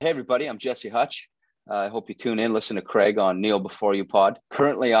Hey, everybody, I'm Jesse Hutch. I hope you tune in, listen to Craig on Kneel Before You Pod.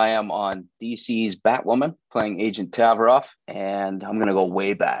 Currently, I am on DC's Batwoman, playing Agent Tavaroff, and I'm going to go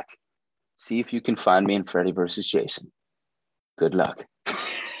way back. See if you can find me in Freddy vs. Jason. Good luck.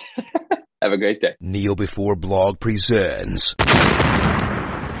 Have a great day. Kneel Before Blog presents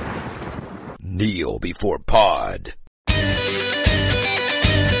Kneel Before Pod.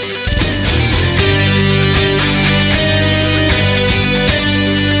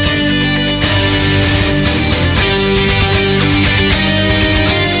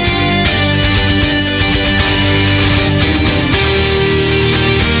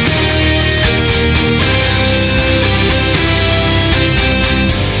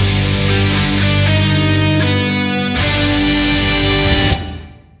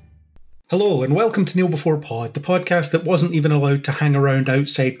 Hello and welcome to Kneel Before Pod, the podcast that wasn't even allowed to hang around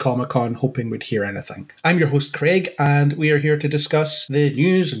outside Comic-Con hoping we'd hear anything. I'm your host Craig, and we are here to discuss the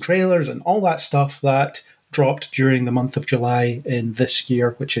news and trailers and all that stuff that dropped during the month of July in this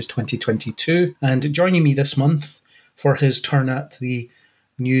year, which is 2022. And joining me this month for his turn at the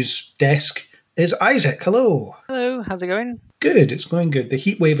news desk is Isaac. Hello. Hello, how's it going? Good, it's going good. The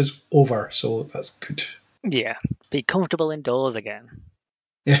heat wave is over, so that's good. Yeah, be comfortable indoors again.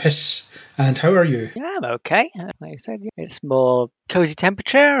 Yes, and how are you? Yeah, I'm okay. Like I said, it's more cozy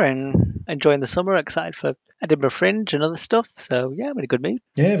temperature and enjoying the summer, excited for Edinburgh Fringe and other stuff. So yeah, I'm in a good mood.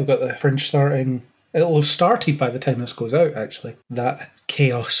 Yeah, we've got the Fringe starting. It'll have started by the time this goes out, actually. That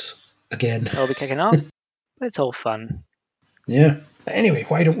chaos again. It'll be kicking off. But it's all fun. Yeah. Anyway,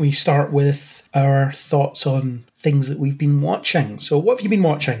 why don't we start with our thoughts on things that we've been watching. So what have you been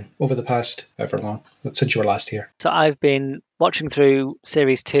watching over the past however long, since you were last here? So I've been watching through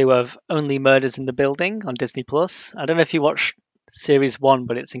Series 2 of Only Murders in the Building on Disney+. I don't know if you watched Series 1,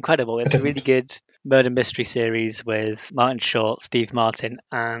 but it's incredible. It's a really good murder mystery series with Martin Short, Steve Martin,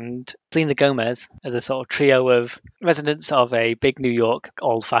 and Selena Gomez as a sort of trio of residents of a big New York,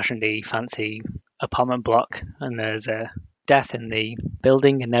 old-fashioned-y, fancy apartment block. And there's a death in the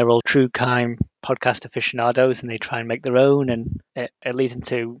building, and they're all true crime podcast aficionados, and they try and make their own, and it leads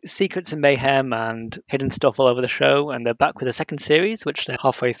into secrets and mayhem and hidden stuff all over the show. And they're back with a second series, which they're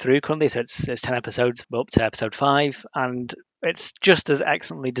halfway through currently, so it's 10 episodes. We're up to episode 5, and it's just as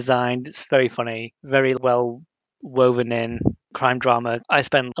excellently designed. It's very funny, very well woven in crime drama. I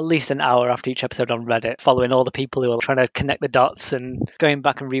spend at least an hour after each episode on Reddit following all the people who are trying to connect the dots and going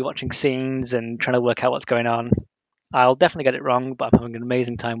back and rewatching scenes and trying to work out what's going on. I'll definitely get it wrong, but I'm having an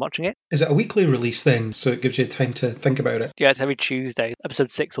amazing time watching it. Is it a weekly release then, so it gives you time to think about it? Yeah, it's every Tuesday.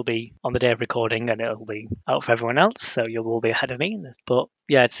 Episode 6 will be on the day of recording, and it'll be out for everyone else, so you'll all be ahead of me. But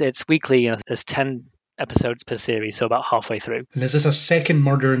yeah, it's weekly. There's 10 episodes per series, so about halfway through. And is this a second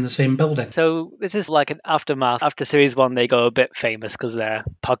murder in the same building? So this is like an aftermath. After Series 1, they go a bit famous because their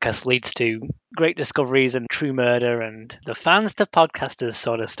podcast leads to great discoveries and true murder and the fans to podcasters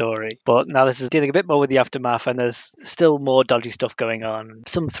sort of story. But now this is dealing a bit more with the aftermath, and there's still more dodgy stuff going on.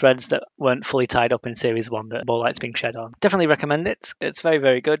 Some threads that weren't fully tied up in Series 1 that more light's being shed on. Definitely recommend it. It's very,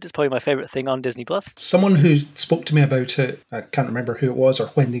 very good. It's probably my favourite thing on Disney+. Someone who spoke to me about it, I can't remember who it was or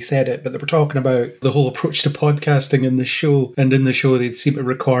when they said it, but they were talking about the whole approach to podcasting in the show. And in the show, they seem to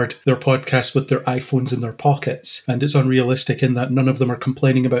record their podcast with their iPhones in their pockets. And it's unrealistic in that none of them are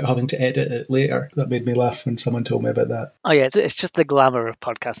complaining about having to edit it later. That made me laugh when someone told me about that. Oh yeah, it's just the glamour of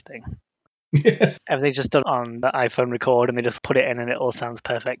podcasting. Yeah. Everything's just done on the iPhone record, and they just put it in and it all sounds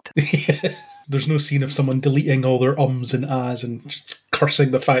perfect. Yeah. There's no scene of someone deleting all their ums and ahs and just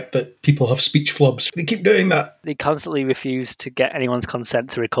cursing the fact that people have speech flubs. They keep doing that. They constantly refuse to get anyone's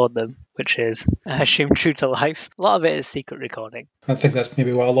consent to record them, which is, I assume, true to life. A lot of it is secret recording. I think that's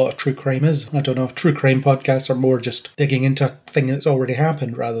maybe what a lot of true crime is. I don't know. True crime podcasts are more just digging into a thing that's already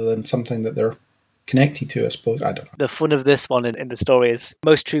happened rather than something that they're connected to, I suppose. I don't know. The fun of this one in the story is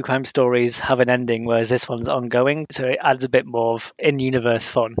most true crime stories have an ending, whereas this one's ongoing, so it adds a bit more of in-universe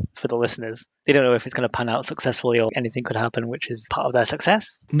fun for the listeners. They don't know if it's going to pan out successfully or anything could happen, which is part of their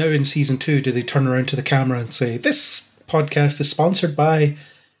success. Now in season 2, do they turn around to the camera and say, this podcast is sponsored by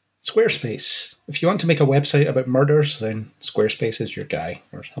Squarespace? If you want to make a website about murders, then Squarespace is your guy,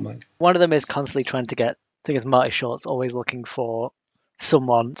 or something. One of them is constantly trying to get, I think it's Marty Short's always looking for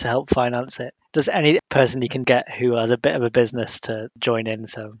someone to help finance it. Just any person you can get who has a bit of a business to join in.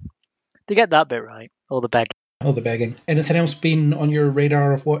 So they get that bit right. All the begging. All the begging. Anything else been on your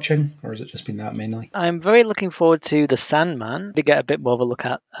radar of watching? Or has it just been that mainly? I'm very looking forward to The Sandman. To get a bit more of a look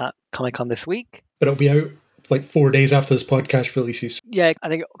at Comic-Con this week. But it'll be out like 4 days after this podcast releases. Yeah, I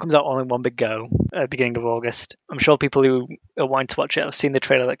think it comes out all in one big go at the beginning of August. I'm sure people who are wanting to watch it have seen the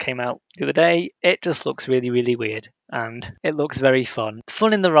trailer that came out the other day. It just looks really, really weird, and it looks very fun.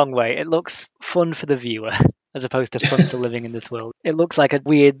 Fun in the wrong way. It looks fun for the viewer as opposed to fun to living in this world. It looks like a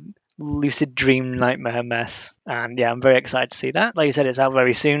weird lucid dream nightmare mess, and yeah, I'm very excited to see that. Like you said, it's out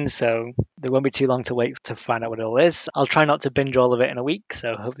very soon, so there won't be too long to wait to find out what it all is. I'll try not to binge all of it in a week,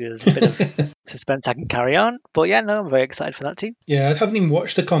 so hopefully there's a bit of suspense I can carry on. But yeah, no, I'm very excited for that too. Yeah, I haven't even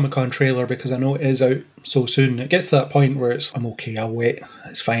watched the Comic-Con trailer because I know it is out so soon. It gets to that point where I'm okay, I'll wait,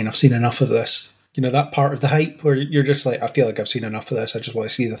 it's fine, I've seen enough of this. You know, that part of the hype where you're just like, I feel like I've seen enough of this, I just want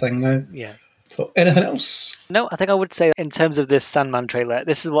to see the thing now. Yeah. So, anything else? No, I think I would say in terms of this Sandman trailer,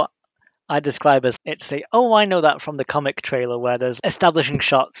 this is what I describe as it's like, oh, I know that from the comic trailer where there's establishing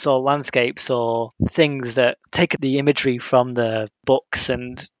shots or landscapes or things that take the imagery from the books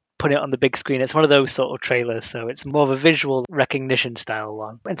and put it on the big screen. It's one of those sort of trailers, so it's more of a visual recognition style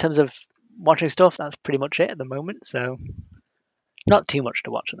one. In terms of watching stuff, that's pretty much it at the moment, so not too much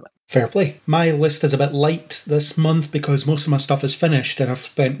to watch at the moment. Fair play. My list is a bit light this month because most of my stuff is finished and I've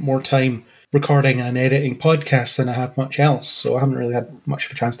spent more time recording and editing podcasts than I have much else, so I haven't really had much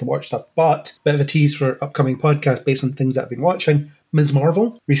of a chance to watch stuff. But a bit of a tease for upcoming podcasts based on things that I've been watching. Ms.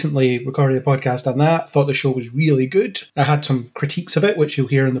 Marvel, recently recorded a podcast on that, thought the show was really good. I had some critiques of it, which you'll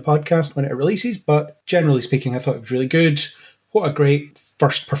hear in the podcast when it releases, but generally speaking, I thought it was really good. What a great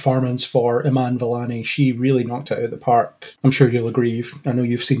first performance for Iman Vellani. She really knocked it out of the park. I'm sure you'll agree. I know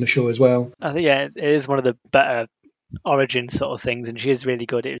you've seen the show as well. I think, yeah, it is one of the better origin sort of things, and she is really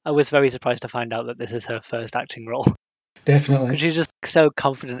good. I was very surprised to find out that this is her first acting role. Definitely. She's just so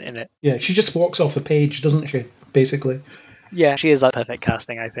confident in it. Yeah, she just walks off the page, doesn't she, basically? Yeah, she is like perfect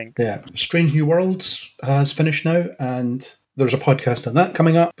casting, I think. Yeah. Strange New Worlds has finished now, and there's a podcast on that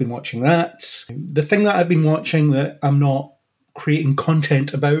coming up. Been watching that. The thing that I've been watching that I'm not creating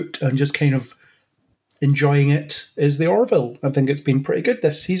content about and just kind of enjoying it is The Orville. I think it's been pretty good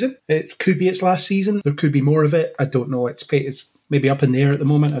this season. It could be its last season. There could be more of it. I don't know. It's maybe up in the air at the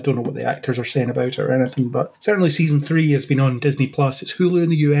moment. I don't know what the actors are saying about it or anything, but certainly season 3 has been on Disney+. It's Hulu in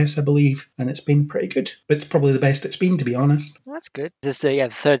the US, I believe, and it's been pretty good. It's probably the best it's been, to be honest. That's good. This is the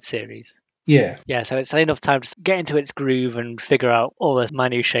third series. Yeah. Yeah, so it's had enough time to get into its groove and figure out all the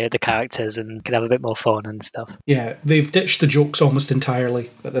minutiae of the characters and can have a bit more fun and stuff. Yeah, they've ditched the jokes almost entirely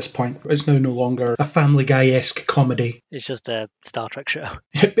at this point. It's now no longer a Family Guy-esque comedy. It's just a Star Trek show.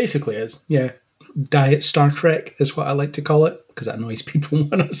 It basically is, yeah. Diet Star Trek is what I like to call it, because it annoys people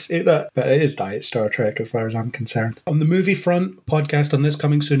when I say that. But it is Diet Star Trek as far as I'm concerned. On the movie front, podcast on this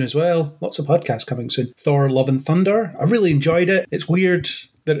coming soon as well. Lots of podcasts coming soon. Thor, Love and Thunder. I really enjoyed it. It's weird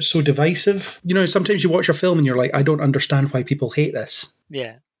that it's so divisive. You know, sometimes you watch a film and you're like, I don't understand why people hate this.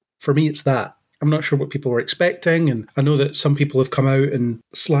 Yeah. For me, it's that. I'm not sure what people were expecting, and I know that some people have come out and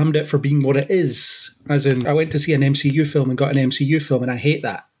slammed it for being what it is. As in, I went to see an MCU film and got an MCU film, and I hate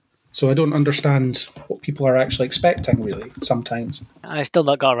that. So I don't understand what people are actually expecting, really, sometimes. I've still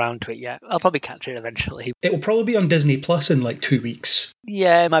not got around to it yet. I'll probably catch it eventually. It will probably be on Disney Plus in like 2 weeks.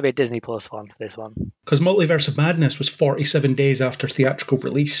 Yeah, it might be a Disney Plus one for this one. Because Multiverse of Madness was 47 days after theatrical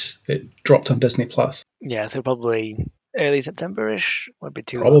release. It dropped on Disney Plus. Yeah, so probably early September-ish. Won't be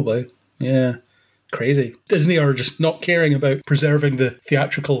too Probably, yeah. Crazy. Disney are just not caring about preserving the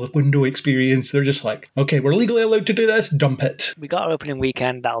theatrical window experience. They're just like, okay, we're legally allowed to do this, dump it. We got our opening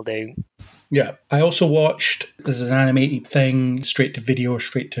weekend, that'll do. Yeah. I also watched, this is an animated thing, straight to video,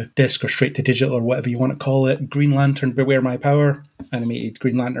 straight to disc, or straight to digital, or whatever you want to call it. Green Lantern, Beware My Power, animated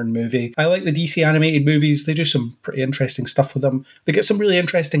Green Lantern movie. I like the DC animated movies. They do some pretty interesting stuff with them. They get some really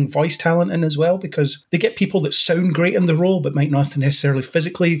interesting voice talent in as well, because they get people that sound great in the role, but might not necessarily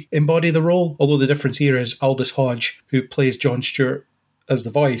physically embody the role. Although the difference here is Aldous Hodge, who plays Jon Stewart as the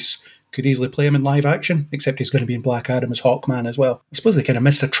voice, could easily play him in live action, except he's going to be in Black Adam as Hawkman as well. I suppose they kind of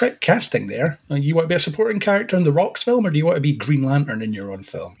missed a trick casting there. You want to be a supporting character in The Rock's film, or do you want to be Green Lantern in your own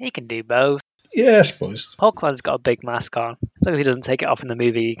film? He can do both. Yeah, I suppose. Hawkman's got a big mask on. As long as he doesn't take it off in the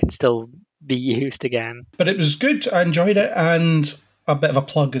movie, he can still be used again. But it was good. I enjoyed it. And a bit of a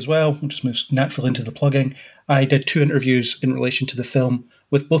plug as well. We'll just move naturally into the plugging. I did 2 interviews in relation to the film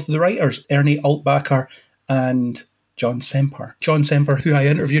with both of the writers, Ernie Altbacher and John Semper. John Semper, who I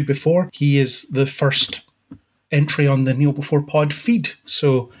interviewed before, he is the first entry on the Kneel Before Pod feed.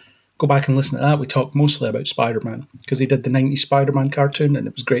 So go back and listen to that. We talked mostly about Spider-Man, because he did the 90s Spider-Man cartoon, and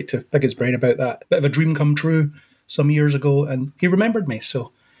it was great to pick his brain about that. Bit of a dream come true some years ago, and he remembered me,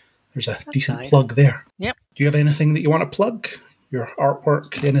 so there's a decent nice. plug there. Yep. Do you have anything that you want to plug? Your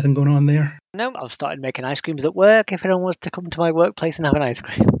artwork, anything going on there? No, I've started making ice creams at work if anyone wants to come to my workplace and have an ice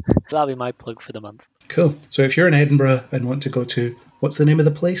cream. That'll be my plug for the month. Cool. So if you're in Edinburgh and want to go to, what's the name of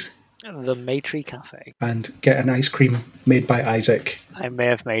the place? The Maitrey Cafe. And get an ice cream made by Isaac. I may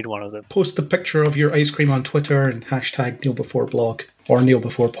have made one of them. Post the picture of your ice cream on Twitter and hashtag #KneelBeforeBlog or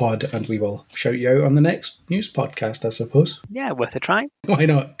 #KneelBeforePod, and we will shout you out on the next news podcast, I suppose. Yeah, worth a try. Why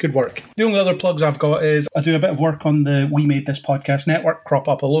not? Good work. The only other plugs I've got is I do a bit of work on the We Made This Podcast network, crop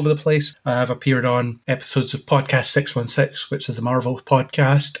up all over the place. I have appeared on episodes of Podcast 616, which is the Marvel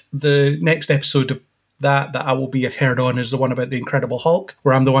podcast. The next episode of that I will be heard on is the one about the Incredible Hulk,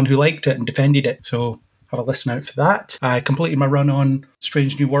 where I'm the one who liked it and defended it. So have a listen out for that. I completed my run on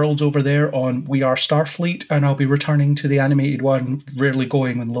Strange New Worlds over there on We Are Starfleet, and I'll be returning to the animated one, Rarely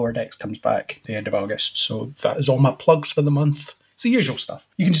Going, when Lower Decks comes back at the end of August. So that is all my plugs for the month. It's the usual stuff.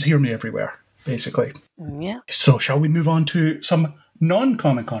 You can just hear me everywhere, basically. Yeah. So shall we move on to some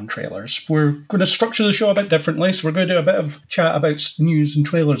non-Comic-Con trailers? We're going to structure the show a bit differently, so we're going to do a bit of chat about news and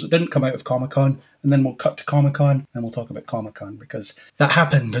trailers that didn't come out of Comic-Con, and then we'll cut to Comic-Con, and we'll talk about Comic-Con, because that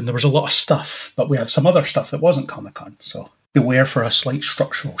happened, and there was a lot of stuff, but we have some other stuff that wasn't Comic-Con, so beware for a slight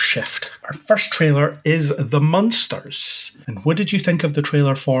structural shift. Our first trailer is The Munsters, and what did you think of the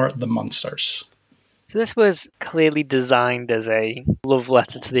trailer for The Munsters? So this was clearly designed as a love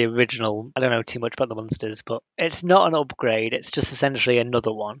letter to the original. I don't know too much about the Munsters, but it's not an upgrade. It's just essentially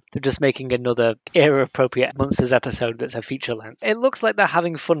another one. They're just making another era-appropriate Munsters episode that's a feature length. It looks like they're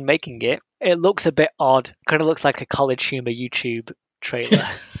having fun making it. It looks a bit odd. Kind of looks like a College Humor YouTube trailer.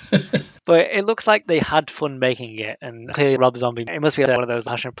 But it looks like they had fun making it, and clearly Rob Zombie, it must be one of those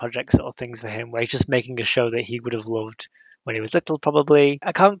passion project sort of things for him, where he's just making a show that he would have loved when he was little, probably.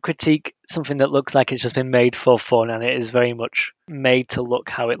 I can't critique something that looks like it's just been made for fun, and it is very much made to look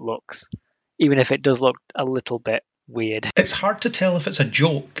how it looks, even if it does look a little bit weird. It's hard to tell if it's a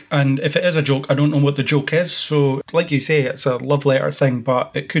joke, and if it is a joke, I don't know what the joke is. So, like you say, it's a love letter thing,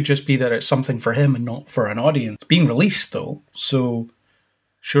 but it could just be that it's something for him and not for an audience. It's being released, though, so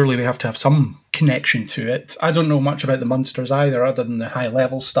surely we have to have some connection to it. I don't know much about the Munsters either, other than the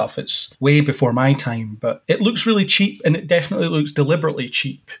high-level stuff. It's way before my time, but it looks really cheap, and it definitely looks deliberately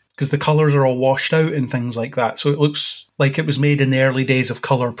cheap, because the colours are all washed out and things like that, so it looks like it was made in the early days of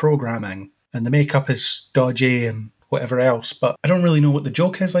colour programming, and the makeup is dodgy and whatever else, but I don't really know what the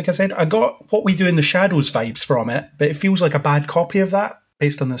joke is. Like I said, I got What We Do in the Shadows vibes from it, but it feels like a bad copy of that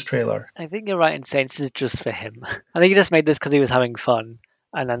based on this trailer. I think you're right in saying this is just for him. I think he just made this because he was having fun,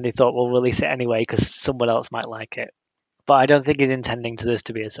 and then they thought, we'll release it anyway because someone else might like it. But I don't think he's intending to this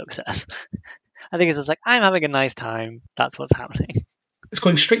to be a success. I think it's just like, I'm having a nice time, that's what's happening. It's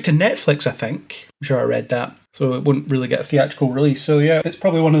going straight to Netflix, I think. I'm sure I read that. So it wouldn't really get a theatrical release. So yeah, it's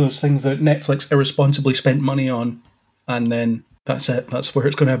probably one of those things that Netflix irresponsibly spent money on, and then that's it. That's where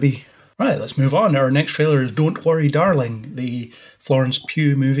it's going to be. Right, let's move on. Our next trailer is Don't Worry Darling, the Florence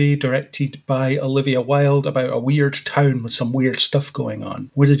Pugh movie directed by Olivia Wilde about a weird town with some weird stuff going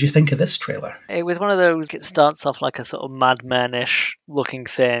on. What did you think of this trailer? It was one of those, it starts off like a sort of Mad Men-ish looking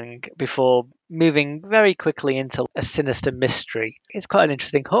thing before moving very quickly into a sinister mystery. It's quite an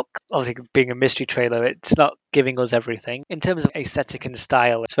interesting hook. Obviously, being a mystery trailer, it's not giving us everything. In terms of aesthetic and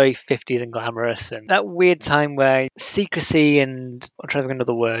style, it's very 50s and glamorous, and that weird time where secrecy and, I'm trying to think of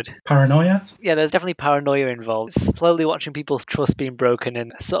another word. Paranoia? Yeah, there's definitely paranoia involved. Slowly watching people's trust being broken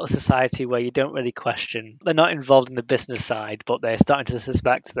in a sort of society where you don't really question. They're not involved in the business side, but they're starting to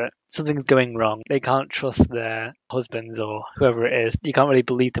suspect that something's going wrong. They can't trust their husbands or whoever it is. You can't really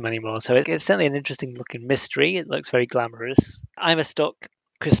believe them anymore. So it's certainly an interesting looking mystery. It looks very glamorous. I'm a stuck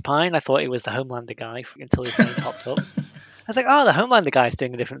Chris Pine. I thought he was the Homelander guy until his name popped up. I was like, oh, the Homelander guy's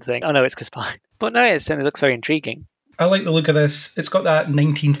doing a different thing. Oh no, it's Chris Pine. But no, it certainly looks very intriguing. I like the look of this. It's got that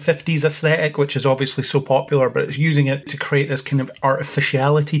 1950s aesthetic, which is obviously so popular, but it's using it to create this kind of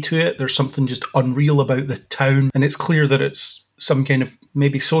artificiality to it. There's something just unreal about the town, and it's clear that it's some kind of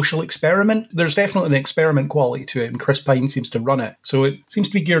maybe social experiment. There's definitely an experiment quality to it, and Chris Pine seems to run it. So it seems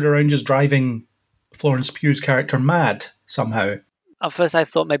to be geared around just driving Florence Pugh's character mad somehow. At first I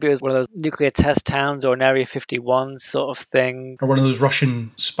thought maybe it was one of those nuclear test towns or an Area 51 sort of thing. Or one of those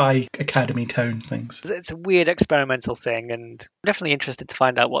Russian spy academy town things. It's a weird experimental thing, and I'm definitely interested to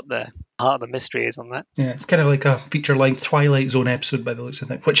find out what the heart of the mystery is on that. Yeah, it's kind of like a feature-length Twilight Zone episode by the looks of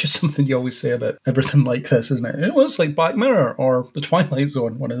things, which is something you always say about everything like this, isn't it? It looks like Black Mirror or the Twilight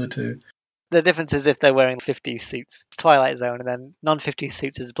Zone, one of the two. The difference is if they're wearing 50s suits. It's Twilight Zone, and then non-50s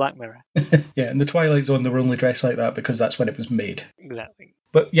suits is Black Mirror. Yeah, in the Twilight Zone, they were only dressed like that because that's when it was made. Exactly.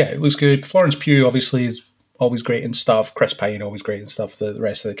 But yeah, it looks good. Florence Pugh, obviously, is always great and stuff. Chris Pine, always great and stuff. The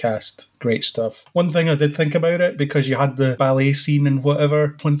rest of the cast, great stuff. One thing I did think about it, because you had the ballet scene and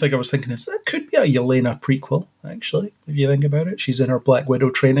whatever, one thing I was thinking is that could be a Yelena prequel, actually, if you think about it. She's in her Black Widow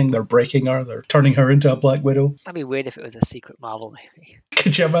training, they're breaking her, they're turning her into a Black Widow. That'd be weird if it was a secret Marvel movie.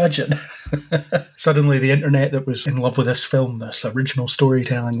 Could you imagine? Suddenly the internet that was in love with this film, this original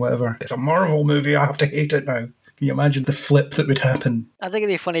storytelling, whatever, it's a Marvel movie, I have to hate it now. Can you imagine the flip that would happen? I think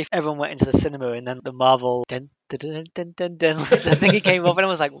it'd be funny if everyone went into the cinema and then the Marvel dun, dun, dun, dun, dun, dun, the thing came up and I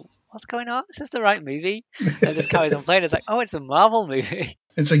was like, what's going on? Is this the right movie? And it just carries on playing. It's like, oh, it's a Marvel movie.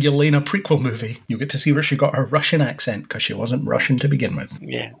 It's a Yelena prequel movie. You get to see where she got her Russian accent, because she wasn't Russian to begin with.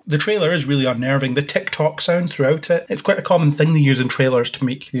 Yeah. The trailer is really unnerving. The tick-tock sound throughout it, it's quite a common thing they use in trailers to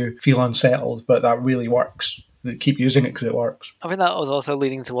make you feel unsettled, but that really works. They keep using it because it works. I think that was also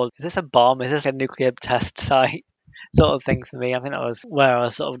leading towards, is this a bomb? Is this a nuclear test site? Sort of thing for me. I think that was where I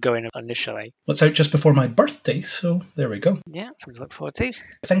was sort of going initially. Well, it's out just before my birthday, so there we go. Yeah, something to look forward to.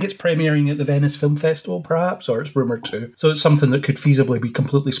 I think it's premiering at the Venice Film Festival, perhaps, or it's rumoured to. So it's something that could feasibly be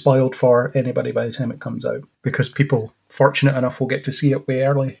completely spoiled for anybody by the time it comes out, because people fortunate enough will get to see it way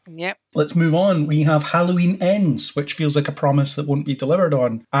early. Yep. Let's move on. We have Halloween Ends, which feels like a promise that won't be delivered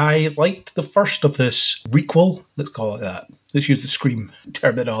on. I liked the first of this requel, let's call it that. Let's use the Scream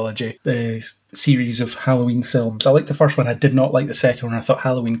terminology. The series of Halloween films. I liked the first one. I did not like the second one. I thought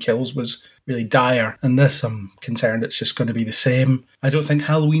Halloween Kills was really dire. And this, I'm concerned it's just going to be the same. I don't think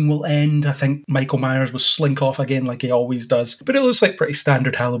Halloween will end. I think Michael Myers will slink off again like he always does. But it looks like pretty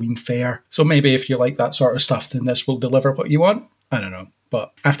standard Halloween fare. So maybe if you like that sort of stuff, then this will deliver what you want. I don't know.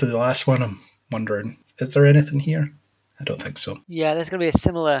 But after the last one, I'm wondering, is there anything here? I don't think so. Yeah, there's going to be a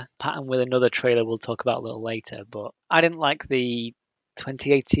similar pattern with another trailer we'll talk about a little later, but I didn't like the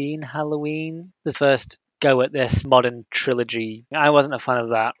 2018 Halloween, the first go at this modern trilogy. I wasn't a fan of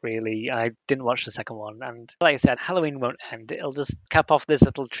that, really. I didn't watch the second one, and like I said, Halloween won't end. It'll just cap off this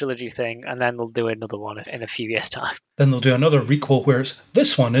little trilogy thing, and then they'll do another one in a few years' time. Then they'll do another requel where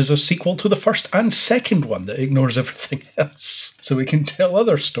this one is a sequel to the first and second one that ignores everything else, so we can tell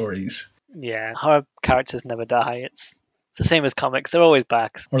other stories. Yeah, horror characters never die. It's the same as comics, they're always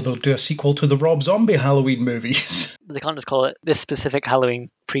back. Or they'll do a sequel to the Rob Zombie Halloween movies. They can't just call it this specific Halloween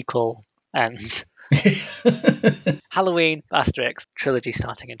prequel ends. Halloween Asterix trilogy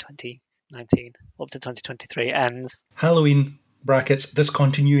starting in 2019 up to 2023 ends. Halloween brackets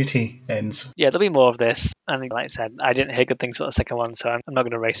discontinuity ends. Yeah, there'll be more of this. And like I said, I didn't hear good things about the second one, so I'm not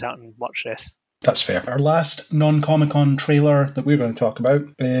going to race out and watch this. That's fair. Our last non-Comic-Con trailer that we're going to talk about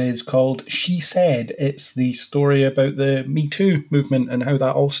is called She Said. It's the story about the Me Too movement and how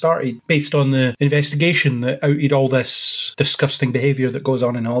that all started, based on the investigation that outed all this disgusting behaviour that goes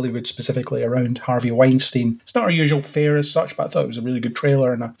on in Hollywood, specifically around Harvey Weinstein. It's not our usual fare as such, but I thought it was a really good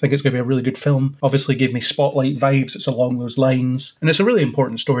trailer, and I think it's going to be a really good film. Obviously gave me Spotlight vibes. It's along those lines. And it's a really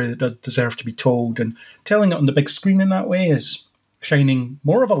important story that does deserve to be told, and telling it on the big screen in that way is shining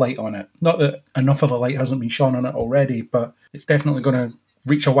more of a light on it. Not that enough of a light hasn't been shone on it already, but it's definitely going to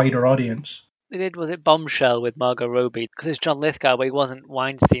reach a wider audience. They did, was it Bombshell with Margot Robbie? Because it's John Lithgow, but he wasn't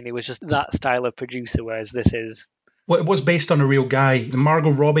Weinstein, he was just that style of producer, whereas this is... Well, it was based on a real guy. The Margot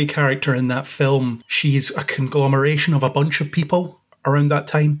Robbie character in that film, she's a conglomeration of a bunch of people around that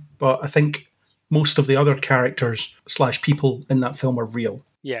time, but I think most of the other characters / people in that film are real.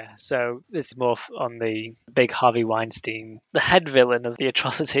 Yeah, so this is more on the big Harvey Weinstein, the head villain of the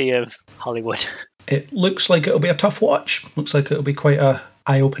atrocity of Hollywood. It looks like it'll be a tough watch. Looks like it'll be quite a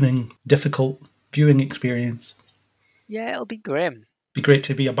eye-opening, difficult viewing experience. Yeah, it'll be grim. Be great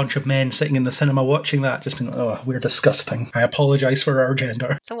to be a bunch of men sitting in the cinema watching that, just being like, oh, we're disgusting. I apologise for our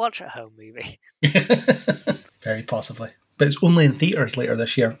gender. It's a watch-at-home movie. Very possibly. But it's only in theatres later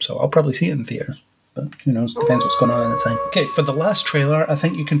this year, so I'll probably see it in theatres. But who knows, depends what's going on at the time. Okay, for the last trailer, I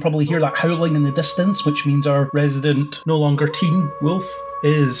think you can probably hear that howling in the distance, which means our resident, no longer teen wolf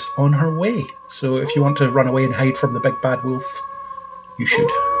is on her way. So if you want to run away and hide from the big bad wolf, you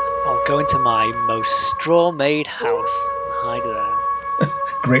should. I'll go into my most straw-made house and hide there.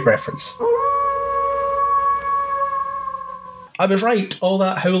 Great reference. I was right, all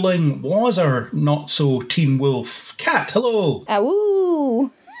that howling was our not-so-teen wolf. Cat, hello!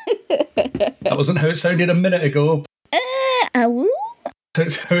 Awoo! That wasn't how it sounded a minute ago. Awoo?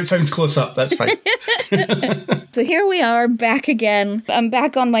 That's how it sounds close up, that's fine. So here we are, back again. I'm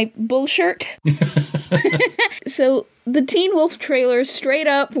back on my bull shirt. So the Teen Wolf trailer, straight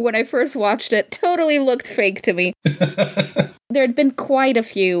up, when I first watched it, totally looked fake to me. There had been quite a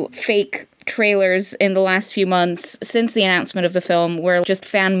few fake trailers in the last few months since the announcement of the film where just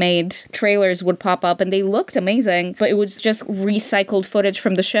fan-made trailers would pop up and they looked amazing, but it was just recycled footage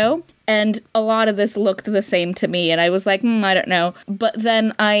from the show. And a lot of this looked the same to me, and I was like, I don't know. But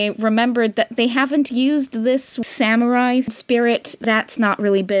then I remembered that they haven't used this samurai spirit. That's not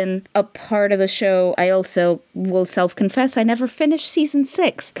really been a part of the show. I also will self-confess I never finished season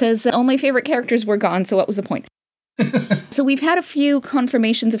 6, because all my favorite characters were gone, so what was the point? So we've had a few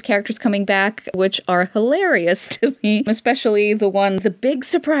confirmations of characters coming back, which are hilarious to me, especially the big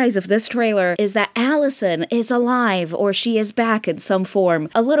surprise of this trailer is that Allison is alive, or she is back in some form.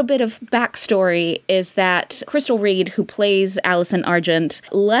 A little bit of backstory is that Crystal Reed, who plays Allison Argent,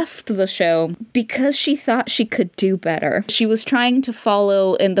 left the show because she thought she could do better. She was trying to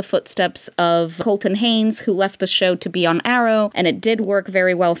follow in the footsteps of Colton Haynes, who left the show to be on Arrow, and it did work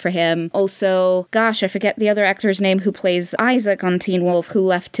very well for him. Also, gosh, I forget the other actor's name who plays Isaac on Teen Wolf, who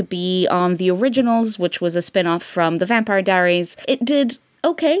left to be on The Originals, which was a spin-off from The Vampire Diaries. It did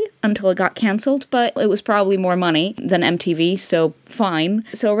okay until it got cancelled, but it was probably more money than MTV, so fine.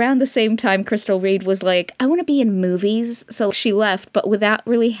 So around the same time, Crystal Reed was like, I want to be in movies. So she left, but without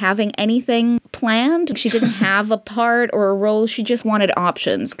really having anything planned. She didn't have a part or a role. She just wanted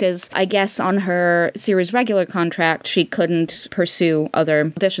options, because I guess on her series regular contract, she couldn't pursue other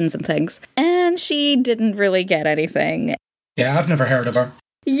auditions and things. And she didn't really get anything. Yeah, I've never heard of her.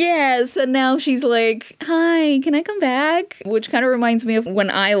 Yeah, so now she's like, hi, can I come back? Which kind of reminds me of when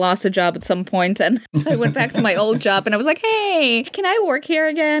I lost a job at some point and I went back to my old job and I was like, hey, can I work here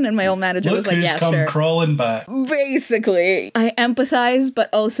again? And my old manager was like, yeah, come sure. Crawling back. Basically, I empathize, but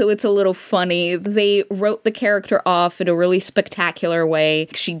also it's a little funny. They wrote the character off in a really spectacular way.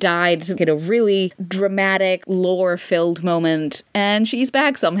 She died in a really dramatic, lore-filled moment, and she's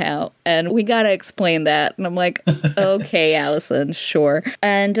back somehow. And we gotta explain that. And I'm like, okay, Allison, sure.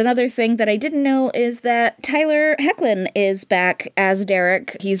 And another thing that I didn't know is that Tyler Hoechlin is back as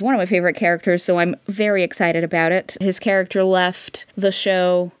Derek. He's one of my favorite characters, so I'm very excited about it. His character left the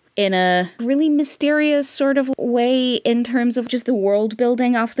show in a really mysterious sort of way in terms of just the world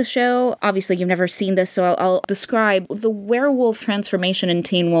building of the show. Obviously, you've never seen this, so I'll describe. The werewolf transformation in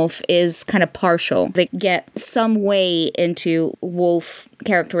Teen Wolf is kind of partial. They get some way into wolf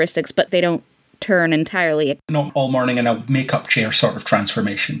characteristics, but they don't turn entirely. Not all morning in a makeup chair sort of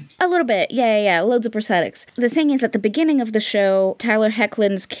transformation. A little bit, yeah. Loads of prosthetics. The thing is, at the beginning of the show, Tyler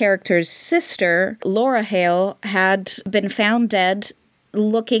Hoechlin's character's sister, Laura Hale, had been found dead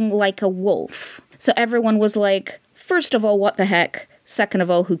looking like a wolf. So everyone was like, first of all, what the heck? Second of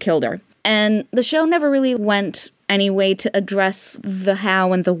all, who killed her? And the show never really went any way to address the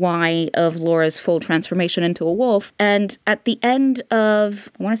how and the why of Laura's full transformation into a wolf. And at the end of,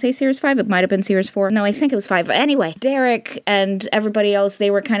 I want to say series 5, it might have been series 4. No, I think it was 5. Anyway, Derek and everybody else,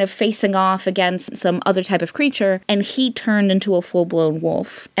 they were kind of facing off against some other type of creature, and he turned into a full-blown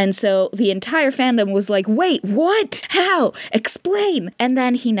wolf. And so the entire fandom was like, wait, what? How? Explain! And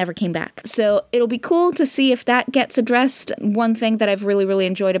then he never came back. So it'll be cool to see if that gets addressed. One thing that I've really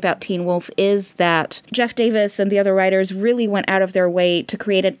enjoyed about Teen Wolf is that Jeff Davis and the other writers really went out of their way to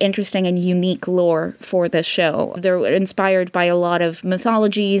create an interesting and unique lore for this show. They're inspired by a lot of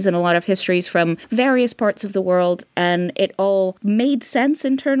mythologies and a lot of histories from various parts of the world, and it all made sense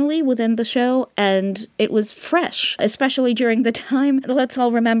internally within the show, and it was fresh, especially during the time. Let's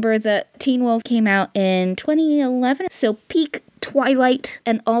all remember that Teen Wolf came out in 2011, so peak Twilight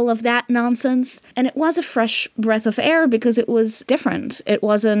and all of that nonsense. And it was a fresh breath of air because it was different. It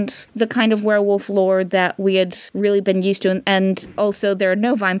wasn't the kind of werewolf lore that we had really been used to. And also, there are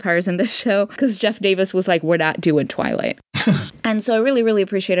no vampires in this show because Jeff Davis was like, we're not doing Twilight. And so I really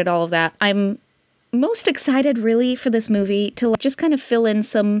appreciated all of that. I'm most excited really for this movie to just kind of fill in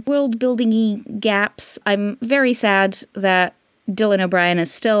some world-building-y gaps. I'm very sad that Dylan O'Brien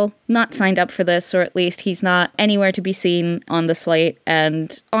is still not signed up for this, or at least he's not anywhere to be seen on the slate.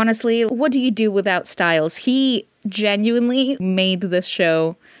 And honestly, what do you do without Stiles? He genuinely made this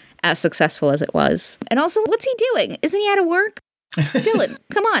show as successful as it was. And also, what's he doing? Isn't he out of work? Dylan,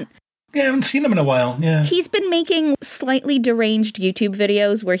 come on. Yeah, I haven't seen him in a while, yeah. He's been making slightly deranged YouTube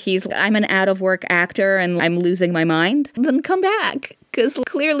videos where he's like, I'm an out-of-work actor and I'm losing my mind. Then come back. Because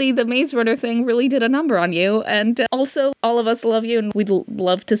clearly the Maze Runner thing really did a number on you. And also, all of us love you, and we'd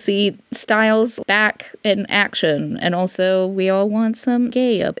love to see Stiles back in action. And also, we all want some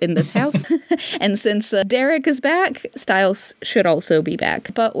gay up in this house. And since Derek is back, Stiles should also be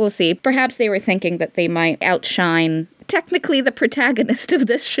back. But we'll see. Perhaps they were thinking that they might outshine. Technically, the protagonist of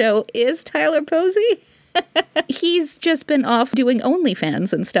this show is Tyler Posey. He's just been off doing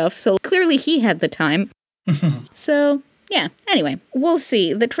OnlyFans and stuff, so clearly he had the time. So Yeah, anyway, we'll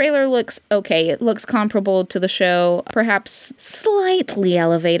see. The trailer looks okay. It looks comparable to the show, perhaps slightly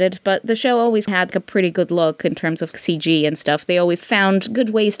elevated, but the show always had a pretty good look in terms of CG and stuff. They always found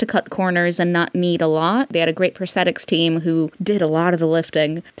good ways to cut corners and not need a lot. They had a great prosthetics team who did a lot of the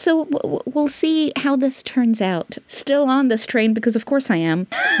lifting. So we'll see how this turns out. Still on this train, because of course I am.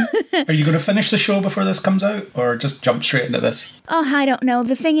 Are you going to finish the show before this comes out, or just jump straight into this? Oh, I don't know.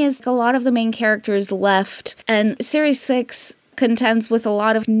 The thing is, a lot of the main characters left, and Series 6 contends with a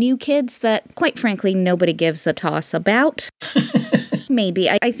lot of new kids that, quite frankly, nobody gives a toss about. Maybe.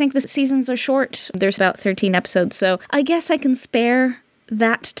 I think the seasons are short. There's about 13 episodes, so I guess I can spare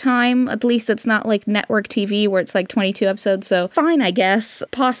that time. At least it's not like network TV where it's like 22 episodes, so fine, I guess.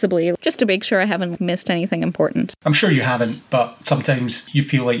 Possibly. Just to make sure I haven't missed anything important. I'm sure you haven't, but sometimes you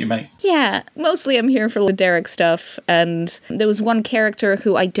feel like you might. Yeah, mostly I'm here for the Derek stuff, and there was one character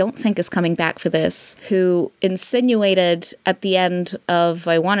who I don't think is coming back for this, who insinuated at the end of,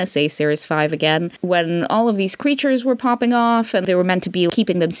 I want to say, Series 5 again, when all of these creatures were popping off, and they were meant to be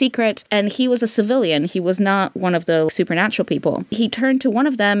keeping them secret, and he was a civilian. He was not one of the supernatural people. He turned to one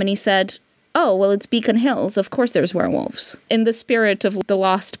of them and he said, "Oh, well, it's Beacon Hills. Of course there's werewolves." In the spirit of the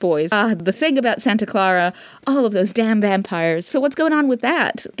Lost Boys. The thing about Santa Clara, all of those damn vampires. So what's going on with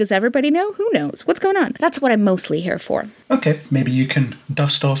that? Does everybody know? Who knows? What's going on? That's what I'm mostly here for. Okay, maybe you can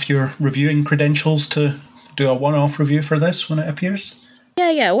dust off your reviewing credentials to do a one-off review for this when it appears?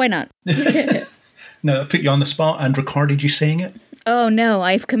 Yeah, why not? No, I put you on the spot and recorded you saying it. Oh, no,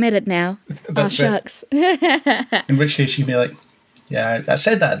 I've committed now. Oh, shucks. In which case you'd be like, yeah, I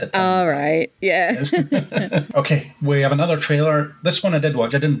said that at the time. All right, yeah. Okay, we have another trailer. This one I did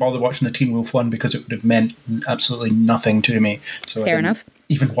watch. I didn't bother watching the Teen Wolf one because it would have meant absolutely nothing to me. So Fair I didn't enough.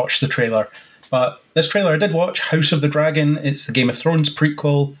 even watch the trailer. But this trailer I did watch, House of the Dragon. It's the Game of Thrones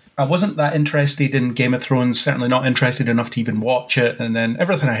prequel. I wasn't that interested in Game of Thrones, certainly not interested enough to even watch it. And then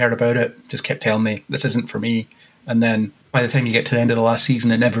everything I heard about it just kept telling me, this isn't for me. And then by the time you get to the end of the last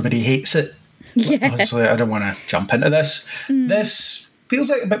season and everybody hates it, honestly, I don't want to jump into this. This feels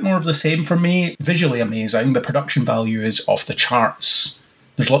like a bit more of the same for me. Visually amazing. The production value is off the charts.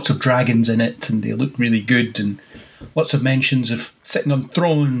 There's lots of dragons in it and they look really good, and lots of mentions of sitting on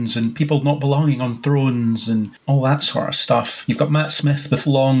thrones and people not belonging on thrones and all that sort of stuff. You've got Matt Smith with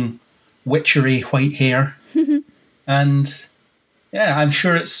long, witchery white hair. And yeah, I'm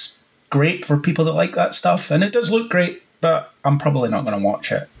sure it's great for people that like that stuff. And it does look great, but I'm probably not going to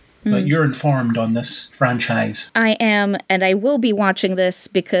watch it. But you're informed on this franchise. I am, and I will be watching this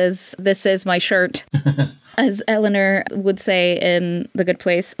because this is my shirt. As Eleanor would say in The Good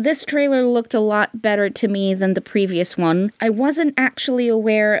Place. This trailer looked a lot better to me than the previous one. I wasn't actually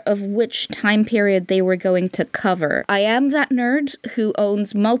aware of which time period they were going to cover. I am that nerd who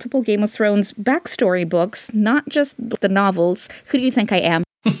owns multiple Game of Thrones backstory books, not just the novels. Who do you think I am?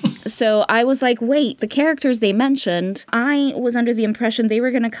 So I was like, wait, the characters they mentioned, I was under the impression they were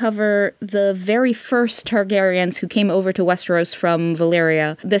going to cover the very first Targaryens who came over to Westeros from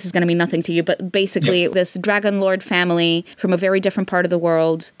Valyria. This is going to mean nothing to you, but basically this Dragon Lord family from a very different part of the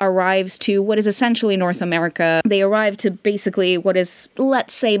world arrives to what is essentially North America. They arrive to basically what is,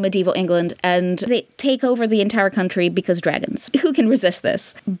 let's say, medieval England, and they take over the entire country because dragons. Who can resist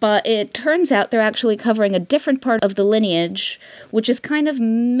this? But it turns out they're actually covering a different part of the lineage, which is kind of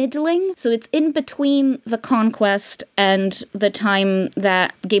middling. So it's in between the conquest and the time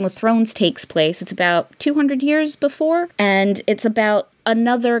that Game of Thrones takes place. It's about 200 years before, and it's about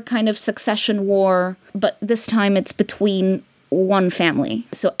another kind of succession war, but this time it's between one family.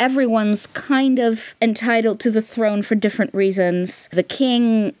 So everyone's kind of entitled to the throne for different reasons. The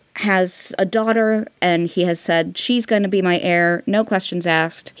king has a daughter, and he has said, she's going to be my heir, no questions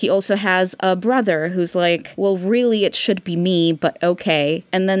asked. He also has a brother who's like, well, really, it should be me, but okay.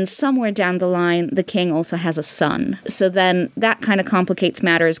 And then somewhere down the line, the king also has a son. So then that kind of complicates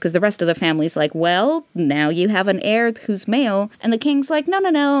matters, because the rest of the family's like, well, now you have an heir who's male. And the king's like,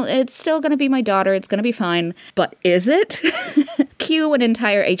 no, it's still going to be my daughter, it's going to be fine. But is it? Cue an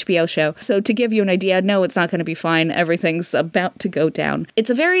entire HBO show. So to give you an idea, no, it's not going to be fine. Everything's about to go down. It's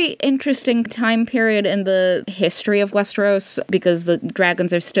a very interesting time period in the history of Westeros, because the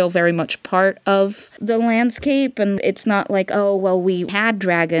dragons are still very much part of the landscape, and it's not like, oh, well, we had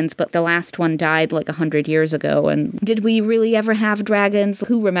dragons, but the last one died like 100 years ago, and did we really ever have dragons?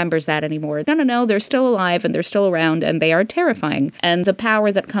 Who remembers that anymore? No, they're still alive, and they're still around, and they are terrifying. And the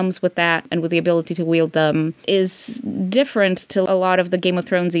power that comes with that, and with the ability to wield them, is different to a lot of the Game of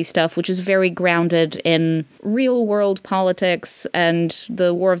Thrones-y stuff, which is very grounded in real-world politics and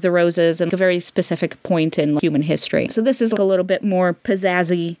the War of the Roses and a very specific point in human history. So this is a little bit more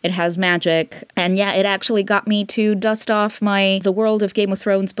pizzazzy. It has magic. And yeah, it actually got me to dust off my The World of Game of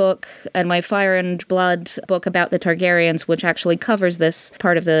Thrones book and my Fire and Blood book about the Targaryens, which actually covers this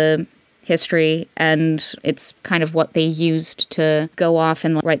part of the history, and it's kind of what they used to go off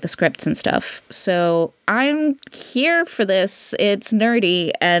and write the scripts and stuff. So I'm here for this. It's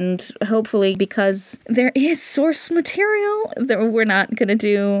nerdy, and hopefully, because there is source material, we're not going to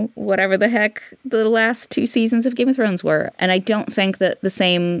do whatever the heck the last 2 seasons of Game of Thrones were. And I don't think that the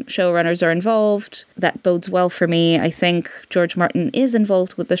same showrunners are involved. That bodes well for me. I think George Martin is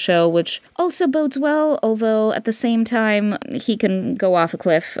involved with the show, which also bodes well, although at the same time, he can go off a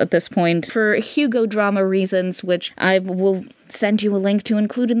cliff at this point for Hugo drama reasons, which I will send you a link to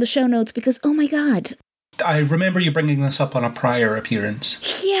include in the show notes because, oh my god. I remember you bringing this up on a prior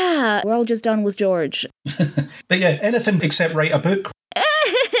appearance. Yeah, we're all just done with George. But yeah, anything except write a book.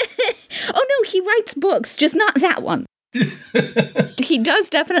 Oh no, he writes books, just not that one. He does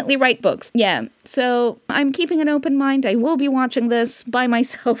definitely write books. Yeah. So I'm keeping an open mind. I will be watching this by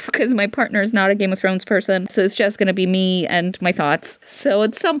myself because my partner is not a Game of Thrones person. So it's just going to be me and my thoughts. So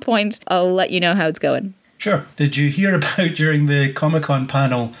at some point, I'll let you know how it's going. Sure. Did you hear about during the Comic-Con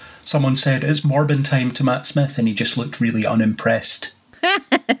panel, someone said it's Morbin time to Matt Smith and he just looked really unimpressed?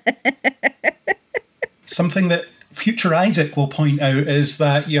 Something that future Isaac will point out is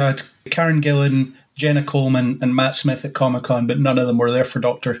that you had Karen Gillan, Jenna Coleman and Matt Smith at Comic-Con, but none of them were there for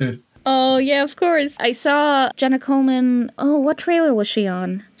Doctor Who. Oh, yeah, of course. I saw Jenna Coleman. Oh, what trailer was she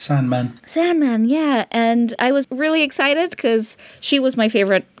on? Sandman, yeah. And I was really excited because she was my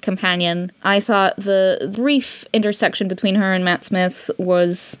favorite companion. I thought the brief intersection between her and Matt Smith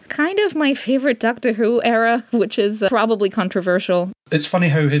was kind of my favorite Doctor Who era, which is probably controversial. It's funny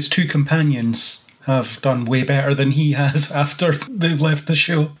how his 2 companions have done way better than he has after they've left the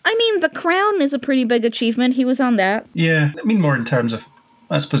show. I mean, The Crown is a pretty big achievement. He was on that. Yeah, I mean more in terms of,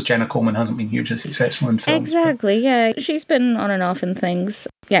 I suppose Jenna Coleman hasn't been hugely successful in films. Exactly, yeah. She's been on and off in things.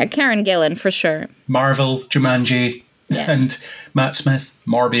 Yeah, Karen Gillan, for sure. Marvel, Jumanji, and Matt Smith,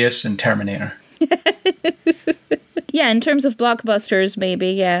 Morbius, and Terminator. Yeah, in terms of blockbusters, maybe,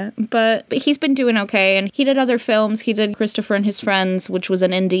 yeah. But he's been doing okay, and he did other films. He did Christopher and His Friends, which was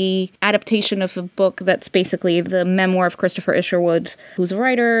an indie adaptation of a book that's basically the memoir of Christopher Isherwood, who's a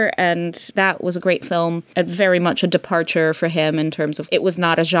writer, and that was a great film. Very much a departure for him in terms of, it was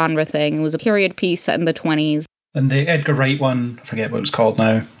not a genre thing. It was a period piece set in the 20s. And the Edgar Wright one, I forget what it was called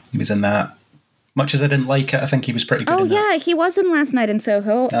now, he was in that. Much as I didn't like it, I think he was pretty good in that. Oh, yeah, he was in Last Night in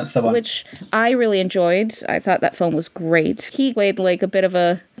Soho. That's the one. Which I really enjoyed. I thought that film was great. He played like a bit of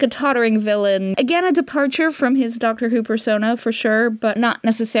a tottering villain. Again, a departure from his Doctor Who persona, for sure, but not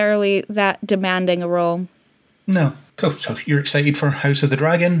necessarily that demanding a role. No. Cool. So you're excited for House of the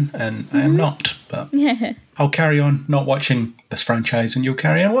Dragon, and I am not, but I'll carry on not watching this franchise, and you'll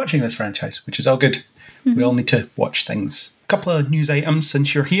carry on watching this franchise, which is all good. We all need to watch things. A couple of news items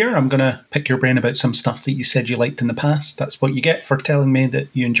since you're here. I'm going to pick your brain about some stuff that you said you liked in the past. That's what you get for telling me that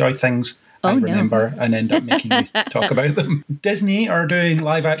you enjoy things I remember and end up making you talk about them. Disney are doing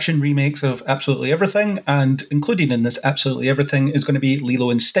live-action remakes of absolutely everything, and included in this absolutely everything is going to be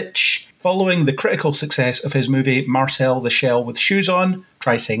Lilo and Stitch. Following the critical success of his movie Marcel the Shell with Shoes On,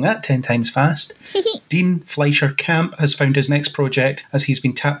 try saying that 10 times fast, Dean Fleischer Camp has found his next project as he's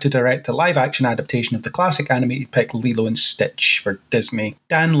been tapped to direct a live-action adaptation of the classic animated pick Lilo and Stitch for Disney.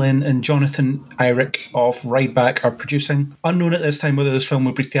 Dan Lin and Jonathan Eyrick of Rideback are producing. Unknown at this time whether this film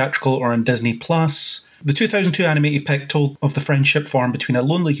will be theatrical or on Disney+. The 2002 animated pick told of the friendship formed between a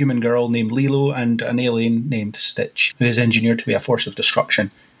lonely human girl named Lilo and an alien named Stitch, who is engineered to be a force of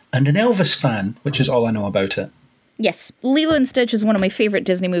destruction. And an Elvis fan, which is all I know about it. Yes, Lilo and Stitch is one of my favorite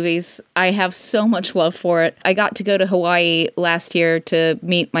Disney movies. I have so much love for it. I got to go to Hawaii last year to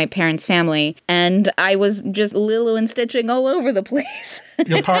meet my parents' family, and I was just Lilo and Stitching all over the place.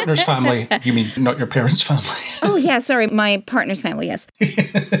 Your partner's family, you mean not your parents' family? Oh yeah, sorry, my partner's family, yes.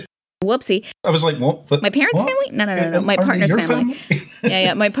 Whoopsie. I was like, what? My parents' family? No. My partner's family.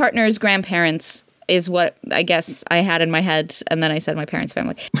 Yeah, my partner's grandparents is what I guess I had in my head, and then I said my parents'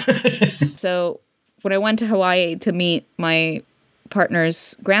 family. So when I went to Hawaii to meet my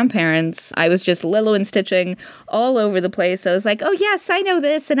partner's grandparents, I was just Lilo and Stitching all over the place. I was like, oh yes, I know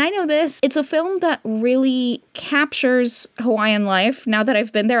this and I know this. It's a film that really captures Hawaiian life. Now that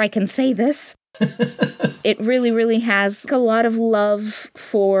I've been there, I can say this. It really, really has a lot of love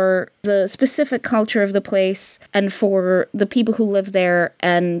for the specific culture of the place and for the people who live there,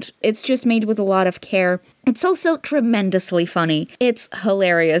 and it's just made with a lot of care. It's also tremendously funny. It's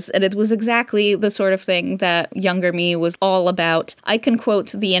hilarious, and it was exactly the sort of thing that younger me was all about. I can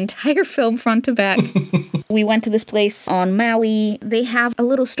quote the entire film front to back. We went to this place on Maui. They have a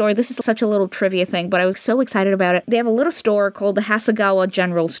little store. This is such a little trivia thing, but I was so excited about it. They have a little store called the Hasegawa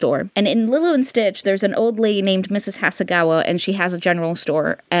General Store. And in Lilo and Stitch, there's an old lady named Mrs. Hasegawa, and she has a general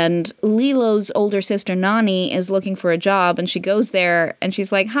store. And Lilo's older sister, Nani, is looking for a job, and she goes there, and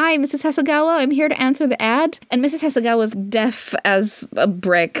she's like, "Hi, Mrs. Hasegawa, I'm here to answer the ad." And Mrs. Hasegawa's deaf as a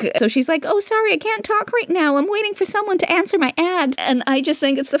brick. So she's like, "Oh, sorry, I can't talk right now. I'm waiting for someone to answer my ad." And I just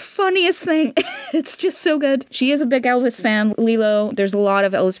think it's the funniest thing. It's just so good. She is a big Elvis fan, Lilo. There's a lot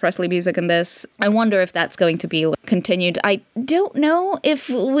of Elvis Presley music in this. I wonder if that's going to be continued. I don't know if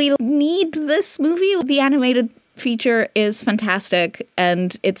we need this movie. The animated feature is fantastic,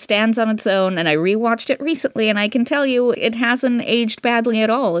 and it stands on its own, and I rewatched it recently, and I can tell you it hasn't aged badly at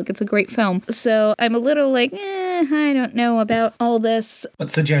all. Like, it's a great film. So I'm a little like, I don't know about all this.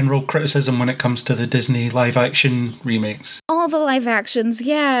 What's the general criticism when it comes to the Disney live-action remakes? All the live actions,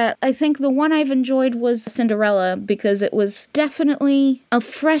 yeah. I think the one I've enjoyed was Cinderella, because it was definitely a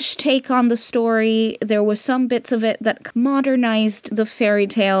fresh take on the story. There was some bits of it that modernized the fairy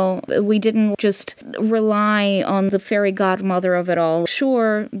tale. We didn't just rely on the fairy godmother of it all.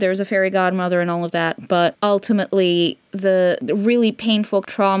 Sure, there's a fairy godmother and all of that, but ultimately the really painful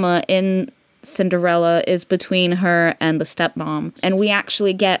trauma in Cinderella is between her and the stepmom. And we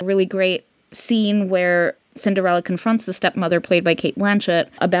actually get a really great scene where Cinderella confronts the stepmother, played by Cate Blanchett,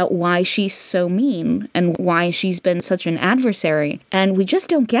 about why she's so mean and why she's been such an adversary. And we just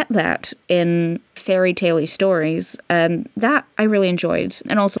don't get that in fairy tale-y stories, and that I really enjoyed.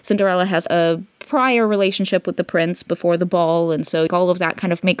 And also, Cinderella has a prior relationship with the prince before the ball, and so all of that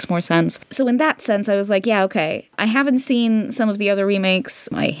kind of makes more sense. So in that sense, I was like, yeah, okay. I haven't seen some of the other remakes.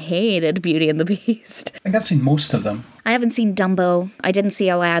 I hated Beauty and the Beast. I think I've seen most of them. I haven't seen Dumbo. I didn't see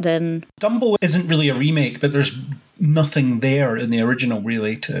Aladdin. Dumbo isn't really a remake, but there's nothing there in the original,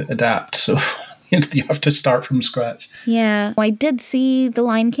 really, to adapt, so you have to start from scratch. Yeah. I did see The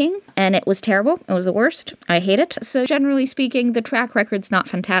Lion King, and it was terrible. It was the worst. I hate it. So generally speaking, the track record's not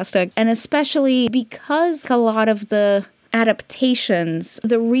fantastic, and especially because a lot of the adaptations,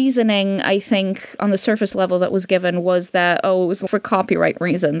 the reasoning, I think, on the surface level that was given was that, it was for copyright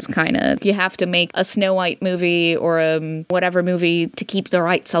reasons, kind of. You have to make a Snow White movie or a whatever movie to keep the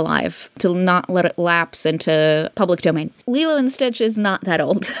rights alive, to not let it lapse into public domain. Lilo and Stitch is not that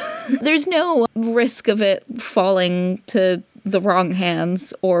old. There's no risk of it falling to the wrong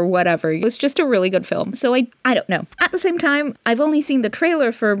hands or whatever. It was just a really good film. So I don't know. At the same time, I've only seen the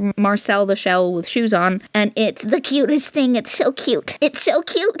trailer for Marcel the Shell with shoes on, and it's the cutest thing. It's so cute. It's so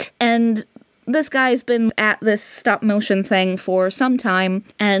cute. And this guy's been at this stop motion thing for some time,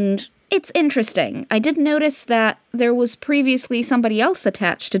 and it's interesting. I did notice that there was previously somebody else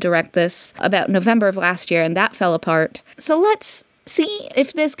attached to direct this about November of last year, and that fell apart. So let's see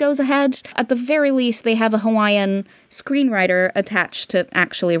if this goes ahead. At the very least, they have a Hawaiian screenwriter attached to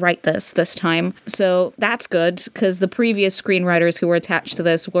actually write this time. So that's good, because the previous screenwriters who were attached to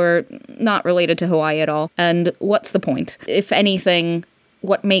this were not related to Hawaii at all. And what's the point? If anything,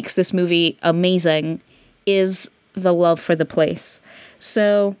 what makes this movie amazing is the love for the place.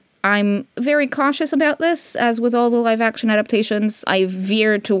 So I'm very cautious about this, as with all the live-action adaptations. I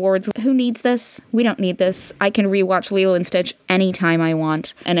veer towards, who needs this? We don't need this. I can rewatch Lilo and Stitch anytime I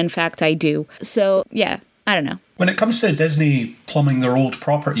want, and in fact, I do. So, yeah, I don't know. When it comes to Disney plumbing their old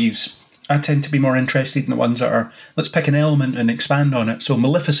properties, I tend to be more interested in the ones that are, let's pick an element and expand on it. So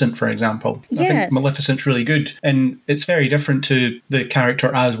Maleficent, for example. Yes. I think Maleficent's really good. And it's very different to the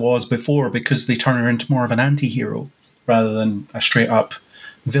character as was before, because they turn her into more of an anti-hero rather than a straight-up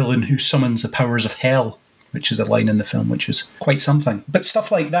villain who summons the powers of hell, which is a line in the film, which is quite something. But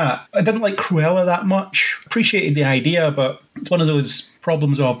stuff like that. I didn't like Cruella that much. Appreciated the idea, but it's one of those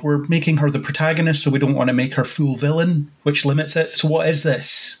problems of, we're making her the protagonist, so we don't want to make her full villain, which limits it. So what is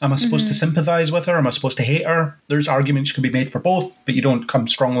this? Am I supposed to sympathise with her? Am I supposed to hate her? There's arguments could be made for both, but you don't come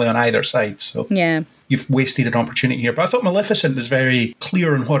strongly on either side. So yeah, you've wasted an opportunity here. But I thought Maleficent was very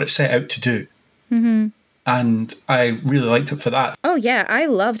clear on what it set out to do. Mm-hmm. and I really liked it for that. Oh, yeah, I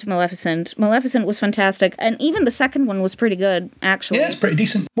loved Maleficent. Maleficent was fantastic, and even the second one was pretty good, actually. Yeah, it's pretty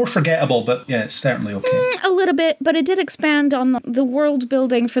decent. More forgettable, but yeah, it's certainly okay. A little bit, but it did expand on the world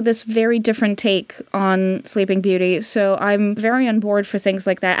building for this very different take on Sleeping Beauty, so I'm very on board for things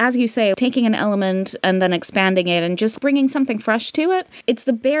like that. As you say, taking an element and then expanding it and just bringing something fresh to it, it's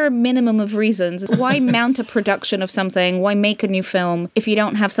the bare minimum of reasons. Why mount a production of something? Why make a new film if you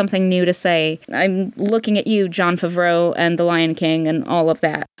don't have something new to say? I'm looking at you, Jon Favreau, and The Lion King, and all of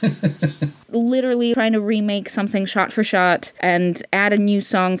that. Literally trying to remake something shot for shot and add a new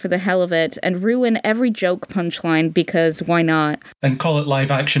song for the hell of it and ruin every joke punchline because why not? And call it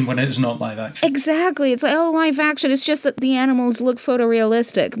live action when it is not live action. Exactly. It's like, oh, live action. It's just that the animals look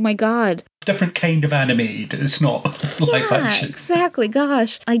photorealistic. My God. Different kind of animated. It's not live action. Exactly.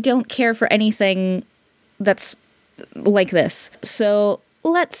 Gosh. I don't care for anything that's like this. So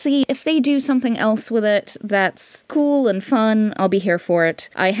let's see if they do something else with it that's cool and fun. I'll be here for it.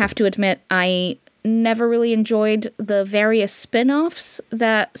 I have to admit, I never really enjoyed the various spin-offs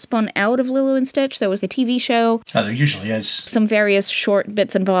that spun out of Lilo and Stitch. There was a TV show. Oh, there usually is. Some various short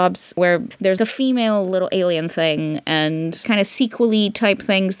bits and bobs where there's a female little alien thing and kind of sequel-y type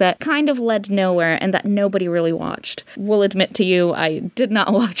things that kind of led nowhere and that nobody really watched. Will admit to you, I did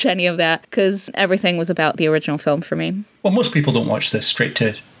not watch any of that because everything was about the original film for me. Well, most people don't watch this straight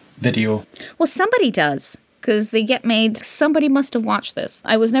to video. Well, somebody does. Because they get made, somebody must have watched this.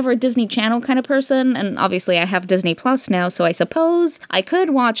 I was never a Disney Channel kind of person, and obviously I have Disney Plus now, so I suppose I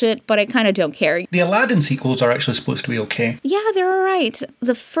could watch it, but I kind of don't care. The Aladdin sequels are actually supposed to be okay. Yeah, they're alright.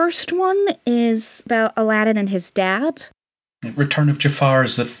 The first one is about Aladdin and his dad. Return of Jafar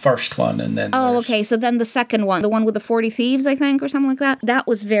is the first one, and then okay, so then the second one, the one with the 40 thieves, I think, or something like that, that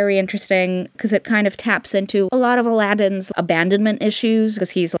was very interesting, because it kind of taps into a lot of Aladdin's abandonment issues,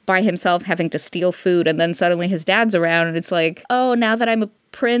 because he's by himself having to steal food, and then suddenly his dad's around, and it's like, oh, now that I'm a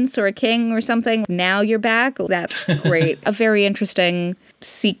prince or a king or something, now you're back? That's great. A very interesting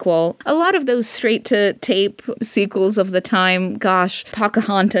sequel. A lot of those straight-to-tape sequels of the time, gosh,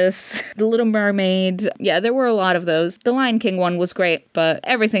 Pocahontas, The Little Mermaid, yeah, there were a lot of those. The Lion King one was great, but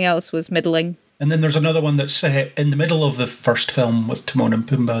everything else was middling. And then there's another one that's set in the middle of the first film with Timon and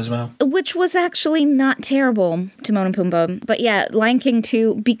Pumbaa as well. Which was actually not terrible, Timon and Pumbaa. But yeah, Lion King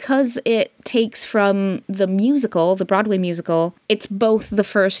 2, because it takes from the musical, the Broadway musical, it's both the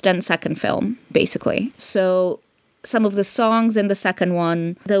first and second film, basically. So some of the songs in the second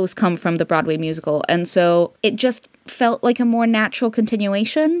one, those come from the Broadway musical. And so it just felt like a more natural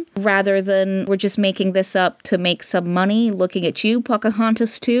continuation rather than we're just making this up to make some money. Looking at you,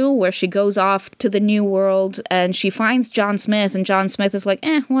 Pocahontas 2, where she goes off to the new world and she finds John Smith and John Smith is like,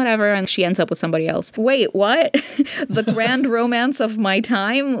 whatever, and she ends up with somebody else. Wait, what? The grand romance of my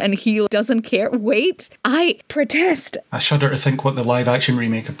time and he doesn't care? Wait, I protest. I shudder to think what the live action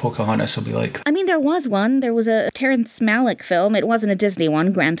remake of Pocahontas will be like. I mean, there was one. There was a Terrence Malick film. It wasn't a Disney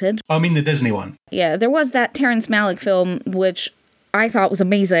one, granted. Oh, I mean the Disney one. Yeah, there was that Terrence Malick film, which I thought was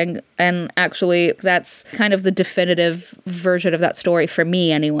amazing, and actually that's kind of the definitive version of that story for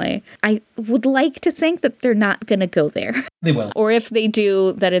me anyway. I would like to think that they're not going to go there. They will. Or if they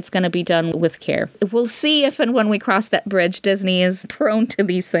do, that it's going to be done with care. We'll see if and when we cross that bridge, Disney is prone to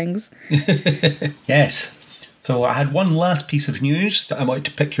these things. Yes. So I had one last piece of news that I wanted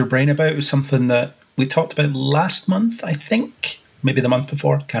to pick your brain about. It was something that we talked about last month, I think. Maybe the month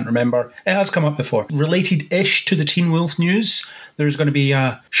before, can't remember. It has come up before. Related-ish to the Teen Wolf news, there's going to be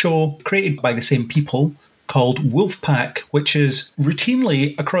a show created by the same people called Wolfpack, which is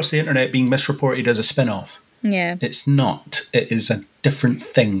routinely across the internet being misreported as a spin-off. Yeah. It's not. It is a different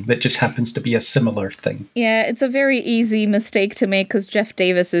thing that just happens to be a similar thing. Yeah, it's a very easy mistake to make because Jeff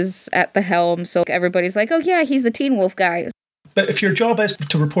Davis is at the helm, so everybody's like, oh yeah, he's the Teen Wolf guy. But if your job is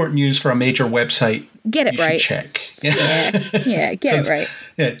to report news for a major website, get it right. Check. Yeah, get it right.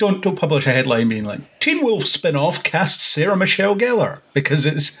 Yeah, don't publish a headline being like, Teen Wolf spin-off casts Sarah Michelle Gellar, because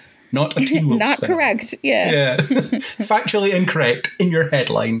it's not a Teen Wolf not spin-off. Correct, yeah. Factually incorrect in your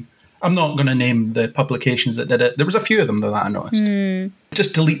headline. I'm not going to name the publications that did it. There was a few of them that I noticed.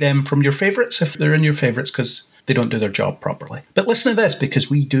 Just delete them from your favourites if they're in your favourites, because they don't do their job properly. But listen to this, because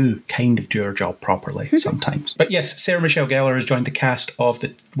we do kind of do our job properly sometimes. But yes, Sarah Michelle Gellar has joined the cast of the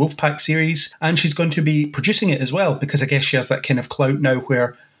Wolfpack series, and she's going to be producing it as well, because I guess she has that kind of clout now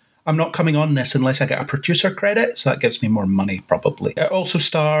where I'm not coming on this unless I get a producer credit, so that gives me more money, probably. It also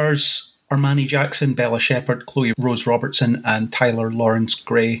stars Armani Jackson, Bella Shepherd, Chloe Rose Robertson, and Tyler Lawrence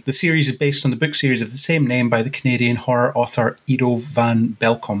Gray. The series is based on the book series of the same name by the Canadian horror author Ido van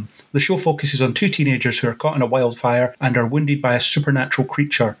Belkom. The show focuses on two teenagers who are caught in a wildfire and are wounded by a supernatural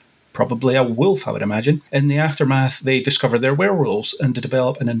creature probably a wolf, I would imagine. In the aftermath, they discover they're werewolves and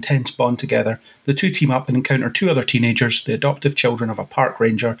develop an intense bond together. The two team up and encounter two other teenagers, the adoptive children of a park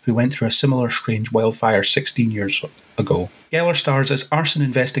ranger who went through a similar strange wildfire 16 years ago. Geller stars as arson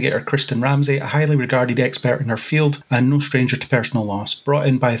investigator Kristen Ramsey, a highly regarded expert in her field and no stranger to personal loss, brought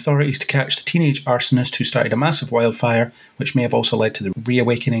in by authorities to catch the teenage arsonist who started a massive wildfire, which may have also led to the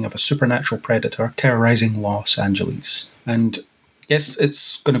reawakening of a supernatural predator terrorising Los Angeles. And yes,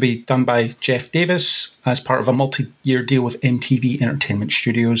 it's going to be done by Jeff Davis as part of a multi-year deal with MTV Entertainment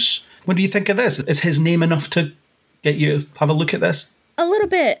Studios. What do you think of this? Is his name enough to get you to have a look at this? A little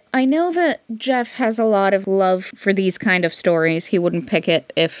bit. I know that Jeff has a lot of love for these kind of stories. He wouldn't pick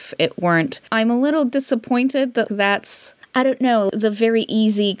it if it weren't. I'm a little disappointed that that's, I don't know, the very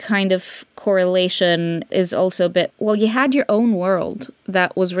easy kind of correlation is also a bit, well, you had your own world.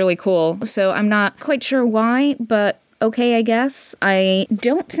 That was really cool. So I'm not quite sure why, but okay, I guess. I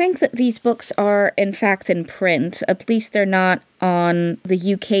don't think that these books are, in fact, in print. At least they're not on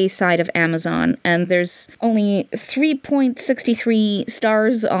the UK side of Amazon, and there's only 3.63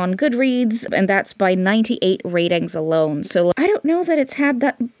 stars on Goodreads, and that's by 98 ratings alone. So I don't know that it's had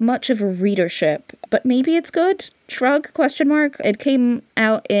that much of a readership, but maybe it's good. Shrug, question mark. It came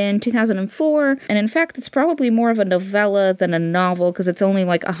out in 2004, and in fact, it's probably more of a novella than a novel because it's only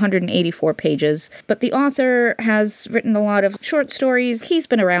like 184 pages. But the author has written a lot of short stories. He's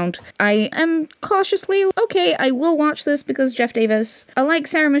been around. I am cautiously, okay, I will watch this because Jeff Davis. I like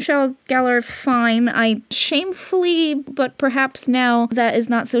Sarah Michelle Gellar fine. I shamefully, but perhaps now that is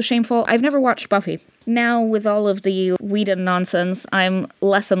not so shameful. I've never watched Buffy. Now, with all of the Whedon nonsense, I'm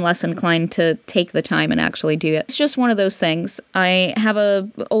less and less inclined to take the time and actually do it. It's just one of those things. I have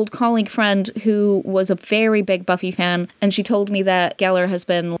an old colleague friend who was a very big Buffy fan, and she told me that Gellar has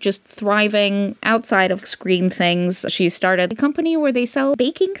been just thriving outside of screen things. She started a company where they sell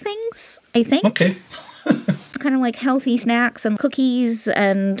baking things, I think. Okay. Kind of like healthy snacks and cookies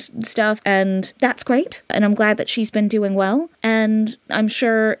and stuff, and that's great. And I'm glad that she's been doing well. And I'm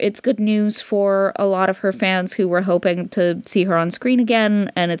sure it's good news for a lot of her fans who were hoping to see her on screen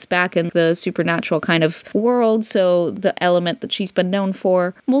again, and it's back in the supernatural kind of world, so the element that she's been known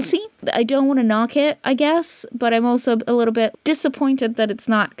for. We'll see. I don't want to knock it, I guess, but I'm also a little bit disappointed that it's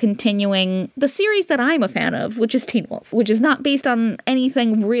not continuing the series that I'm a fan of, which is Teen Wolf, which is not based on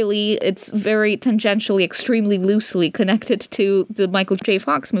anything really. It's very tangentially, extremely loosely connected to the Michael J.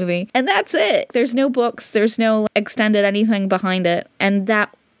 Fox movie. And that's it. There's no books, there's no extended anything behind it. And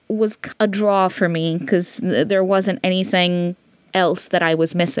that was a draw for me because there wasn't anything else that I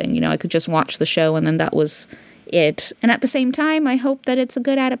was missing. You know, I could just watch the show and then that was it. And at the same time, I hope that it's a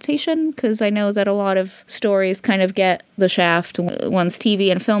good adaptation because I know that a lot of stories kind of get the shaft once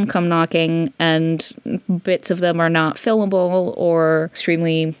TV and film come knocking, and bits of them are not filmable or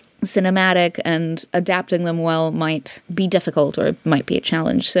extremely cinematic, and adapting them well might be difficult or it might be a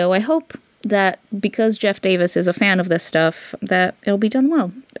challenge. So I hope that because Jeff Davis is a fan of this stuff, that it'll be done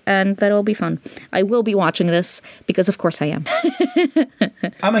well and that it'll be fun. I will be watching this because of course I am.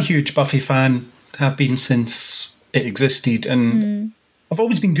 I'm a huge Buffy fan, have been since it existed, and I've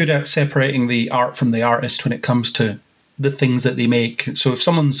always been good at separating the art from the artist when it comes to the things that they make. So if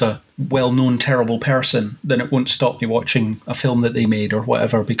someone's a well-known terrible person, then it won't stop me watching a film that they made or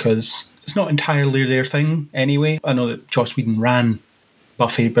whatever, because it's not entirely their thing anyway. I know that Joss Whedon ran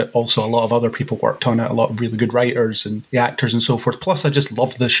Buffy, but also a lot of other people worked on it, a lot of really good writers and the actors and so forth. Plus, I just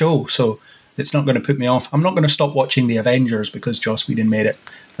love the show, so it's not going to put me off. I'm not going to stop watching The Avengers because Joss Whedon made it,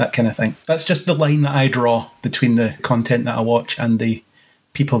 that kind of thing. That's just the line that I draw between the content that I watch and the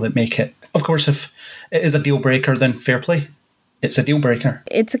people that make it. Of course, if it is a deal breaker, then fair play. It's a deal breaker.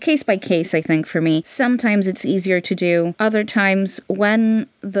 It's a case by case, I think, for me. Sometimes it's easier to do. Other times, when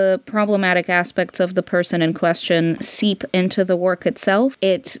the problematic aspects of the person in question seep into the work itself,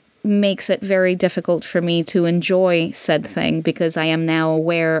 it makes it very difficult for me to enjoy said thing because I am now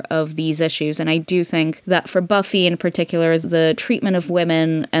aware of these issues. And I do think that for Buffy in particular, the treatment of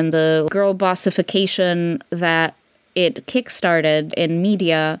women and the girl bossification that it kickstarted in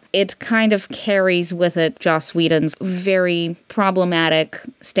media, it kind of carries with it Joss Whedon's very problematic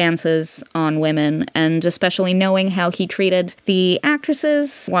stances on women, and especially knowing how he treated the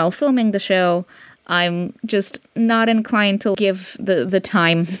actresses while filming the show, I'm just not inclined to give the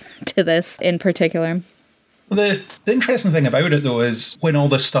time to this in particular. The interesting thing about it, though, is when all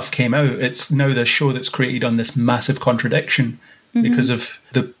this stuff came out, it's now the show that's created on this massive contradiction because of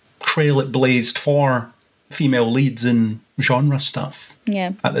the trail it blazed for female leads in genre stuff.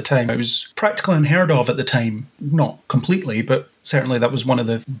 Yeah. At the time, it was practically unheard of at the time. Not completely, but Certainly that was one of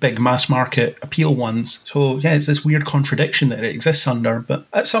the big mass market appeal ones. So yeah, it's this weird contradiction that it exists under. But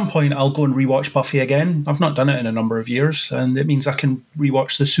at some point I'll go and rewatch Buffy again. I've not done it in a number of years, and it means I can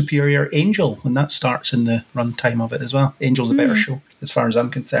rewatch The Superior Angel when that starts in the runtime of it as well. Angel's a better show, as far as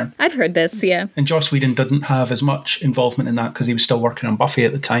I'm concerned. I've heard this, yeah. And Joss Whedon didn't have as much involvement in that because he was still working on Buffy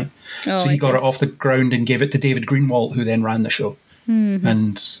at the time. So he got it off the ground and gave it to David Greenwalt, who then ran the show. Mm-hmm.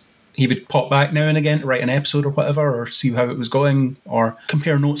 And he would pop back now and again to write an episode or whatever, or see how it was going, or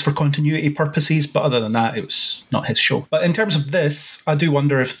compare notes for continuity purposes. But other than that, it was not his show. But in terms of this, I do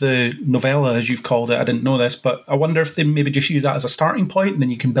wonder if the novella, as you've called it, I didn't know this, but I wonder if they maybe just use that as a starting point and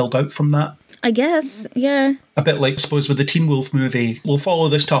then you can build out from that. I guess, yeah. A bit like, I suppose, with the Teen Wolf movie, we'll follow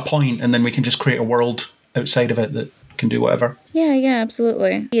this to a point and then we can just create a world outside of it that can do whatever. Yeah,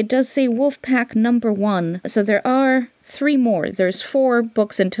 absolutely. It does say Wolfpack number 1. So there are 3 more. There's 4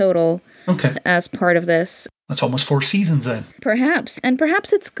 books in total as part of this. That's almost 4 seasons then. Perhaps. And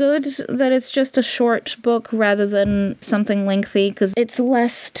perhaps it's good that it's just a short book rather than something lengthy, because it's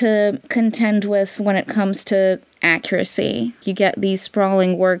less to contend with when it comes to accuracy. You get these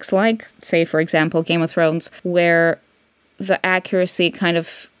sprawling works like, say, for example, Game of Thrones, where the accuracy kind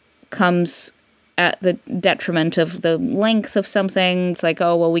of comes at the detriment of the length of something. It's like,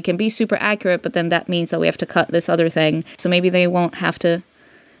 oh, well, we can be super accurate, but then that means that we have to cut this other thing. So maybe they won't have to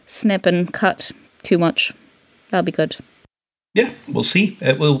snip and cut too much. That'll be good. Yeah, we'll see.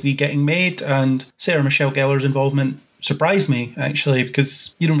 It will be getting made, and Sarah Michelle Gellar's involvement surprised me, actually,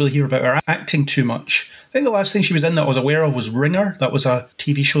 because you don't really hear about her acting too much. I think the last thing she was in that I was aware of was Ringer. That was a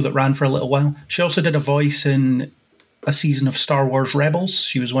TV show that ran for a little while. She also did a voice in a season of Star Wars Rebels.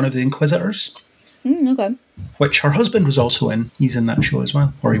 She was one of the Inquisitors. Okay. Which her husband was also in. He's in that show as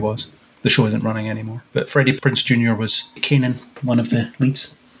well, or he was. The show isn't running anymore. But Freddie Prinze Jr. was Kanan, one of the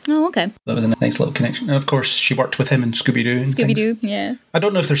leads. Oh, okay. That was a nice little connection. And of course, she worked with him in Scooby-Doo. Scooby-Doo, yeah. I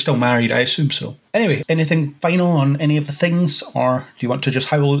don't know if they're still married. I assume so. Anyway, anything final on any of the things? Or do you want to just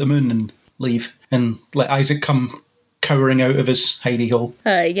howl at the moon and leave and let Isaac come cowering out of his hidey hole?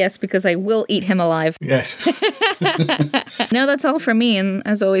 Yes, because I will eat him alive. Yes. No, that's all from me. And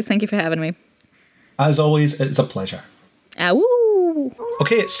as always, thank you for having me. As always, it's a pleasure. Woo!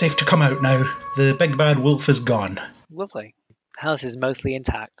 Okay, it's safe to come out now. The big bad wolf is gone. Lovely. House is mostly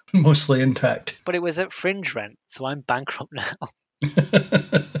intact. Mostly intact. But it was at fringe rent, so I'm bankrupt now.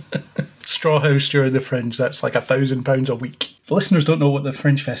 Straw House during the Fringe, that's like £1,000 a week. If listeners don't know what the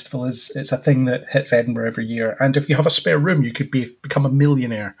Fringe Festival is, it's a thing that hits Edinburgh every year, and if you have a spare room, you could become a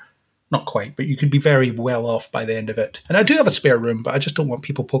millionaire. Not quite, but you could be very well off by the end of it. And I do have a spare room, but I just don't want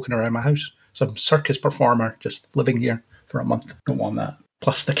people poking around my house. Some circus performer just living here for a month. Don't want that.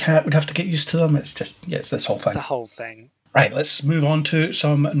 Plus the cat would have to get used to them. It's just, it's this whole thing. The whole thing. Right, let's move on to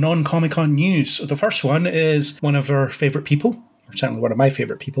some non-Comic-Con news. The first one is one of our favourite people, or certainly one of my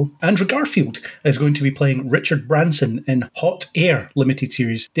favourite people. Andrew Garfield is going to be playing Richard Branson in Hot Air limited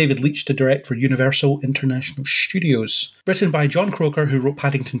series. David Leitch to direct for Universal International Studios. Written by John Croker, who wrote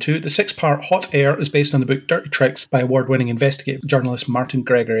Paddington 2, the 6-part Hot Air is based on the book Dirty Tricks by award-winning investigative journalist Martin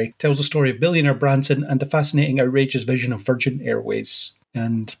Gregory. Tells the story of billionaire Branson and the fascinating, outrageous vision of Virgin Airways.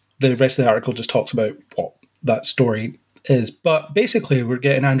 And the rest of the article just talks about what that story is. But basically, we're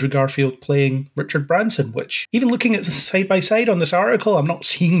getting Andrew Garfield playing Richard Branson, which, even looking at the side-by-side on this article, I'm not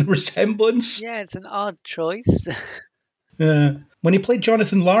seeing the resemblance. Yeah, it's an odd choice. When he played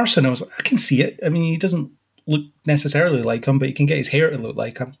Jonathan Larson, I was like, I can see it. I mean, he doesn't look necessarily like him, but you can get his hair to look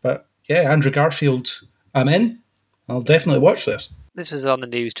like him. But yeah, Andrew Garfield, I'm in. I'll definitely watch this. This was on the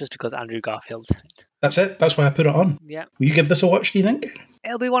news just because Andrew Garfield's in it. That's it. That's why I put it on. Yeah. Will you give this a watch, do you think?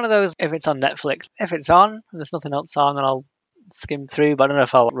 It'll be one of those, if it's on Netflix, if it's on and there's nothing else on, then I'll skim through, but I don't know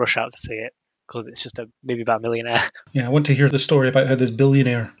if I'll rush out to see it because it's just a movie about a millionaire. Yeah, I want to hear the story about how this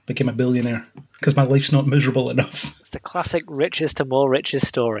billionaire became a billionaire because my life's not miserable enough. The classic riches to more riches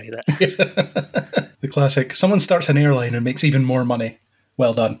story. The classic, someone starts an airline and makes even more money.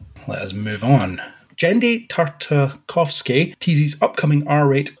 Well done. Let us move on. Jendy Tartakovsky teases upcoming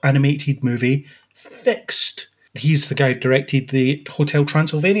R-rated animated movie Fixed. He's the guy who directed the Hotel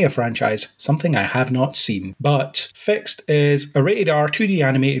Transylvania franchise, something I have not seen. But Fixed is a rated R 2D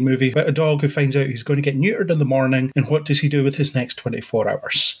animated movie about a dog who finds out he's going to get neutered in the morning, and what does he do with his next 24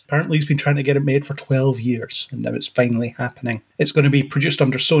 hours? Apparently he's been trying to get it made for 12 years, and now it's finally happening. It's going to be produced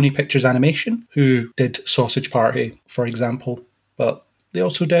under Sony Pictures Animation, who did Sausage Party, for example, but they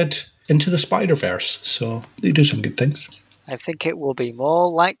also did Into the Spider-Verse, so they do some good things. I think it will be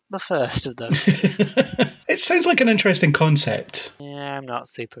more like the first of them. It sounds like an interesting concept. Yeah, I'm not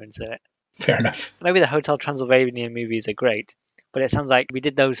super into it. Fair enough. Maybe the Hotel Transylvania movies are great, But it sounds like we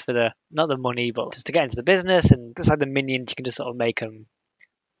did those for not the money, but just to get into the business. And just like the Minions, you can just sort of make them,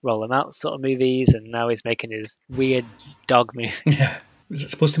 roll them out sort of movies. And now he's making his weird dog movie. Yeah. Is it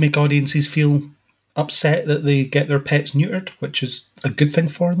supposed to make audiences feel upset that they get their pets neutered, which is a good thing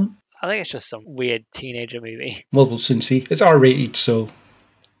for them? I think it's just some weird teenager movie. Well, we'll soon see. It's R-rated, so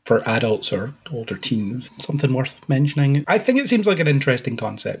for adults or older teens, something worth mentioning. I think it seems like an interesting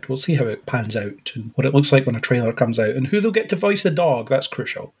concept. We'll see how it pans out and what it looks like when a trailer comes out and who they'll get to voice the dog. That's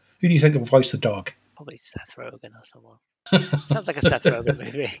crucial. Who do you think will voice the dog? Probably Seth Rogen or someone. Sounds like a Seth Rogen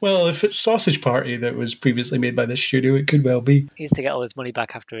movie. Well, if it's Sausage Party that was previously made by this studio, it could well be. He used to get all his money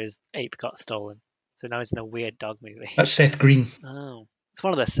back after his ape got stolen. So now he's in a weird dog movie. That's Seth Green. Oh. It's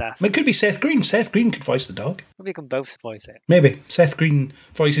one of the Seths. It could be Seth Green. Seth Green could voice the dog. Maybe we can both voice it. Maybe. Seth Green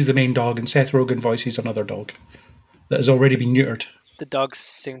voices the main dog and Seth Rogen voices another dog that has already been neutered. The dogs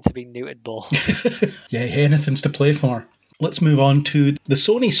seem to be neutered ball. Yeah, anything's to play for. Let's move on to the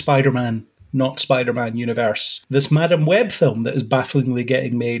Sony Spider-Man, not Spider-Man universe. This Madam Web film that is bafflingly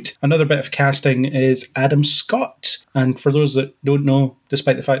getting made. Another bit of casting is Adam Scott. And for those that don't know,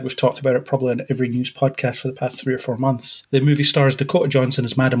 despite the fact we've talked about it probably on every news podcast for the past 3 or 4 months, the movie stars Dakota Johnson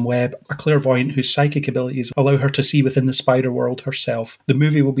as Madam Web, a clairvoyant whose psychic abilities allow her to see within the spider world herself. The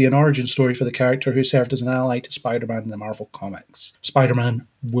movie will be an origin story for the character who served as an ally to Spider-Man in the Marvel Comics. Spider-Man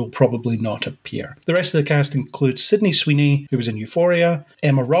will probably not appear. The rest of the cast includes Sydney Sweeney, who was in Euphoria,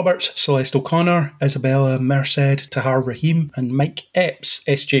 Emma Roberts, Celeste O'Connor, Isabella Merced, Tahar Rahim, and Mike Epps.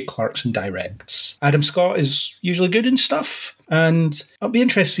 S.J. Clarkson directs. Adam Scott is usually good in stuff, and I'll be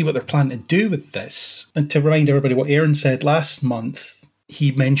interested to see what they're planning to do with this. And to remind everybody what Aaron said last month,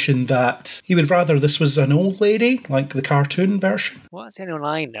 he mentioned that he would rather this was an old lady, like the cartoon version. Well, that's the only one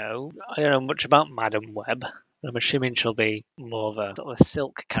I know. I don't know much about Madam Web. I'm assuming she'll be more of a sort of a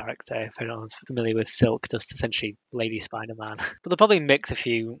Silk character. If anyone's familiar with Silk, just essentially Lady Spider-Man. But they'll probably mix a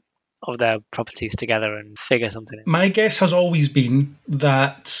few of their properties together and figure something in. My guess has always been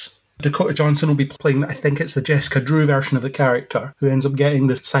that Dakota Johnson will be playing, I think it's the Jessica Drew version of the character, who ends up getting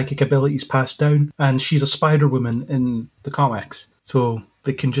the psychic abilities passed down, and she's a Spider-Woman in the comics. So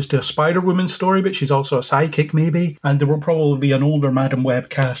they can just do a Spider-Woman story, but she's also a psychic maybe, and there will probably be an older Madam Web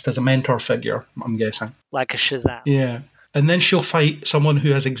cast as a mentor figure, I'm guessing. Like a Shazam. Yeah. And then she'll fight someone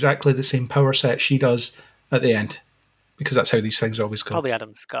who has exactly the same power set she does at the end, because that's how these things always go. Probably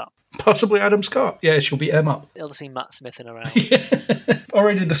Adam Scott. Possibly Adam Scott. Yeah, she'll beat him up. It'll just be Matt Smith in around.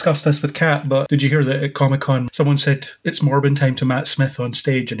 Already discussed this with Kat, but did you hear that at Comic-Con someone said it's Morbin time to Matt Smith on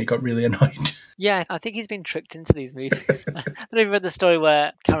stage and he got really annoyed? Yeah, I think he's been tricked into these movies. I don't know if you read the story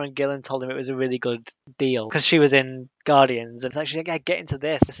where Karen Gillan told him it was a really good deal because she was in Guardians, and it's actually like, yeah, get into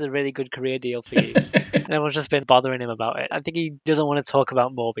this. This is a really good career deal for you. And everyone's just been bothering him about it. I think he doesn't want to talk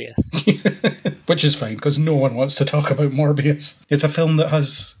about Morbius. Which is fine, because no one wants to talk about Morbius. It's a film that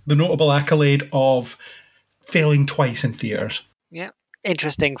has the notable accolade of failing twice in theatres. Yeah,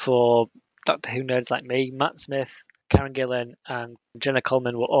 interesting for Doctor Who nerds like me. Matt Smith, Karen Gillan, and Jenna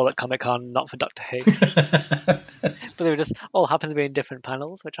Coleman were all at Comic-Con, not for Doctor Who. But they were just all happened to be in different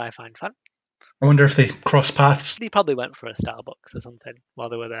panels, which I find fun. I wonder if they cross paths. He probably went for a Starbucks or something while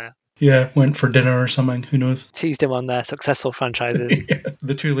they were there. Yeah, went for dinner or something, who knows. Teased him on their successful franchises. Yeah.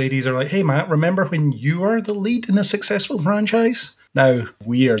 The two ladies are like, hey Matt, remember when you were the lead in a successful franchise? Now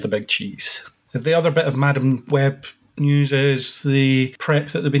we are the big cheese. The other bit of Madam Web news is the prep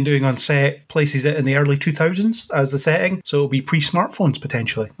that they've been doing on set places it in the early 2000s as the setting, so it'll be pre-smartphones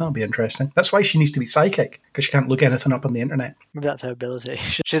potentially. That'll be interesting. That's why she needs to be psychic, because she can't look anything up on the internet. Maybe that's her ability.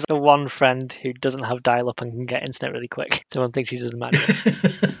 She's the one friend who doesn't have dial-up and can get internet really quick. Someone thinks she's a magic.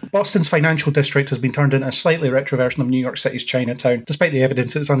 Boston's financial district has been turned into a slightly retro version of New York City's Chinatown. Despite the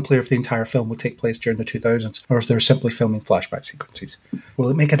evidence, it's unclear if the entire film will take place during the 2000s or if they're simply filming flashback sequences. Will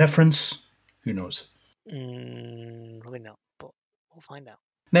it make a difference? Who knows? Probably not, but we'll find out.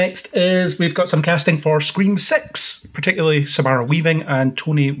 Next is we've got some casting for Scream 6, particularly Samara Weaving and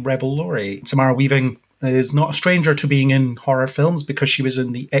Tony Revolori. Samara Weaving is not a stranger to being in horror films because she was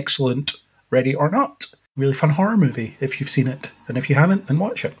in the excellent Ready or Not. Really fun horror movie if you've seen it. And if you haven't, then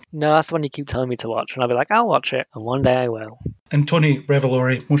watch it. No, that's the one you keep telling me to watch. And I'll be like, I'll watch it. And one day I will. And Tony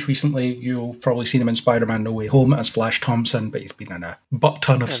Revolori, most recently, you've probably seen him in Spider-Man No Way Home as Flash Thompson, but he's been in a butt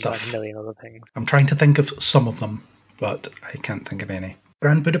ton of stuff. Like a million other things. I'm trying to think of some of them, but I can't think of any.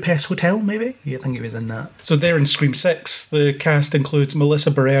 Grand Budapest Hotel, maybe? Yeah, I think he was in that. So they're in Scream 6. The cast includes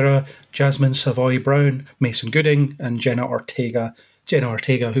Melissa Barrera, Jasmine Savoy Brown, Mason Gooding, and Jenna Ortega. Jenna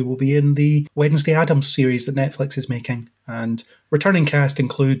Ortega, who will be in the Wednesday Addams series that Netflix is making. And returning cast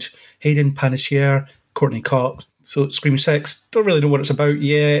include Hayden Panettiere, Courtney Cox. So Scream 6, don't really know what it's about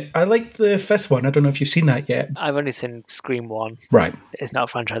yet. I like the 5th one. I don't know if you've seen that yet. I've only seen Scream 1. Right. It's not a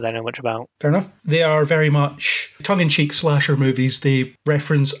franchise I know much about. Fair enough. They are very much tongue-in-cheek slasher movies. They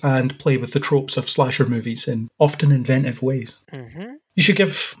reference and play with the tropes of slasher movies in often inventive ways. Mm-hmm. You should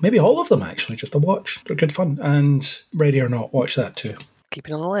give maybe all of them, actually, just a watch. They're good fun. And Ready or Not, watch that too. Keep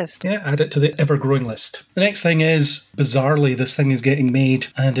it on the list. Yeah, add it to the ever-growing list. The next thing is, bizarrely, this thing is getting made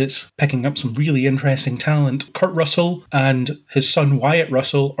and it's picking up some really interesting talent. Kurt Russell and his son Wyatt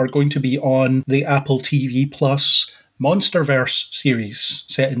Russell are going to be on the Apple TV Plus Monsterverse series,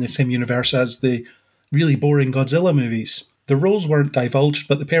 set in the same universe as the really boring Godzilla movies. The roles weren't divulged,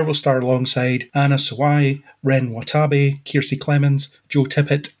 but the pair will star alongside Anna Sawai, Ren Watabe, Kirsty Clemens, Joe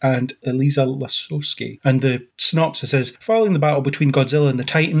Tippett, and Eliza Lasowski. And the synopsis is, following the battle between Godzilla and the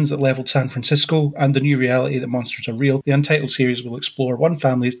Titans that leveled San Francisco and the new reality that monsters are real, the Untitled series will explore one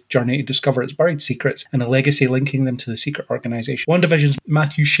family's journey to discover its buried secrets and a legacy linking them to the secret organisation. One Division's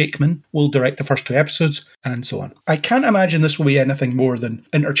Matthew Shakeman will direct the first 2 episodes, and so on. I can't imagine this will be anything more than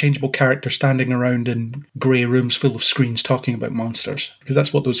interchangeable characters standing around in grey rooms full of screens talking about monsters, because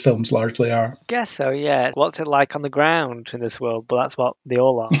that's what those films largely are. Guess so, yeah. What's it like on the ground in this world? But that's what they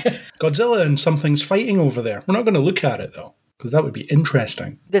all are. Godzilla and something's fighting over there. We're not going to look at it, though, because that would be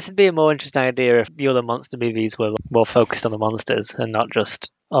interesting. This would be a more interesting idea if the other monster movies were more focused on the monsters and not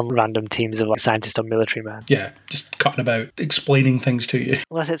just on random teams of like scientists or military men. Yeah, just cutting about, explaining things to you.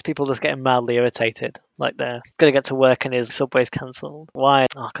 Unless it's people just getting mildly irritated, like they're going to get to work and his subway's cancelled. Why?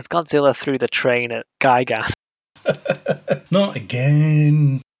 Oh, because Godzilla threw the train at Giga. Not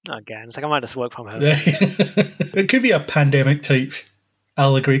again. Not again. It's like I might just work from home. It could be a pandemic type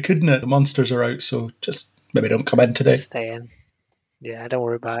allegory, couldn't it? The monsters are out, so just maybe don't come in today. Stay in. Yeah, don't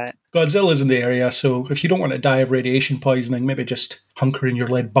worry about it. Godzilla's in the area, so if you don't want to die of radiation poisoning, maybe just hunker in your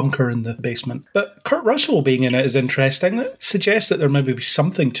lead bunker in the basement. But Kurt Russell being in it is interesting. It suggests that there maybe be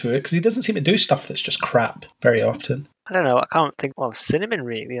something to it, because he doesn't seem to do stuff that's just crap very often. I don't know, I can't think of cinnamon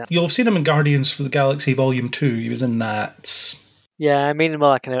really. You'll have seen him in Guardians for the Galaxy Volume 2. He was in that. Yeah, I mean more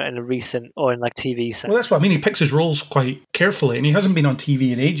like in a recent or in like TV sense. Well, that's what I mean. He picks his roles quite carefully, and he hasn't been on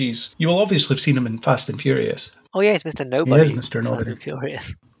TV in ages. You will obviously have seen him in Fast and Furious. Oh yeah, he's Mr. Nobody. He is Mr. Nobody. Fast and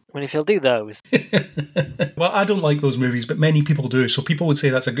Furious. I mean, if he'll do those. Well, I don't like those movies, but many people do, so people would say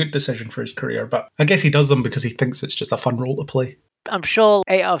that's a good decision for his career, but I guess he does them because he thinks it's just a fun role to play. I'm sure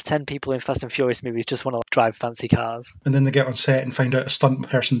 8 out of 10 people in Fast and Furious movies just want to drive fancy cars. And then they get on set and find out a stunt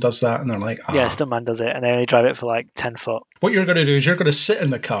person does that, and they're like, Yeah, stuntman does it, and they only drive it for like 10 foot. What you're going to do is you're going to sit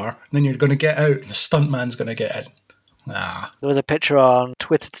in the car, and then you're going to get out, and the stuntman's going to get in. There was a picture on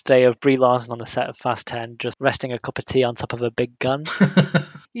Twitter today of Brie Larson on the set of Fast 10 just resting a cup of tea on top of a big gun.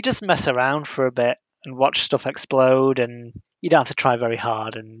 You just mess around for a bit and watch stuff explode, and you don't have to try very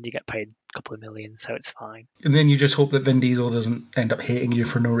hard, and you get paid a couple of million, so it's fine. And then you just hope that Vin Diesel doesn't end up hating you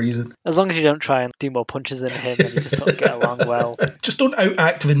for no reason. As long as you don't try and do more punches than him, and you just sort of get along well. Just don't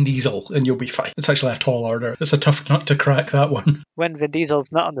outact Vin Diesel, and you'll be fine. It's actually a tall order. It's a tough nut to crack, that one. When Vin Diesel's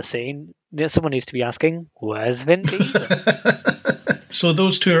not on the scene, someone needs to be asking, where's Vin Diesel? So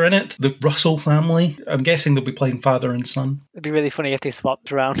those two are in it, the Russell family. I'm guessing they'll be playing father and son. It'd be really funny if they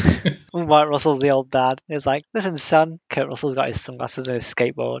swapped around. Wyatt Russell's the old dad. It's like, listen, son. Kurt Russell's got his sunglasses and his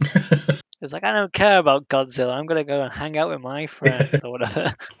skateboard. It's like, I don't care about Godzilla. I'm going to go and hang out with my friends or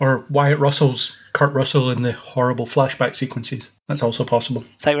whatever. Or Wyatt Russell's Kurt Russell in the horrible flashback sequences. That's also possible.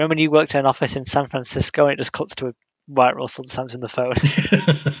 It's like, remember when you worked in an office in San Francisco and it just cuts to a Wyatt Russell just answering the phone?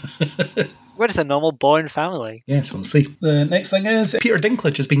 We're just a normal, boring family. Yes, we'll see. The next thing is Peter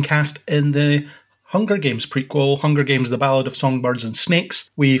Dinklage has been cast in the Hunger Games prequel, Hunger Games: The Ballad of Songbirds and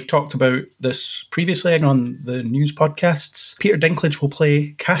Snakes. We've talked about this previously on the news podcasts. Peter Dinklage will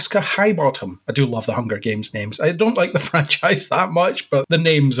play Casca Highbottom. I do love the Hunger Games names. I don't like the franchise that much, but the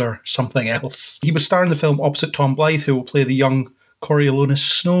names are something else. He was starring in the film opposite Tom Blythe, who will play the young Coriolanus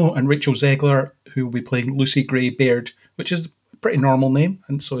Snow, and Rachel Zegler, who will be playing Lucy Gray Baird, which is a pretty normal name,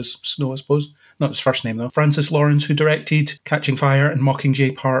 and so is Snow, I suppose. Not his first name, though. Francis Lawrence, who directed Catching Fire and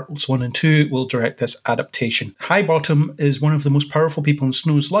Mockingjay Parts 1 and 2, will direct this adaptation. Highbottom is one of the most powerful people in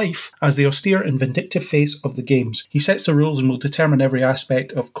Snow's life as the austere and vindictive face of the games. He sets the rules and will determine every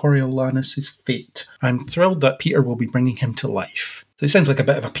aspect of Coriolanus' fate. I'm thrilled that Peter will be bringing him to life. So it sounds like a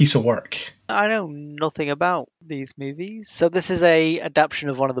bit of a piece of work. I know nothing about these movies. So this is a adaptation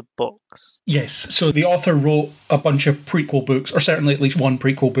of one of the books. Yes, so the author wrote a bunch of prequel books, or certainly at least one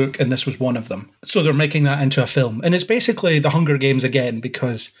prequel book, and this was one of them. So they're making that into a film. And it's basically The Hunger Games again,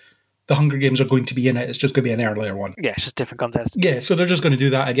 because the Hunger Games are going to be in it. It's just going to be an earlier one. Yeah, it's just different contest. Yeah, so they're just going to do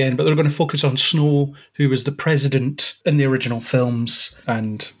that again, but they're going to focus on Snow, who was the president in the original films,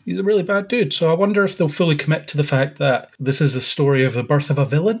 and he's a really bad dude. So I wonder if they'll fully commit to the fact that this is a story of the birth of a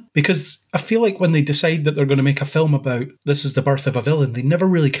villain, because I feel like when they decide that they're going to make a film about this is the birth of a villain, they never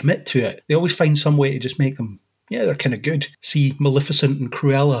really commit to it. They always find some way to just make them, yeah, they're kind of good. See Maleficent and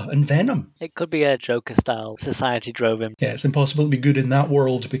Cruella and Venom. It could be a Joker-style society drove him. Yeah, it's impossible to be good in that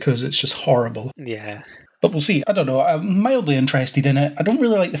world because it's just horrible. Yeah. But we'll see. I don't know. I'm mildly interested in it. I don't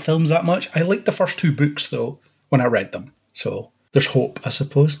really like the films that much. I liked the first 2 books, though, when I read them. So there's hope, I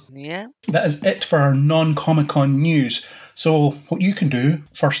suppose. Yeah. That is it for our non-Comic-Con news. So what you can do,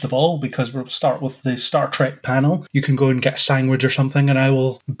 first of all, because we'll start with the Star Trek panel, you can go and get a sandwich or something, and I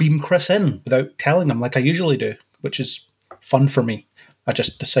will beam Chris in without telling him like I usually do, which is fun for me. I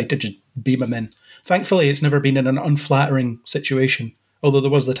just decide to just beam him in. Thankfully, it's never been in an unflattering situation. Although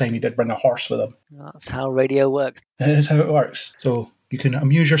there was the time he did bring a horse with him. That's how radio works. It is how it works. So you can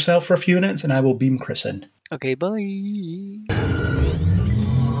amuse yourself for a few minutes and I will beam Chris in. Okay, bye.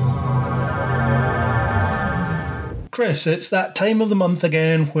 Chris, it's that time of the month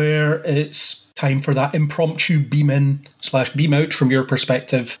again where it's time for that impromptu beam in / beam out from your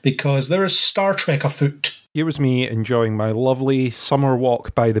perspective, because there is Star Trek afoot. Here was me enjoying my lovely summer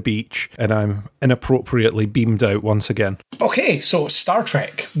walk by the beach, and I'm inappropriately beamed out once again. Okay, so Star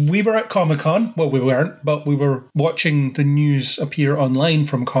Trek. We were at Comic-Con. Well, we weren't, but we were watching the news appear online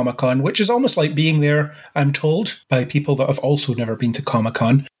from Comic-Con, which is almost like being there, I'm told, by people that have also never been to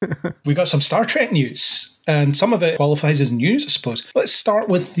Comic-Con. We got some Star Trek news, and some of it qualifies as news, I suppose. Let's start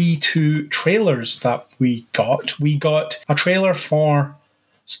with the 2 trailers that we got. We got a trailer for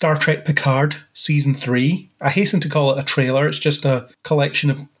Star Trek Picard Season 3. I hasten to call it a trailer. It's just a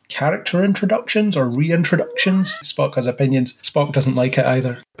collection of character introductions or reintroductions. Spock has opinions. Spock doesn't like it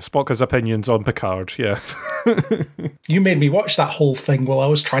either. Spock has opinions on Picard, yeah. You made me watch that whole thing while I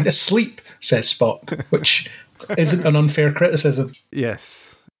was trying to sleep, says Spock, which isn't an unfair criticism.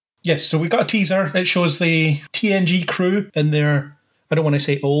 Yes. Yes, so we got a teaser. It shows the TNG crew in their, I don't want to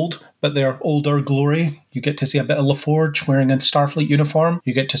say old, but their older glory. You get to see a bit of LaForge wearing a Starfleet uniform.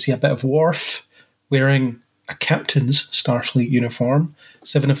 You get to see a bit of Worf wearing a captain's Starfleet uniform.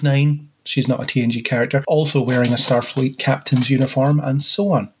 7 of 9, she's not a TNG character, also wearing a Starfleet captain's uniform, and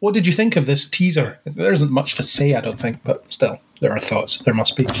so on. What did you think of this teaser? There isn't much to say, I don't think, but still, there are thoughts. There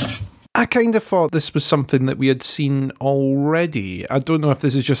must be. I kind of thought this was something that we had seen already. I don't know if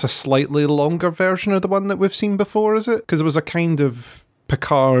this is just a slightly longer version of the one that we've seen before, is it? Because it was a kind of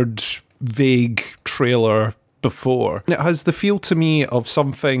Picard vague trailer before. It has the feel to me of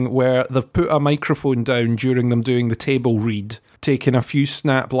something where they've put a microphone down during them doing the table read, taken a few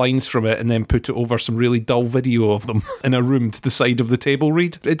snap lines from it and then put it over some really dull video of them in a room to the side of the table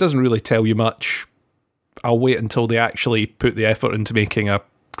read. It doesn't really tell you much. I'll wait until they actually put the effort into making a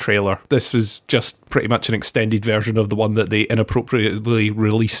trailer. This was just pretty much an extended version of the one that they inappropriately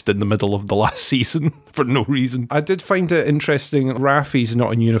released in the middle of the last season for no reason. I did find it interesting. Raffi's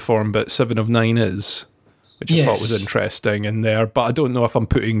not in uniform, but 7 of 9 is, which I thought was interesting in there, but I don't know if I'm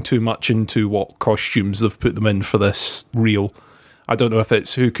putting too much into what costumes they've put them in for this reel. I don't know if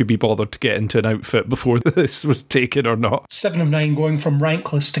it's who could be bothered to get into an outfit before this was taken or not. 7 of 9 going from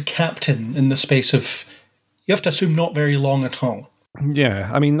rankless to captain in the space of, you have to assume, not very long at all. Yeah,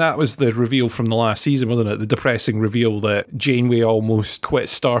 I mean, that was the reveal from the last season, wasn't it? The depressing reveal that Janeway almost quit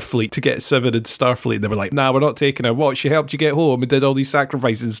Starfleet to get Seven in Starfleet. They were like, nah, we're not taking her. What? She helped you get home and did all these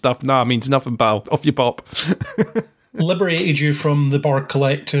sacrifices and stuff. Nah, means nothing, pal. Off you pop. Liberated you from the Borg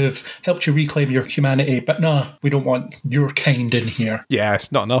Collective, helped you reclaim your humanity, but nah, we don't want your kind in here. Yeah,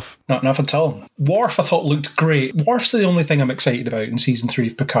 it's not enough. Not enough at all. Worf, I thought, looked great. Worf's the only thing I'm excited about in Season 3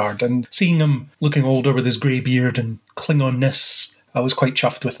 of Picard, and seeing him looking older with his grey beard and Klingonness, I was quite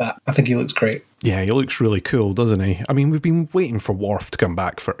chuffed with that. I think he looks great. Yeah, he looks really cool, doesn't he? I mean, we've been waiting for Worf to come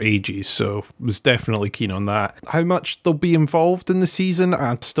back for ages, so was definitely keen on that. How much they'll be involved in the season,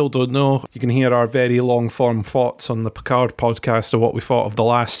 I still don't know. You can hear our very long-form thoughts on the Picard podcast of what we thought of the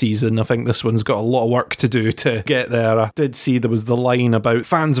last season. I think this one's got a lot of work to do to get there. I did see there was the line about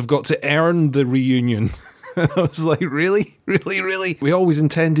fans have got to earn the reunion. And I was like, really? Really? We always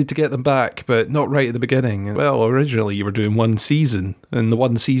intended to get them back, but not right at the beginning. Well, originally you were doing one season, and the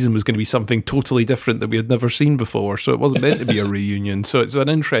one season was going to be something totally different that we had never seen before, so it wasn't meant to be a reunion. So it's an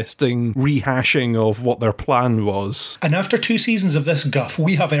interesting rehashing of what their plan was. And after 2 seasons of this guff,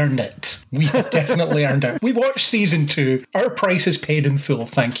 we have earned it. We have definitely earned it. We watched Season 2. Our price is paid in full,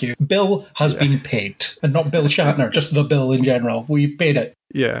 thank you. Bill has been paid. And not Bill Shatner, just the bill in general. We've paid it.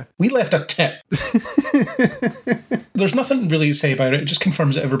 Yeah. We left a tip. There's nothing really to say about it. It just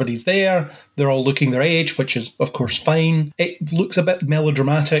confirms that everybody's there. They're all looking their age, which is, of course, fine. It looks a bit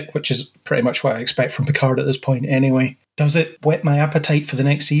melodramatic, which is pretty much what I expect from Picard at this point anyway. Does it whet my appetite for the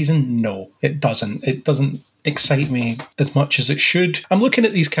next season? No, it doesn't. It doesn't excite me as much as it should. I'm looking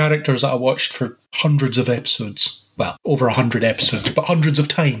at these characters that I watched for hundreds of episodes. Well, over 100 episodes, but hundreds of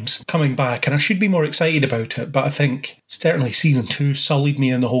times coming back, and I should be more excited about it, but I think certainly season 2 sullied me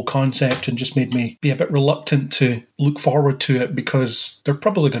in the whole concept and just made me be a bit reluctant to look forward to it, because they're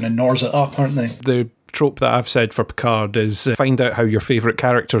probably going to nors it up, aren't they? The trope that I've said for Picard is find out how your favourite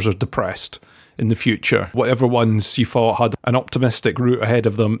characters are depressed in the future. Whatever ones you thought had an optimistic route ahead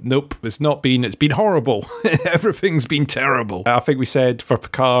of them, nope, it's been horrible. Everything's been terrible. I think we said for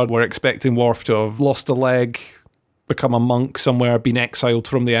Picard, we're expecting Worf to have lost a leg, become a monk somewhere, been exiled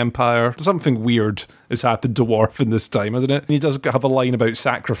from the Empire. Something weird has happened to Worf in this time, hasn't it? He does have a line about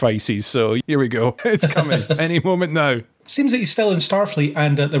sacrifices, so here we go. It's coming any moment now. Seems that he's still in Starfleet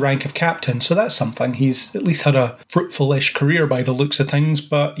and at the rank of captain, so that's something. He's at least had a fruitful-ish career by the looks of things,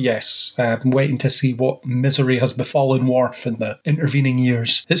 but yes, I'm waiting to see what misery has befallen Worf in the intervening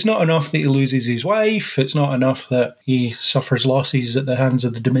years. It's not enough that he loses his wife, it's not enough that he suffers losses at the hands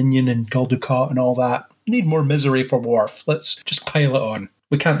of the Dominion and Gul Dukat and all that. Need more misery for Worf. Let's just pile it on.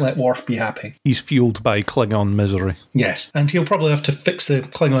 We can't let Worf be happy. He's fueled by Klingon misery. Yes, and he'll probably have to fix the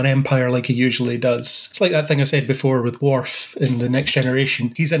Klingon Empire like he usually does. It's like that thing I said before with Worf in The Next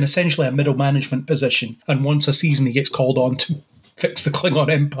Generation. He's in essentially a middle management position, and once a season he gets called on to fix the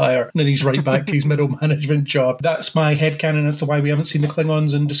Klingon Empire, and then he's right back to his middle management job. That's my headcanon as to why we haven't seen the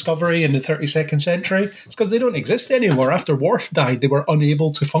Klingons in Discovery in the 32nd century. It's because they don't exist anymore. After Worf died, they were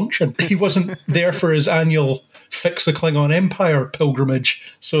unable to function. He wasn't there for his annual fix the Klingon Empire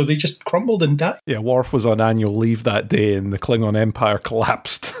pilgrimage, so they just crumbled and died. Yeah, Worf was on annual leave that day and the Klingon Empire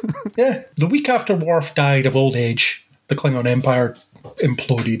collapsed. Yeah, the week after Worf died of old age, the Klingon Empire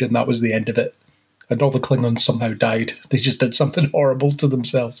imploded, and that was the end of it. And all the Klingons somehow died. They just did something horrible to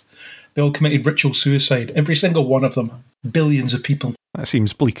themselves. They all committed ritual suicide. Every single one of them. Billions of people. That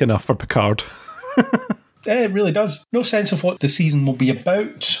seems bleak enough for Picard. It really does. No sense of what the season will be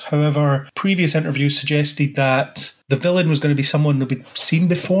about. However, previous interviews suggested that the villain was going to be someone that we'd seen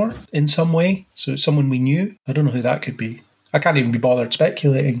before in some way. So it's someone we knew. I don't know who that could be. I can't even be bothered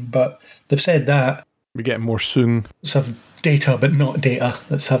speculating, but they've said that. We're getting more soon. Let's have data, but not data.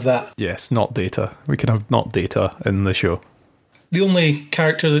 Let's have that. Yes, not data. We can have not data in the show. The only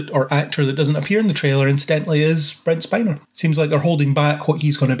character or actor that doesn't appear in the trailer, incidentally, is Brent Spiner. Seems like they're holding back what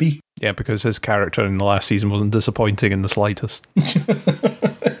he's going to be. Yeah, because his character in the last season wasn't disappointing in the slightest.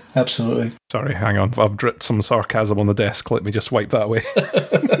 Absolutely. Sorry, hang on. I've dripped some sarcasm on the desk. Let me just wipe that away.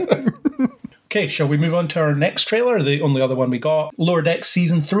 Okay, shall we move on to our next trailer, the only other one we got? Lower Decks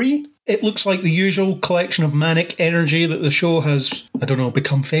Season 3. It looks like the usual collection of manic energy that the show has, I don't know,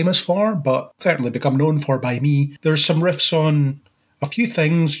 become famous for, but certainly become known for by me. There's some riffs on a few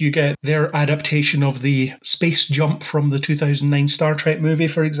things. You get their adaptation of the space jump from the 2009 Star Trek movie,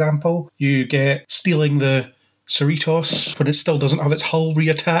 for example. You get stealing the Cerritos when it still doesn't have its hull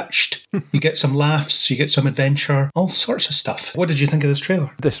reattached. You get some laughs, you get some adventure, all sorts of stuff. What did you think of this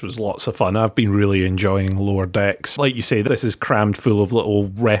trailer? This was lots of fun. I've been really enjoying Lower Decks. Like you say, this is crammed full of little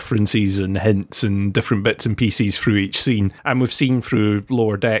references and hints and different bits and pieces through each scene. And we've seen through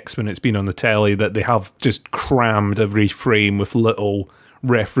Lower Decks when it's been on the telly that they have just crammed every frame with little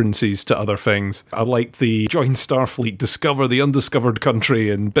references to other things. I like the join Starfleet, discover the undiscovered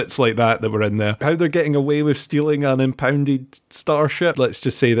country and bits like that were in there. How they're getting away with stealing an impounded starship. Let's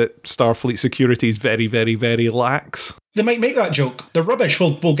just say that Starfleet security is very, very, very lax. They might make that joke. They're rubbish.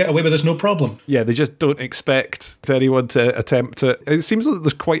 We'll get away with this, no problem. Yeah, they just don't expect anyone to attempt it. It seems like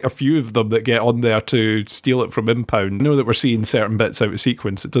there's quite a few of them that get on there to steal it from Impound. I know that we're seeing certain bits out of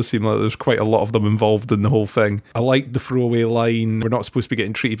sequence. It does seem like there's quite a lot of them involved in the whole thing. I like the throwaway line, we're not supposed to be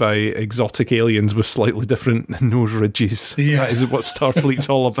getting treated by exotic aliens with slightly different nose ridges. Yeah. That is what Starfleet's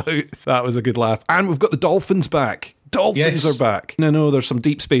all about. That was a good laugh. And we've got the dolphins back. Dolphins are back. I know there's some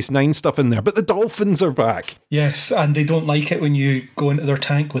Deep Space Nine stuff in there, but the dolphins are back. Yes, and they don't like it when you go into their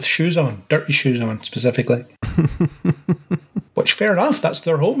tank with shoes on, dirty shoes on specifically. Which, fair enough, that's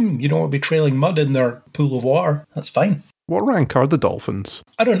their home. You don't want to be trailing mud in their pool of water. That's fine. What rank are the dolphins?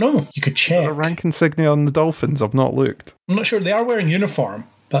 I don't know. You could check. Is there a rank insignia on the dolphins? I've not looked. I'm not sure. They are wearing uniform,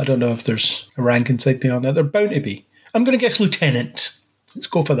 but I don't know if there's a rank insignia on there. They're bound to be. I'm going to guess lieutenant. Let's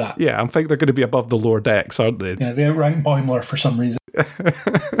go for that. Yeah, I think they're going to be above the Lower Decks, aren't they? Yeah, they outrank Boimler for some reason.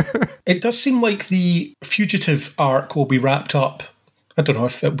 It does seem like the fugitive arc will be wrapped up. I don't know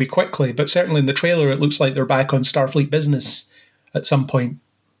if it'll be quickly, but certainly in the trailer it looks like they're back on Starfleet business at some point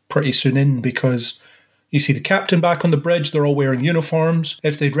pretty soon in, because you see the captain back on the bridge, they're all wearing uniforms.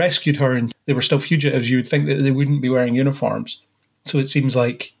 If they'd rescued her and they were still fugitives, you'd think that they wouldn't be wearing uniforms. So it seems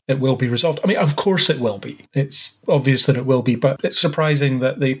like it will be resolved. I mean, of course it will be. It's obvious that it will be, but it's surprising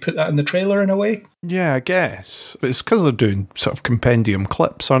that they put that in the trailer in a way. Yeah, I guess. But it's because they're doing sort of compendium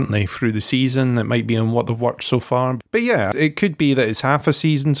clips, aren't they, through the season. It might be on what they've watched so far. But yeah, it could be that it's half a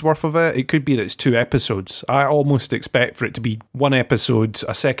season's worth of it. It could be that it's 2 episodes. I almost expect for it to be 1 episode,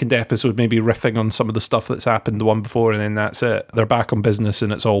 a second episode, maybe riffing on some of the stuff that's happened the one before, and then that's it. They're back on business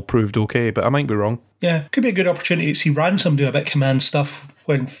and it's all proved okay, but I might be wrong. Yeah, could be a good opportunity to see Ransom do a bit of command stuff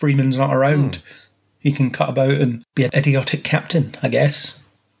when Freeman's not around. He can cut about and be an idiotic captain, I guess,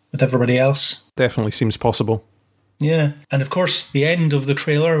 with everybody else. Definitely seems possible. Yeah, and of course, the end of the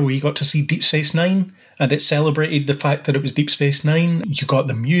trailer, we got to see Deep Space Nine, and it celebrated the fact that it was Deep Space Nine. You got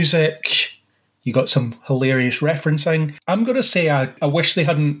the music, you got some hilarious referencing. I'm going to say I wish they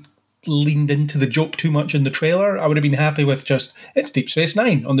hadn't leaned into the joke too much in the trailer. I would have been happy with just, it's Deep Space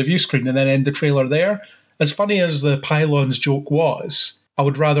Nine on the view screen and then end the trailer there. As funny as the pylons joke was, I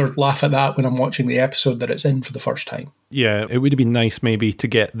would rather laugh at that when I'm watching the episode that it's in for the first time. Yeah, it would have been nice maybe to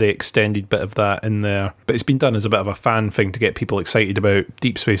get the extended bit of that in there. But it's been done as a bit of a fan thing to get people excited about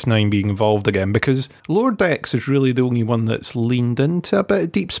Deep Space Nine being involved again, because Lower Decks is really the only one that's leaned into a bit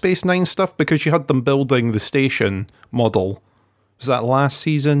of Deep Space Nine stuff, because you had them building the station model. Was that last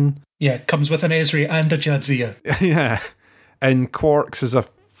season? Yeah, it comes with an Ezri and a Jadzia. Yeah. And Quarks is a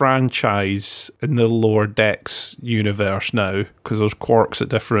franchise in the Lower Decks universe now, because there's Quarks at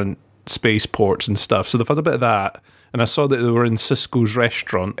different spaceports and stuff. So they've had a bit of that. And I saw that they were in Sisko's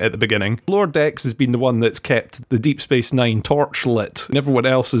restaurant at the beginning. Lower Decks has been the one that's kept the Deep Space Nine torch lit, and everyone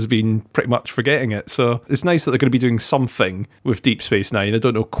else has been pretty much forgetting it. So it's nice that they're going to be doing something with Deep Space Nine. I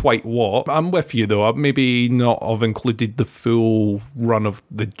don't know quite what. I'm with you, though. I'd maybe not have included the full run of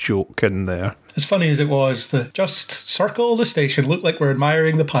the joke in there. As funny as it was, the just circle the station looked like we're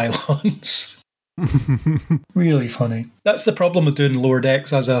admiring the pylons. Really funny. That's the problem with doing Lower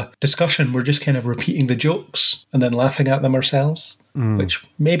Decks as a discussion. We're just kind of repeating the jokes and then laughing at them ourselves, which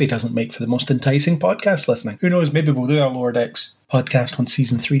maybe doesn't make for the most enticing podcast listening. Who knows, maybe we'll do our Lower Decks podcast when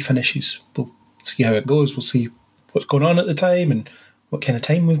season 3 finishes. We'll see how it goes. We'll see what's going on at the time and what kind of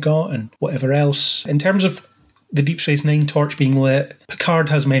time we've got and whatever else. In terms of the Deep Space Nine torch being lit, Picard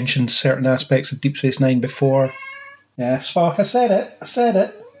has mentioned certain aspects of Deep Space Nine before. Yes, Spock, I said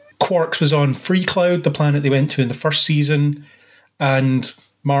it. Quarks was on Freecloud, the planet they went to in the first season, and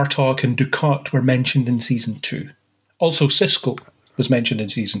Martok and Dukat were mentioned in season 2. Also, Sisko was mentioned in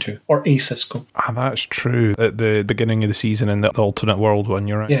season 2, or a Sisko. Ah, that's true. At the beginning of the season in the alternate world one,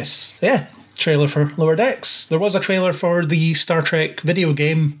 you're right. Yes, yeah. Trailer for Lower Decks. There was a trailer for the Star Trek video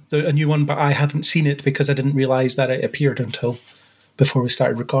game, a new one, but I haven't seen it because I didn't realise that it appeared until before we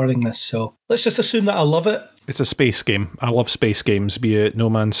started recording this. So let's just assume that I love it. It's a space game. I love space games, be it No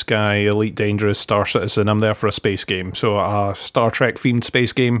Man's Sky, Elite Dangerous, Star Citizen. I'm there for a space game. So a Star Trek themed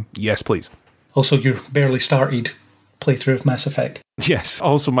space game, yes please. Also, your barely started playthrough of Mass Effect. Yes,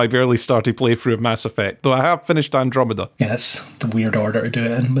 also my barely started playthrough of Mass Effect, though I have finished Andromeda. Yeah, that's the weird order to do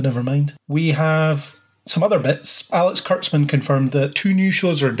it in, but never mind. We have some other bits. Alex Kurtzman confirmed that 2 new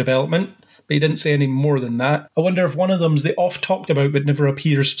shows are in development, but he didn't say any more than that. I wonder if one of them's the oft-talked-about but never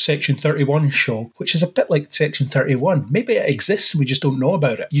appears Section 31 show, which is a bit like Section 31. Maybe it exists and we just don't know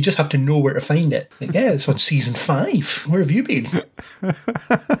about it. You just have to know where to find it. Like, yeah, it's on season 5. Where have you been?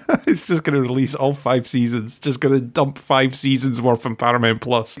 It's just going to release all 5 seasons. Just going to dump 5 seasons worth on Paramount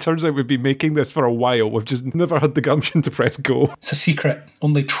Plus. Turns out we've been making this for a while. We've just never had the gumption to press go. It's a secret.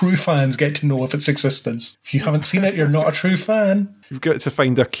 Only true fans get to know of its existence. If you haven't seen it, you're not a true fan. You've got to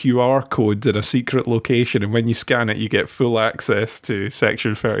find a QR code in a secret location, and when you scan it, you get full access to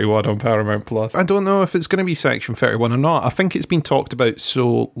Section 31 on Paramount Plus. I don't know if it's going to be Section 31 or not. I think it's been talked about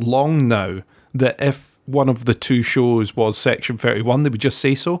so long now that if one of the 2 shows was Section 31, they would just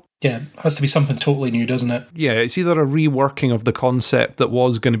say so. Yeah, it has to be something totally new, doesn't it? Yeah, it's either a reworking of the concept that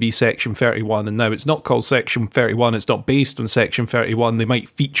was going to be Section 31, and now it's not called Section 31, it's not based on Section 31, they might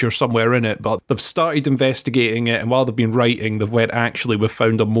feature somewhere in it, but they've started investigating it, and while they've been writing, they've went, actually, we've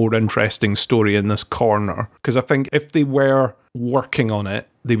found a more interesting story in this corner. Because I think if they were working on it,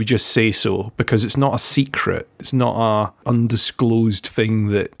 they would just say so, because it's not a secret. It's not a undisclosed thing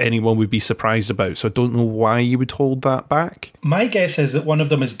that anyone would be surprised about. So I don't know why you would hold that back. My guess is that one of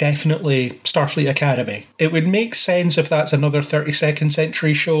them is definitely Starfleet Academy. It would make sense if that's another 32nd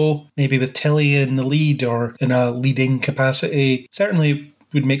Century show, maybe with Tilly in the lead or in a leading capacity. Certainly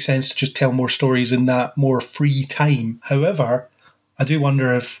would make sense to just tell more stories in that more free time. However, I do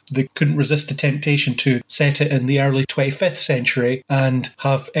wonder if they couldn't resist the temptation to set it in the early 25th century and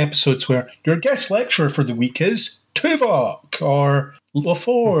have episodes where your guest lecturer for the week is Tuvok or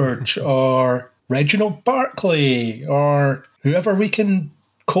LaForge or Reginald Barclay or whoever we can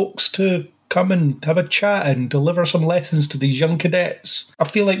coax to come and have a chat and deliver some lessons to these young cadets. I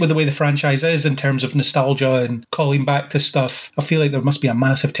feel like with the way the franchise is in terms of nostalgia and calling back to stuff, I feel like there must be a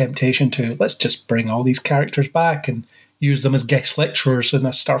massive temptation to let's just bring all these characters back and use them as guest lecturers in a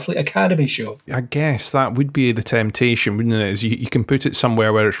Starfleet Academy show. I guess that would be the temptation, wouldn't it? Is you can put it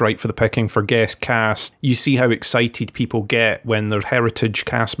somewhere where it's right for the picking for guest cast. You see how excited people get when there's heritage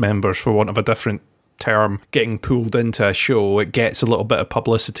cast members, for want of a different term, getting pulled into a show. It gets a little bit of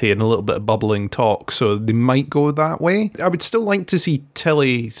publicity and a little bit of bubbling talk, so they might go that way. I would still like to see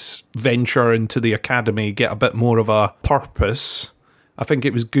Tilly's venture into the Academy get a bit more of a purpose. I think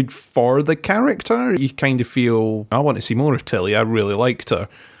it was good for the character. You kind of feel, I want to see more of Tilly. I really liked her.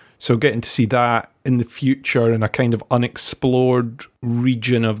 So getting to see that in the future in a kind of unexplored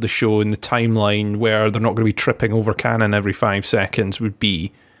region of the show in the timeline where they're not going to be tripping over canon every 5 seconds would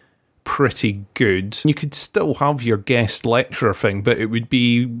be pretty good. You could still have your guest lecturer thing, but it would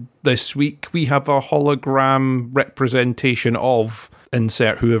be this week we have a hologram representation of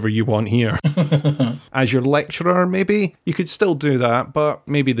insert whoever you want here as your lecturer. Maybe you could still do that, but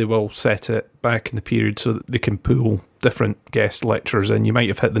maybe they will set it back in the period so that they can pull different guest lecturers in. You might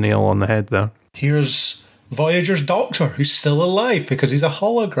have hit the nail on the head there. Here's Voyager's Doctor, who's still alive because he's a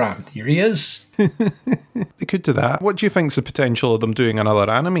hologram. Here he is. They could do that. What do you think's the potential of them doing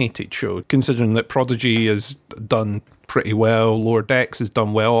another animated show, considering that Prodigy has done pretty well, Lower Decks has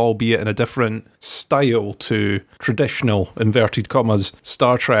done well, albeit in a different style to traditional, inverted commas,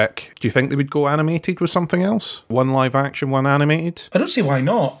 Star Trek? Do you think they would go animated with something else? One live action, one animated? I don't see why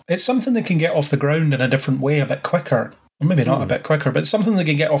not. It's something that can get off the ground in a different way, a bit quicker. Or maybe not a bit quicker, but something that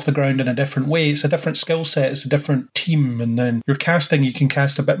can get off the ground in a different way. It's a different skill set, it's a different team, and then your casting, you can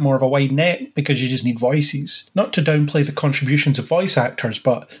cast a bit more of a wide net because you just need voices. Not to downplay the contributions of voice actors,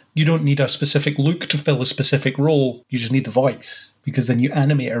 but you don't need a specific look to fill a specific role, you just need the voice, because then you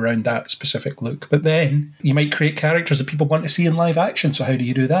animate around that specific look. But then you might create characters that people want to see in live action, so how do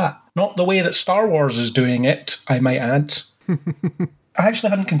you do that? Not the way that Star Wars is doing it, I might add. I actually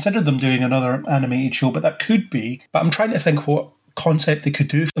hadn't considered them doing another animated show, but that could be. But I'm trying to think what concept they could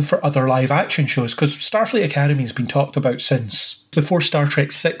do for other live action shows, because Starfleet Academy has been talked about since before Star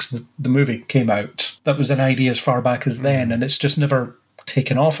Trek 6, the movie, came out. That was an idea as far back as then, and it's just never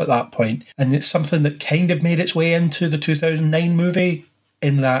taken off at that point. And it's something that kind of made its way into the 2009 movie,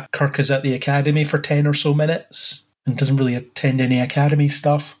 in that Kirk is at the Academy for 10 or so minutes and doesn't really attend any Academy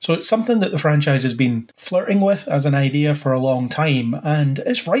stuff. So it's something that the franchise has been flirting with as an idea for a long time, and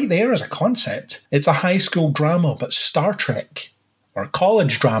it's right there as a concept. It's a high school drama, but Star Trek. Or a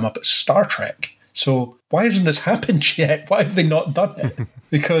college drama, but Star Trek. So why hasn't this happened yet? Why have they not done it?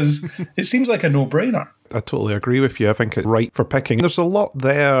 Because it seems like a no-brainer. I totally agree with you. I think it's right for picking. There's a lot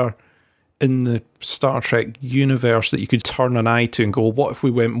there in the Star Trek universe that you could turn an eye to and go, what if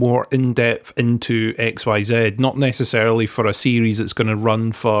we went more in-depth into XYZ? Not necessarily for a series that's going to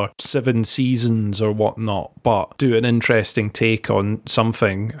run for 7 seasons or whatnot, but do an interesting take on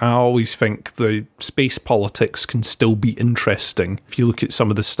something. I always think the space politics can still be interesting. If you look at some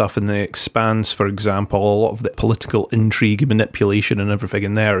of the stuff in The Expanse, for example, a lot of the political intrigue and manipulation and everything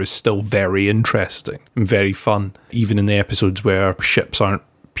in there is still very interesting and very fun, even in the episodes where ships aren't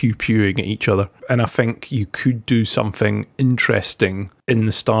pew-pewing at each other. And I think you could do something interesting in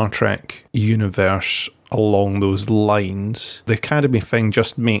the Star Trek universe along those lines. The Academy thing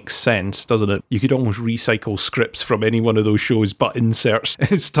just makes sense, doesn't it? You could almost recycle scripts from any one of those shows, but insert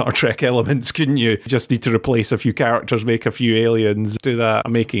Star Trek elements, couldn't you? You just need to replace a few characters, make a few aliens, do that.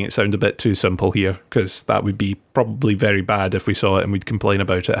 I'm making it sound a bit too simple here, because that would be probably very bad if we saw it and we'd complain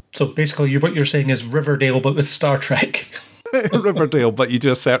about it. So basically what you're saying is Riverdale, but with Star Trek. Riverdale, but you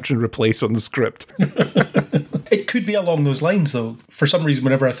do a search and replace on the script. It could be along those lines, though. For some reason,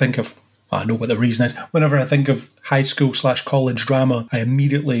 whenever I think of, I know what the reason is, whenever I think of high school / college drama, I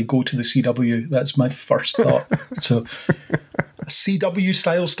immediately go to the CW. That's my first thought. So, a CW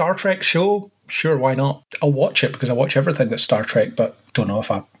style Star Trek show? Sure, why not? I'll watch it because I watch everything that's Star Trek, but don't know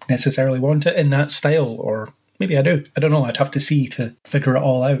if I necessarily want it in that style, or maybe I do. I don't know. I'd have to see to figure it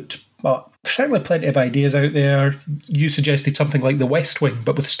all out. But there's certainly plenty of ideas out there. You suggested something like The West Wing,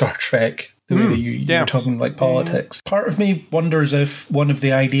 but with Star Trek, the way that you were talking like politics. Part of me wonders if one of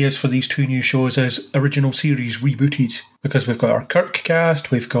the ideas for these 2 new shows is original series rebooted, because we've got our Kirk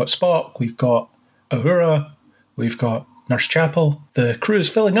cast, we've got Spock, we've got Uhura, we've got Nurse Chapel. The crew is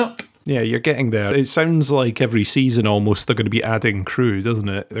filling up. Yeah, you're getting there. It sounds like every season almost they're going to be adding crew, doesn't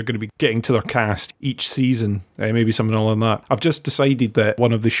it? They're going to be getting to their cast each season, maybe something along that. I've just decided that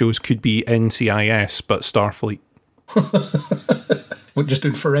one of the shows could be NCIS, but Starfleet. We're just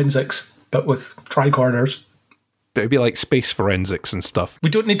doing forensics, but with tricorders. But it'd be like space forensics and stuff. We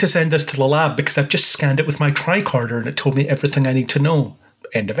don't need to send this to the lab because I've just scanned it with my tricorder and it told me everything I need to know.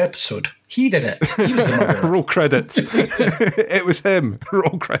 End of episode. He did it. He was the murderer. Roll credits. It was him.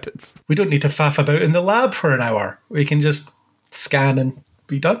 Roll credits. We don't need to faff about in the lab for an hour. We can just scan and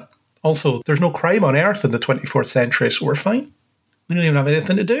be done. Also, there's no crime on Earth in the 24th century, so we're fine. We don't even have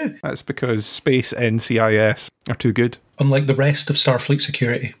anything to do. That's because space NCIS are too good. Unlike the rest of Starfleet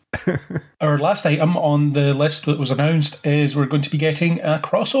security. Our last item on the list that was announced is we're going to be getting a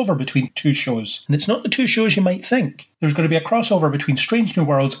crossover between two shows. And it's not the two shows you might think. There's going to be a crossover between Strange New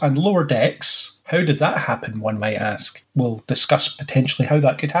Worlds and Lower Decks. How does that happen, one might ask? We'll discuss potentially how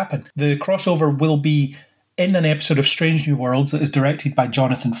that could happen. The crossover will be in an episode of Strange New Worlds that is directed by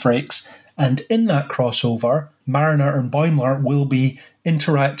Jonathan Frakes. And in that crossover, Mariner and Boimler will be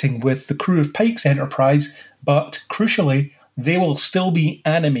interacting with the crew of Pike's Enterprise, but crucially, they will still be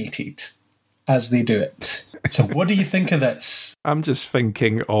animated as they do it. So what do you think of this? I'm just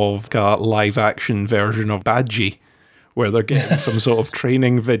thinking of a live-action version of Badgie, where they're getting some sort of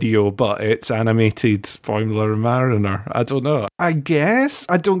training video, but it's animated Boimler and Mariner. I don't know. I guess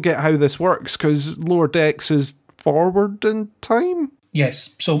I don't get how this works, because Lower Decks is forward in time?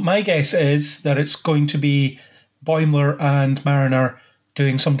 Yes, so my guess is that it's going to be Boimler and Mariner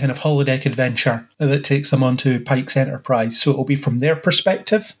doing some kind of holodeck adventure that takes them onto Pike's Enterprise. So it'll be from their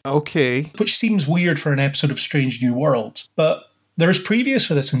perspective. Okay. Which seems weird for an episode of Strange New Worlds. But there's previous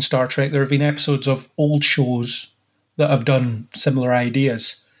for this in Star Trek. There have been episodes of old shows that have done similar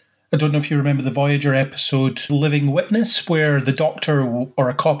ideas. I don't know if you remember the Voyager episode Living Witness, where the Doctor, or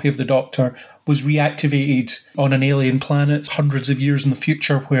a copy of the Doctor, was reactivated on an alien planet hundreds of years in the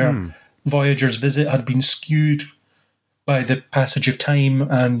future, where Voyager's visit had been skewed by the passage of time,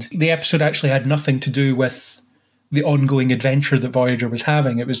 and the episode actually had nothing to do with the ongoing adventure that Voyager was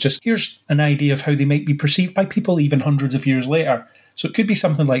having. It was just, here's an idea of how they might be perceived by people even hundreds of years later. So it could be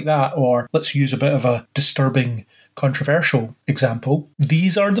something like that, or let's use a bit of a disturbing, controversial example.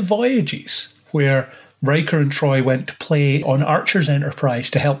 These are the Voyages, where Riker and Troy went to play on Archer's Enterprise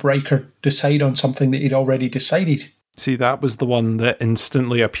to help Riker decide on something that he'd already decided. See, that was the one that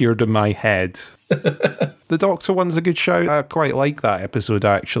instantly appeared in my head. The Doctor one's a good shout. I quite like that episode,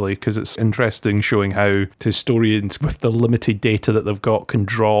 actually, because it's interesting showing how historians, with the limited data that they've got, can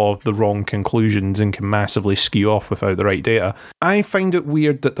draw the wrong conclusions and can massively skew off without the right data. I find it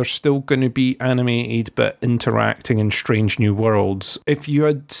weird that they're still going to be animated but interacting in Strange New Worlds. If you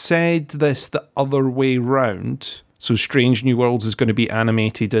had said this the other way round, so Strange New Worlds is going to be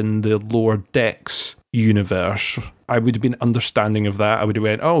animated in the Lower Decks universe, I would have been understanding of that. I would have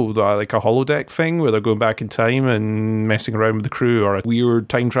went, oh, like a holodeck thing where they're going back in time and messing around with the crew, or a weird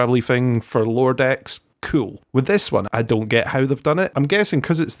time travel thing for Lower Decks. Cool. With this one, I don't get how they've done it. I'm guessing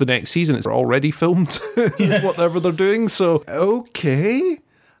because it's the next season, it's already filmed, whatever they're doing. So, okay,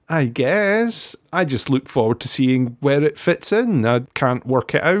 I guess. I just look forward to seeing where it fits in. I can't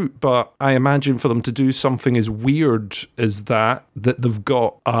work it out, but I imagine for them to do something as weird as that they've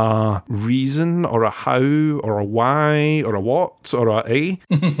got a reason or a how or a why or a what or a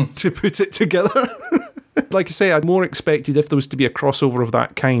to put it together. Like I say, I'd more expected if there was to be a crossover of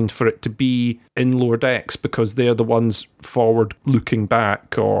that kind for it to be in Lower Decks, because they're the ones forward looking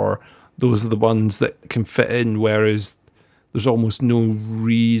back, or those are the ones that can fit in, whereas there's almost no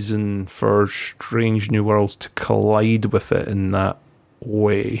reason for Strange New Worlds to collide with it in that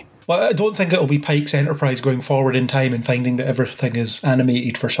way. Well, I don't think it'll be Pike's Enterprise going forward in time and finding that everything is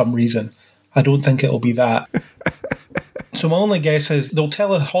animated for some reason. I don't think it'll be that. So my only guess is they'll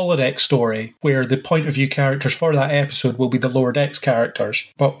tell a holodeck story where the point of view characters for that episode will be the Lower Decks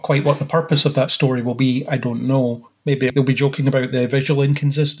characters. But quite what the purpose of that story will be, I don't know. Maybe they'll be joking about the visual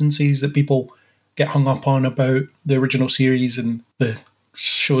inconsistencies that people get hung up on about the original series and the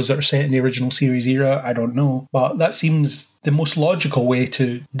shows that are set in the original series era. I don't know. But that seems the most logical way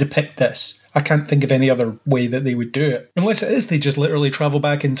to depict this. I can't think of any other way that they would do it. Unless it is they just literally travel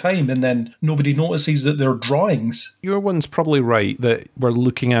back in time and then nobody notices that they're drawings. Your one's probably right, that we're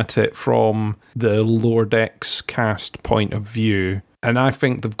looking at it from the Lower Decks cast point of view. And I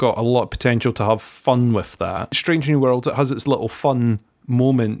think they've got a lot of potential to have fun with that. Strange New Worlds, it has its little fun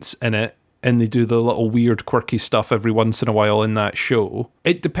moments in it, and they do the little weird quirky stuff every once in a while in that show.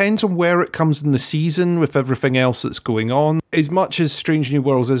 It depends on where it comes in the season with everything else that's going on. As much as Strange New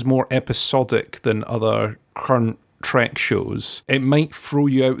Worlds is more episodic than other current Trek shows, it might throw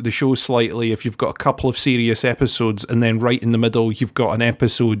you out of the show slightly if you've got a couple of serious episodes and then right in the middle you've got an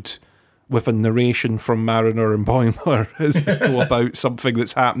episode with a narration from Mariner and Boimler as they go about something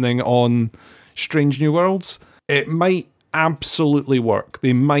that's happening on Strange New Worlds. It might absolutely work.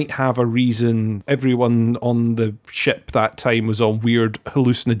 They might have a reason. Everyone on the ship that time was on weird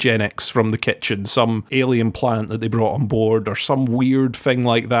hallucinogenics from the kitchen, some alien plant that they brought on board, or some weird thing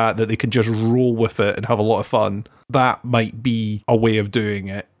like that they can just roll with it and have a lot of fun. That might be a way of doing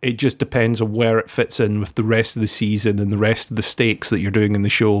it. It just depends on where it fits in with the rest of the season and the rest of the stakes that you're doing in the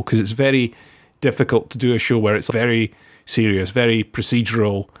show, because it's very difficult to do a show where it's very serious, very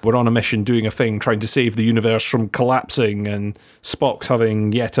procedural. We're on a mission doing a thing, trying to save the universe from collapsing, and Spock's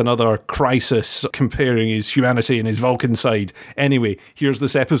having yet another crisis, comparing his humanity and his Vulcan side. Anyway, here's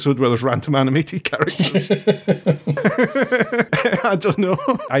this episode where there's random animated characters. I don't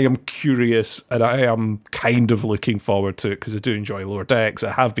know. I am curious, and I am kind of looking forward to it, because I do enjoy Lower Decks.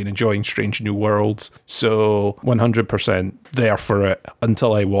 I have been enjoying Strange New Worlds, so 100% there for it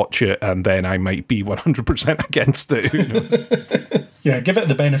until I watch it, and then I might be 100% against it. Who knows? Yeah, give it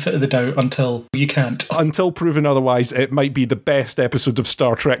the benefit of the doubt until you can't. Until proven otherwise, it might be the best episode of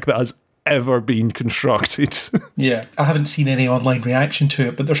Star Trek that has ever been constructed. Yeah, I haven't seen any online reaction to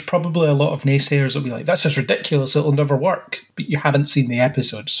it, but there's probably a lot of naysayers that'll be like, that's just ridiculous, it'll never work. But you haven't seen the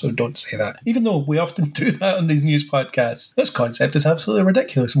episode, so don't say that. Even though we often do that on these news podcasts. This concept is absolutely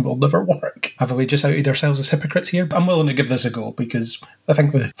ridiculous and will never work. Have we just outed ourselves as hypocrites here? I'm willing to give this a go, because I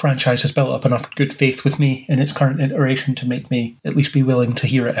think the franchise has built up enough good faith with me in its current iteration to make me at least be willing to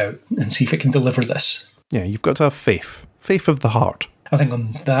hear it out and see if it can deliver this. Yeah, you've got to have faith. Faith of the heart. I think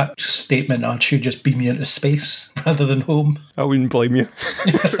on that statement, I should just beam you into space rather than home. I wouldn't blame you.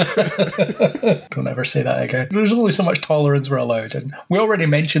 Don't ever say that again. There's only so much tolerance we're allowed, and we already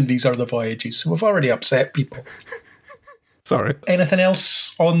mentioned these are the voyages, so we've already upset people. Sorry. Anything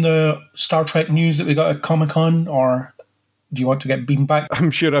else on the Star Trek news that we got at Comic-Con, or do you want to get beamed back?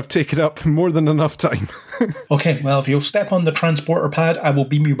 I'm sure I've taken up more than enough time. Okay, well, if you'll step on the transporter pad, I will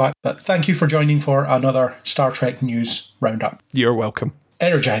beam you back. But thank you for joining for another Star Trek news roundup. You're welcome.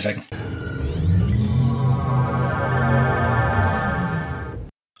 Energizing.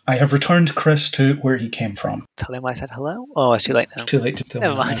 I have returned Chris to where he came from. Tell him I said hello? Oh, it's too late now. It's too late to tell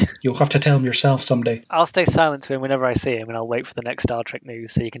Never him. mind. You'll have to tell him yourself someday. I'll stay silent to him whenever I see him, and I'll wait for the next Star Trek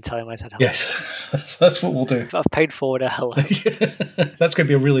news so you can tell him I said hello. Yes, that's what we'll do. I've paid forward a hello. That's going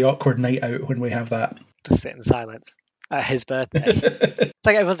to be a really awkward night out when we have that. Just sit in silence at his birthday. It's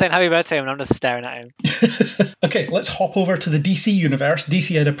like everyone's saying happy birthday and I'm just staring at him. Okay, let's hop over to the DC universe.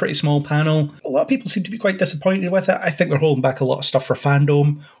 DC had a pretty small panel. A lot of people seem to be quite disappointed with it. I think they're holding back a lot of stuff for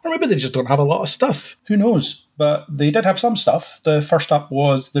fandom, or maybe they just don't have a lot of stuff. Who knows? But they did have some stuff. The first up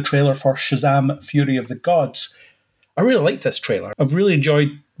was the trailer for Shazam! Fury of the Gods. I really liked this trailer. I've really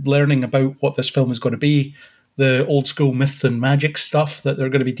enjoyed learning about what this film is going to be, the old school myth and magic stuff that they're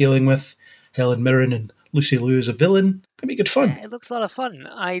going to be dealing with. Helen Mirren and Lucy Liu as a villain. It'll be good fun. It looks a lot of fun.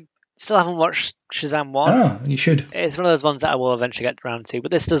 I still haven't watched Shazam 1. Ah, you should. It's one of those ones that I will eventually get around to,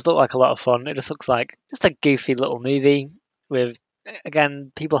 but this does look like a lot of fun. It just looks like just a goofy little movie with,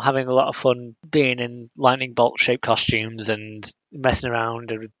 again, people having a lot of fun being in lightning bolt shaped costumes and messing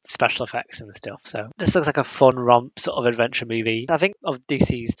around with special effects and stuff. So this looks like a fun romp sort of adventure movie. I think of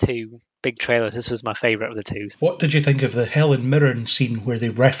DC's two big trailers, this was my favourite of the two. What did you think of the Helen Mirren scene where they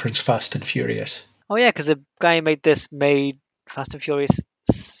reference Fast and Furious? Oh yeah, because the guy who made this made Fast and Furious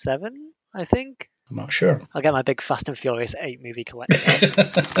 7, I think. I'm not sure. I'll get my big Fast and Furious 8 movie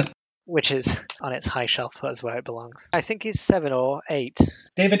collection, which is on its high shelf. That's where it belongs. I think he's 7 or 8.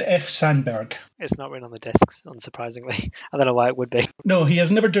 David F. Sandberg. It's not written on the discs, unsurprisingly. I don't know why it would be. No, he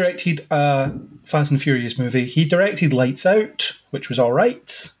has never directed a Fast and Furious movie. He directed Lights Out, which was all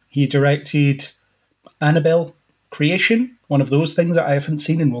right. He directed Annabelle Creation, one of those things that I haven't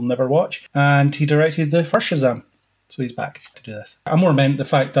seen and will never watch. And he directed the first Shazam. So he's back to do this. I more meant the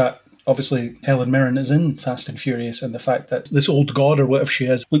fact that obviously Helen Mirren is in Fast and Furious, and the fact that this old god or whatever she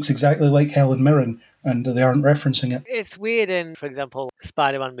is looks exactly like Helen Mirren and they aren't referencing it. It's weird in, for example,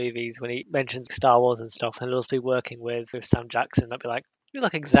 Spider-Man movies when he mentions Star Wars and stuff, and he'll also be working with Sam Jackson. They'll be like, you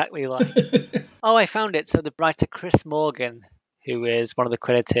look exactly like... Oh, I found it. So the writer Chris Morgan, who is one of the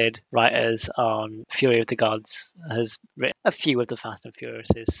credited writers on Fury of the Gods, has written a few of the Fast and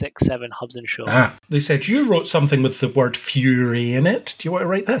Furiouses, 6, 7, Hobbs and Shaw. They said you wrote something with the word fury in it. Do you want to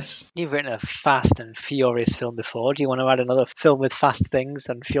write this? You've written a Fast and Furious film before. Do you want to add another film with fast things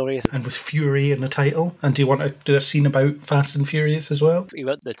and furious? And with fury in the title? And do you want to do a scene about Fast and Furious as well? You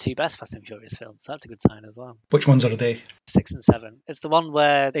wrote the 2 best Fast and Furious films, so that's a good sign as well. Which ones are they? 6 and 7. It's the one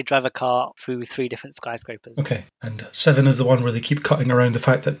where they drive a car through 3 different skyscrapers. Okay. And 7 is the one where they keep cutting around the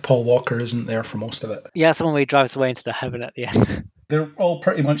fact that Paul Walker isn't there for most of it. Yeah, someone where he drives away into the heaven at the end. They're all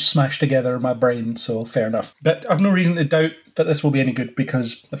pretty much smashed together in my brain, so fair enough. But I've no reason to doubt that this will be any good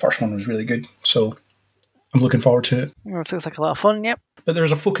because the first one was really good, so I'm looking forward to it. Well, it looks like a lot of fun, yep. But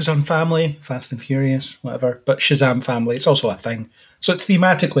there's a focus on family, Fast and Furious, whatever. But Shazam family, it's also a thing. So it's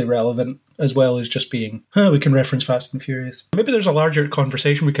thematically relevant as well as just being, we can reference Fast and Furious. Maybe there's a larger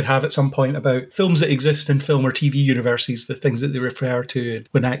conversation we could have at some point about films that exist in film or TV universes, the things that they refer to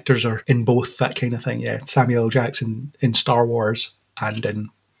when actors are in both, that kind of thing. Yeah, Samuel L. Jackson in Star Wars and in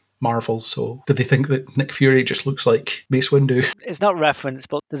Marvel. So did they think that Nick Fury just looks like Mace Windu? It's not referenced,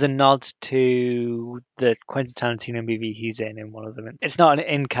 but there's a nod to the Quentin Tarantino movie he's in one of them. It's not an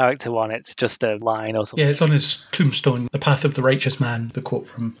in-character one, it's just a line or something. Yeah, it's on his tombstone, The Path of the Righteous Man, the quote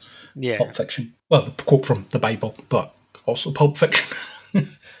from Pulp Fiction. Well, the quote from the Bible, but also Pulp Fiction.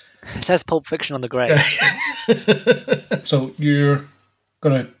 It says Pulp Fiction on the grave. So you're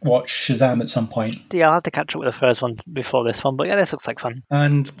going to watch Shazam at some point. Yeah, I'll have to catch up with the first one before this one, but yeah, this looks like fun.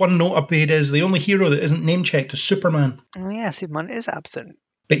 And one note I've made is the only hero that isn't name-checked is Superman. Oh yeah, Superman is absent.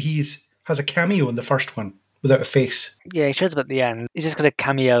 But has a cameo in the first one, without a face. Yeah, he shows up at the end. He's just got a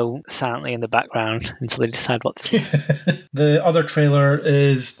cameo silently in the background until they decide what to do. The other trailer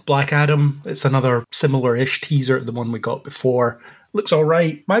is Black Adam. It's another similar-ish teaser to the one we got before. Looks all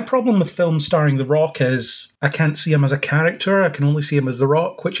right. My problem with films starring The Rock is I can't see him as a character. I can only see him as The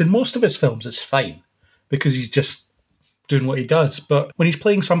Rock, which in most of his films is fine because he's just doing what he does. But when he's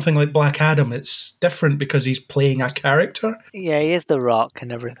playing something like Black Adam, it's different because he's playing a character. Yeah, he is The Rock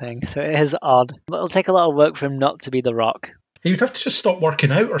and everything, so it is odd. But it'll take a lot of work for him not to be The Rock. He'd have to just stop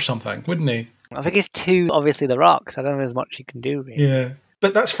working out or something, wouldn't he? I think he's too obviously The Rock, so I don't think there's much he can do, really. Yeah.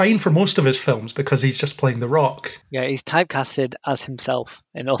 But that's fine for most of his films because he's just playing The Rock. Yeah, he's typecasted as himself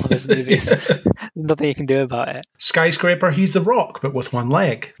in all of his movies. There's nothing you can do about it. Skyscraper, he's The Rock, but with one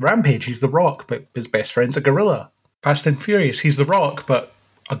leg. Rampage, he's The Rock, but his best friend's a gorilla. Fast and Furious, he's The Rock, but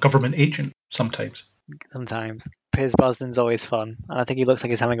a government agent sometimes. Sometimes. Pierce Brosnan's always fun, and I think he looks like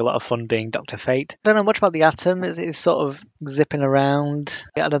he's having a lot of fun being Dr. Fate. I don't know much about the Atom. He's sort of zipping around.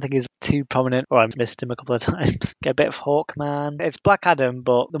 I don't think he's too prominent, or I've missed him a couple of times. Get a bit of Hawkman. It's Black Adam,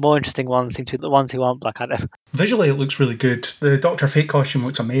 but the more interesting ones seem to be the ones who aren't Black Adam. Visually, it looks really good. The Dr. Fate costume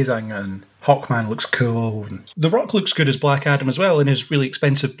looks amazing, and Hawkman looks cool. And The Rock looks good as Black Adam as well in his really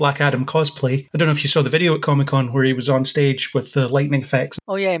expensive Black Adam cosplay. I don't know if you saw the video at Comic-Con where he was on stage with the lightning effects.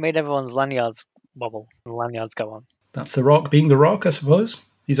 Oh yeah, he made everyone's lanyards wobble. The lanyards go on. That's The Rock being The Rock, I suppose.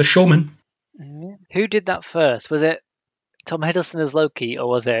 He's a showman. Mm-hmm. Who did that first? Was it Tom Hiddleston as Loki, or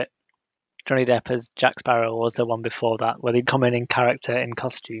was it Johnny Depp as Jack Sparrow, or was there one before that where they'd come in character in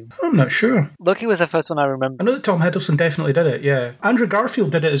costume? I'm not sure. Loki was the first one I remember. I know that Tom Hiddleston definitely did it, yeah. Andrew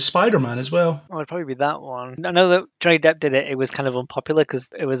Garfield did it as Spider-Man as well. Oh, it'd probably be that one. I know that Johnny Depp did it. It was kind of unpopular because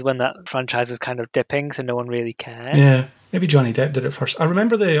it was when that franchise was kind of dipping, so no one really cared. Yeah. Maybe Johnny Depp did it first. I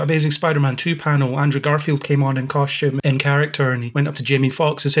remember the Amazing Spider-Man 2 panel. Andrew Garfield came on in costume, in character, and he went up to Jamie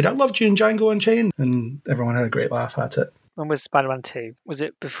Foxx and said, "I loved you in Django Unchained." And everyone had a great laugh at it. When was Spider-Man 2? Was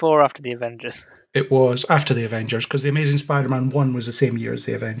it before or after the Avengers? It was after the Avengers, because the Amazing Spider-Man 1 was the same year as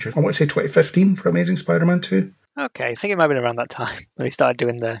the Avengers. I want to say 2015 for Amazing Spider-Man 2. Okay, I think it might have been around that time when they started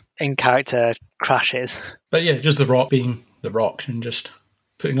doing the in-character crashes. But yeah, just The Rock being The Rock and just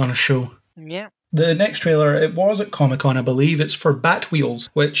putting on a show. Yeah. The next trailer, it was at Comic-Con, I believe. It's for Batwheels,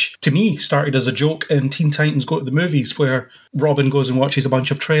 which to me started as a joke in Teen Titans Go to the Movies, where Robin goes and watches a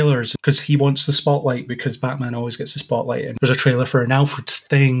bunch of trailers because he wants the spotlight, because Batman always gets the spotlight. And there's a trailer for an Alfred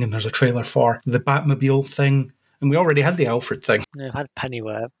thing, and there's a trailer for the Batmobile thing. And we already had the Alfred thing. Yeah, we've had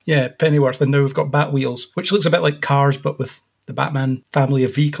Pennyworth. Yeah, Pennyworth, and now we've got Batwheels, which looks a bit like Cars, but with the Batman family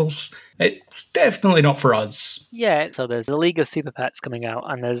of vehicles. It's definitely not for us. Yeah, so there's the League of Super Pets coming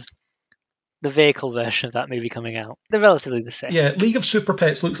out, and there's the vehicle version of that movie coming out. They're relatively the same. Yeah, League of Super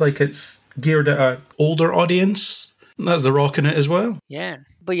Pets looks like it's geared at an older audience. That's The Rock in it as well. Yeah.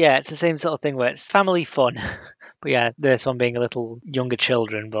 But yeah, it's the same sort of thing where it's family fun. But yeah, this one being a little younger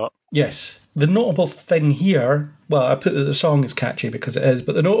children, but... Yes. The notable thing here, well, I put that the song is catchy because it is,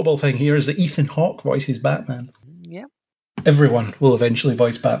 but the notable thing here is that Ethan Hawke voices Batman. Yeah. Everyone will eventually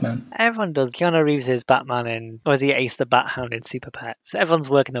voice Batman. Everyone does. Keanu Reeves is Batman or is he Ace the Bat Hound in Super Pets? Everyone's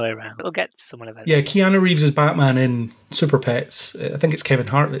working their way around. It'll get someone eventually. Yeah, Keanu Reeves is Batman in Super Pets. I think it's Kevin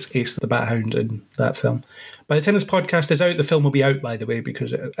Hart that's Ace the Bat Hound in that film. By the time this podcast is out, the film will be out, by the way,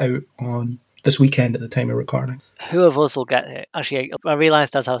 because it's out on this weekend at the time of recording. Who of us will get it? Actually, I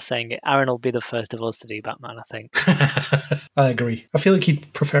realised as I was saying it, Aaron will be the first of us to do Batman, I think. I agree. I feel like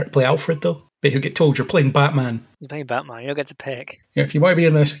he'd prefer to play Alfred, though. But he'll get told, you're playing Batman. You're playing Batman, you don't get to pick. Yeah, if you want to be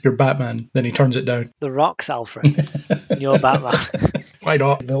in this, you're Batman. Then he turns it down. The Rock's Alfred. You're Batman. Why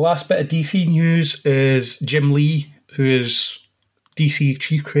not? The last bit of DC news is Jim Lee, who is DC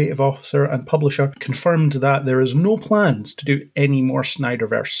Chief Creative Officer and Publisher, confirmed that there is no plans to do any more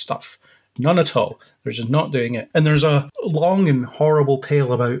Snyderverse stuff. None at all. They're just not doing it. And there's a long and horrible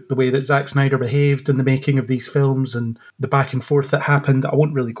tale about the way that Zack Snyder behaved in the making of these films and the back and forth that happened that I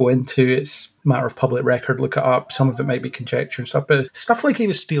won't really go into. It's a matter of public record. Look it up. Some of it might be conjecture and stuff. But stuff like he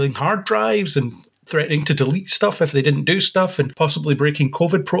was stealing hard drives and threatening to delete stuff if they didn't do stuff and possibly breaking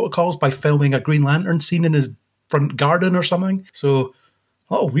COVID protocols by filming a Green Lantern scene in his front garden or something. So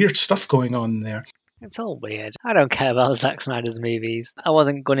a lot of weird stuff going on there. It's all weird. I don't care about Zack Snyder's movies. I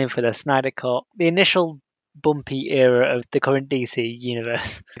wasn't gunning for the Snyder Cut. The initial bumpy era of the current DC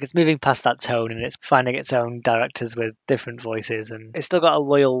universe. It's moving past that tone and it's finding its own directors with different voices, and it's still got a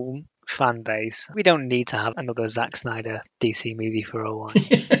loyal fan base. We don't need to have another Zack Snyder DC movie for a while.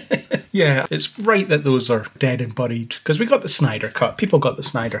 Yeah, it's right that those are dead and buried, because we got the Snyder Cut. People got the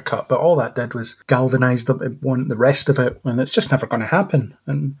Snyder Cut, but all that did was galvanise them and want the rest of it, and it's just never going to happen.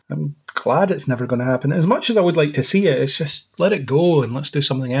 And I'm glad it's never going to happen. As much as I would like to see it, it's just let it go and let's do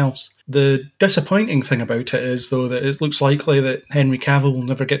something else. The disappointing thing about it is, though, that it looks likely that Henry Cavill will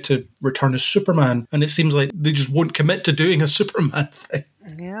never get to return as Superman, and it seems like they just won't commit to doing a Superman thing.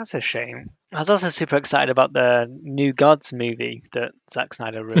 Yeah, that's a shame. I was also super excited about the New Gods movie that Zack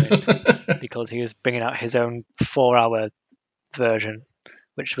Snyder ruined because he was bringing out his own 4-hour version,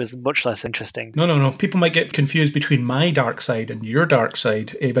 which was much less interesting. No. People might get confused between my dark side and your dark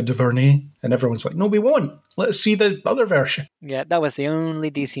side, Ava DuVernay, and everyone's like, no, we won't. Let's see the other version. Yeah, that was the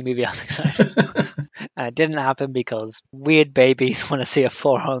only DC movie I was excited about. And it didn't happen because weird babies want to see a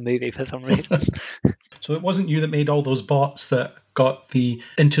 4-hour movie for some reason. So it wasn't you that made all those bots that got the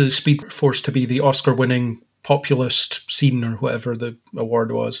Into the Speed Force to be the Oscar-winning populist scene or whatever the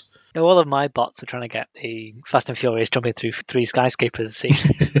award was. No, all of my bots were trying to get the Fast and Furious jumping through 3 skyscrapers scene.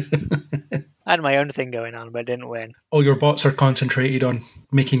 I had my own thing going on, but I didn't win. All your bots are concentrated on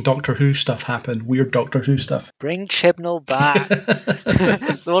making Doctor Who stuff happen, weird Doctor Who stuff. Bring Chibnall back.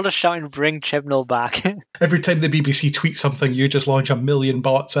 They're all just shouting, bring Chibnall back. Every time the BBC tweets something, you just launch 1 million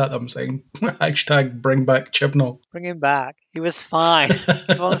bots at them saying, hashtag bring back Chibnall. Bring him back. He was fine.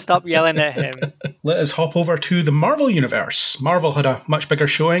 Everyone stop yelling at him. Let us hop over to the Marvel Universe. Marvel had a much bigger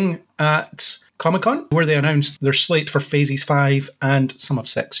showing at Comic-Con, where they announced their slate for Phases 5 and some of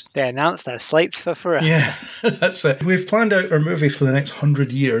 6. They announced their slates for forever. Yeah, that's it. We've planned out our movies for the next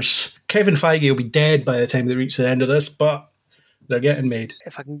 100 years. Kevin Feige will be dead by the time they reach the end of this, but they're getting made.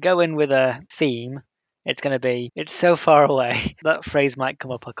 If I can go in with a theme, it's going to be, it's so far away. That phrase might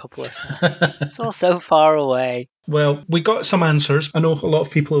come up a couple of times. It's all so far away. Well, we got some answers. I know a lot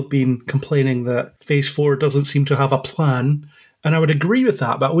of people have been complaining that Phase 4 doesn't seem to have a plan. And I would agree with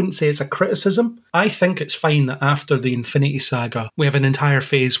that, but I wouldn't say it's a criticism. I think it's fine that after the Infinity Saga, we have an entire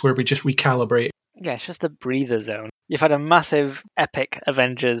phase where we just recalibrate. Yeah, it's just a breather zone. You've had a massive, epic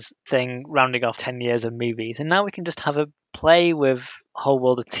Avengers thing rounding off 10 years of movies, and now we can just have a play with a whole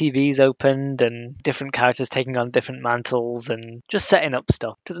world of TVs opened and different characters taking on different mantles and just setting up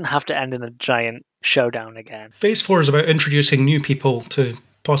stuff. It doesn't have to end in a giant showdown again. Phase 4 is about introducing new people to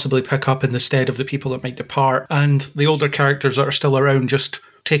possibly pick up in the stead of the people that might depart, and the older characters that are still around just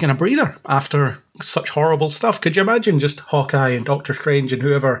taking a breather after such horrible stuff. Could you imagine just Hawkeye and Doctor Strange and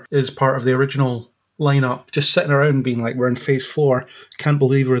whoever is part of the original lineup just sitting around being like, we're in Phase 4, can't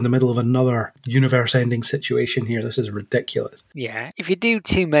believe we're in the middle of another universe-ending situation here, this is ridiculous. Yeah, if you do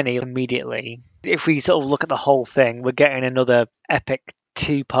too many immediately, if we sort of look at the whole thing, we're getting another epic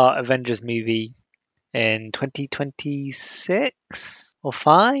 2-part Avengers movie in 2026 or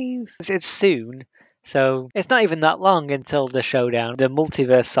 5. It's soon, so it's not even that long until the showdown. The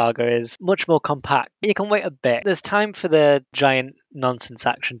multiverse saga is much more compact. You can wait a bit. There's time for the giant nonsense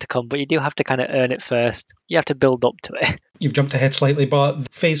action to come, but you do have to kind of earn it first. You have to build up to it. You've jumped ahead slightly,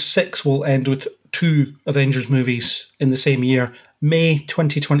 but Phase 6 will end with 2 Avengers movies in the same year, May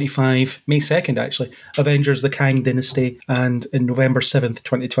 2025, May 2nd actually, Avengers The Kang Dynasty, and in November 7th,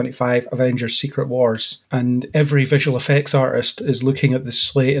 2025, Avengers Secret Wars. And every visual effects artist is looking at this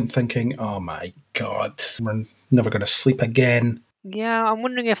slate and thinking, oh my god, we're never going to sleep again. Yeah, I'm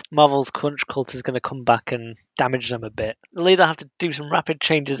wondering if Marvel's crunch cult is going to come back and damage them a bit. They'll either have to do some rapid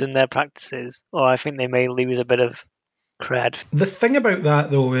changes in their practices, or I think they may lose a bit of cred. The thing about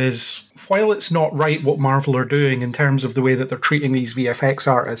that, though, is while it's not right what Marvel are doing in terms of the way that they're treating these VFX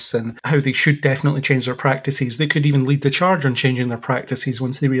artists and how they should definitely change their practices, they could even lead the charge on changing their practices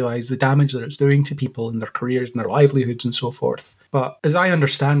once they realise the damage that it's doing to people in their careers and their livelihoods and so forth. But as I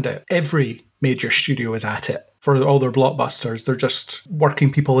understand it, every major studio is at it. For all their blockbusters, they're just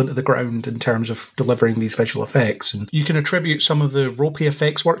working people into the ground in terms of delivering these visual effects. And you can attribute some of the ropey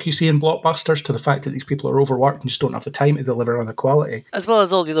effects work you see in blockbusters to the fact that these people are overworked and just don't have the time to deliver on the quality. As well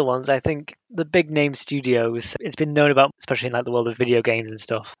as all the other ones, I think the big name studios, it's been known about, especially in like the world of video games and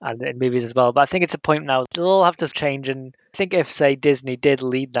stuff, and in movies as well. But I think it's a point now they'll all have to change. And I think if, say, Disney did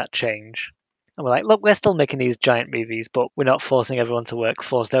lead that change, and we're like, look, we're still making these giant movies, but we're not forcing everyone to work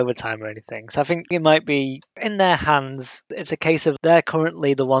forced overtime or anything. So I think it might be in their hands. It's a case of they're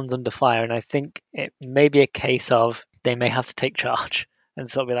currently the ones under fire. And I think it may be a case of they may have to take charge and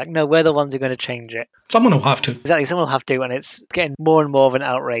sort of be like, no, we're the ones who are going to change it. Someone will have to. Exactly, someone will have to. And it's getting more and more of an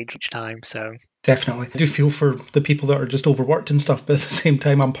outrage each time. So definitely. I do feel for the people that are just overworked and stuff, but at the same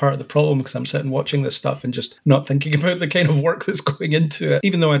time, I'm part of the problem because I'm sitting watching this stuff and just not thinking about the kind of work that's going into it,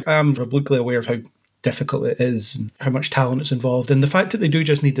 even though I am obliquely aware of how difficult it is and how much talent is involved, and the fact that they do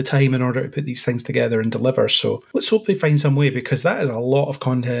just need the time in order to put these things together and deliver. So let's hope they find some way, because that is a lot of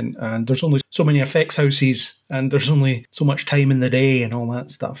content and there's only so many effects houses and there's only so much time in the day and all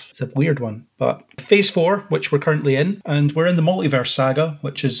that stuff. It's a weird one. But Phase 4, which we're currently in, and we're in the multiverse saga,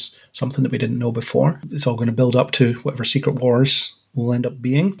 which is something that we didn't know before. It's all going to build up to whatever Secret Wars will end up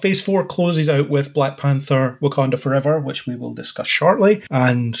being. Phase 4 closes out with Black Panther, Wakanda Forever, which we will discuss shortly,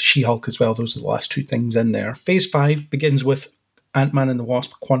 and She-Hulk as well. Those are the last two things in there. Phase 5 begins with Ant-Man and the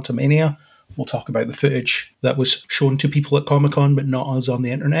Wasp: Quantumania. We'll talk about the footage that was shown to people at Comic-Con, but not us on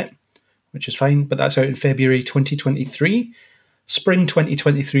the internet, which is fine, but that's out in February 2023. Spring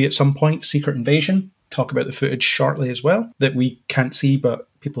 2023 at some point, Secret Invasion. Talk about the footage shortly as well, that we can't see, but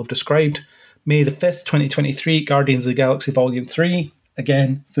people have described. May the 5th, 2023, Guardians of the Galaxy Volume 3.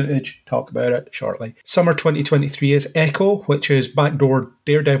 Again, footage, talk about it shortly. Summer 2023 is Echo, which is backdoor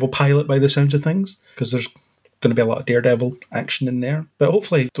Daredevil pilot by the sounds of things, because there's going to be a lot of Daredevil action in there. But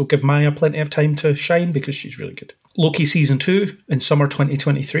hopefully they'll give Maya plenty of time to shine, because she's really good. Loki Season 2 in summer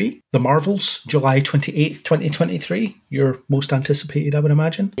 2023. The Marvels, July 28th, 2023. Your most anticipated, I would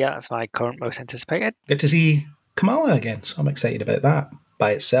imagine. yeah, that's my current most anticipated. Get to see Kamala again, so I'm excited about that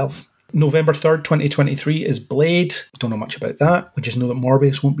by itself. November 3rd, 2023 is Blade. Don't know much about that. We just know that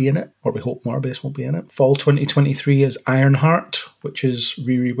Morbius won't be in it, or we hope Morbius won't be in it. Fall 2023 is Ironheart, which is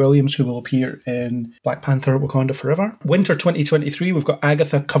Riri Williams, who will appear in Black Panther: Wakanda Forever. Winter 2023, we've got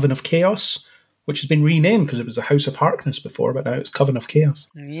Agatha: Coven of Chaos, which has been renamed because it was the House of Harkness before, but now it's Coven of Chaos.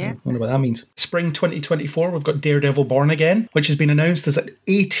 Yeah. I wonder what that means. Spring 2024, we've got Daredevil Born Again, which has been announced as an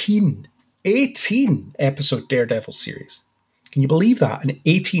 18 episode Daredevil series. Can you believe that? An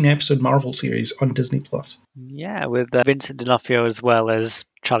 18-episode Marvel series on Disney+. Yeah, with Vincent D'Onofrio as well as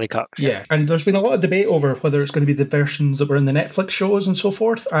Charlie Cox. Yeah, and there's been a lot of debate over whether it's going to be the versions that were in the Netflix shows and so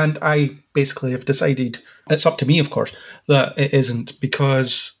forth, and I basically have decided, it's up to me of course, that it isn't,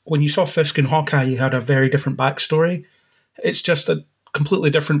 because when you saw Fisk and Hawkeye, he had a very different backstory. It's just a completely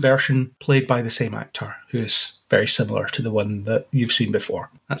different version played by the same actor, who is very similar to the one that you've seen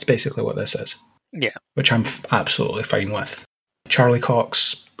before. That's basically what this is. Yeah. Which I'm absolutely fine with. Charlie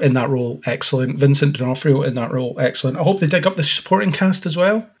Cox in that role, excellent. Vincent D'Onofrio in that role, excellent. I hope they dig up the supporting cast as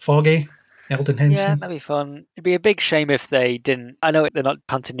well. Foggy, Eldon Henson. Yeah, that'd be fun. It'd be a big shame if they didn't. I know they're not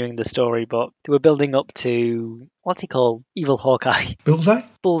continuing the story, but they were building up to, what's he called? Evil Hawkeye. Bullseye?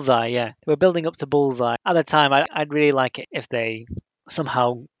 Bullseye, yeah. They were building up to Bullseye. At the time, I'd really like it if they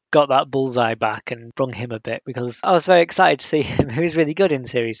somehow got that Bullseye back and brung him a bit, because I was very excited to see him. He was really good in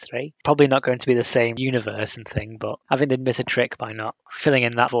Series 3. Probably not going to be the same universe and thing, but I think they'd miss a trick by not filling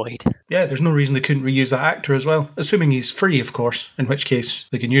in that void. Yeah, there's no reason they couldn't reuse that actor as well. Assuming he's free, of course, in which case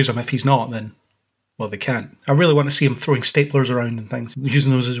they can use him. If he's not, then, well, they can't. I really want to see him throwing staplers around and things,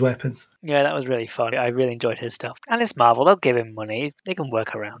 using those as weapons. Yeah, that was really fun. I really enjoyed his stuff. And it's Marvel, they'll give him money. They can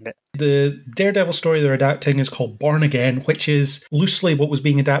work around it. The Daredevil story they're adapting is called Born Again, which is loosely what was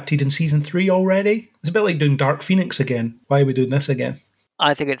being adapted in Season 3 already. It's a bit like doing Dark Phoenix again. Why are we doing this again?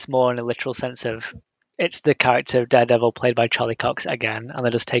 I think it's more in a literal sense of it's the character of Daredevil played by Charlie Cox again, and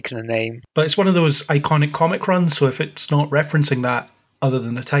they're just taking a name. But it's one of those iconic comic runs, so if it's not referencing that other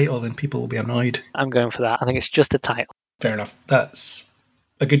than the title, then people will be annoyed. I'm going for that. I think it's just the title. Fair enough. That's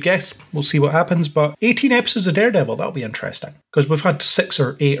a good guess. We'll see what happens. But 18 episodes of Daredevil, that'll be interesting. Because we've had 6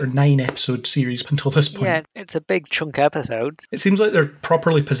 or 8 or 9 episode series until this point. Yeah, it's a big chunk episode. It seems like they're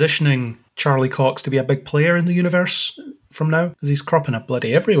properly positioning Charlie Cox to be a big player in the universe from now, because he's cropping up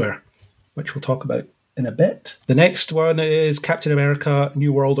bloody everywhere, which we'll talk about in a bit. The next one is Captain America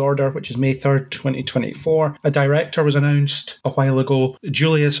New World Order, which is May 3rd, 2024. A director was announced a while ago,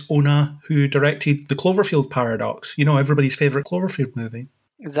 Julius Ona, who directed The Cloverfield Paradox. You know, everybody's favourite Cloverfield movie.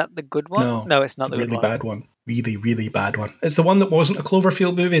 Is that the good one? No, it's not the good one. Really bad one. Really, really bad one. It's the one that wasn't a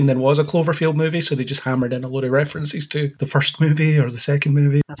Cloverfield movie and then was a Cloverfield movie, so they just hammered in a load of references to the first movie or the second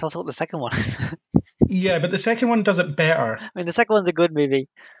movie. That's also what the second one is. Yeah, but the second one does it better. I mean, the second one's a good movie.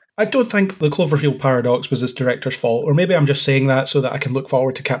 I don't think The Cloverfield Paradox was this director's fault, or maybe I'm just saying that so that I can look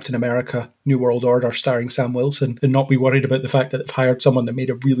forward to Captain America New World Order starring Sam Wilson and not be worried about the fact that they've hired someone that made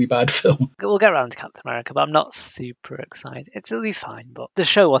a really bad film. We'll get around to Captain America, but I'm not super excited. It'll be fine, but the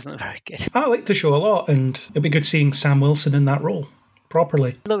show wasn't very good. I like the show a lot, and it'd be good seeing Sam Wilson in that role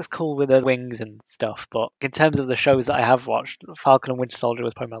properly. It looks cool with the wings and stuff, but in terms of the shows that I have watched, Falcon and Winter Soldier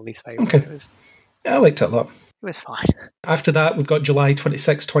was probably my least favourite. Okay. Yeah, I liked it a lot. It was fine. After that, we've got July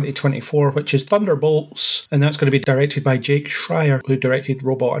 26, 2024, which is Thunderbolts, and that's going to be directed by Jake Schreier, who directed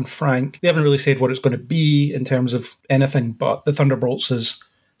Robot and Frank. They haven't really said what it's going to be in terms of anything, but the Thunderbolts is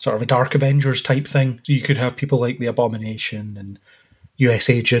sort of a Dark Avengers type thing. So you could have people like the Abomination and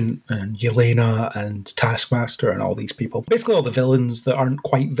US Agent and Yelena and Taskmaster and all these people. Basically all the villains that aren't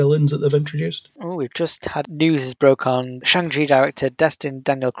quite villains that they've introduced. Oh, we've just had news is broke on Shang-Chi director Destin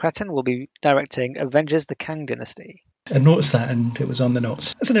Daniel Cretton will be directing Avengers the Kang Dynasty. I noticed that and it was on the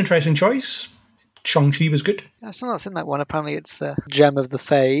notes. That's an interesting choice. Shang-Chi was good. I've still not seen that one. Apparently it's the gem of the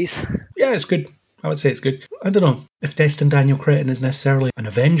phase. Yeah, it's good. I would say it's good. I don't know if Destin Daniel Cretton is necessarily an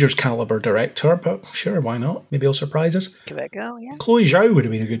Avengers caliber director, but sure, why not? Maybe he'll surprise us. Give it a go, yeah. Chloe Zhao would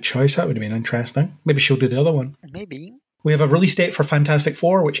have been a good choice. That would have been interesting. Maybe she'll do the other one. Maybe. We have a release date for Fantastic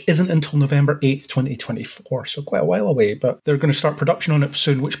Four, which isn't until November 8th, 2024, so quite a while away, but they're going to start production on it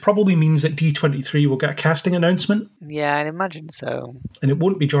soon, which probably means that D23 will get a casting announcement. Yeah, I'd imagine so. And it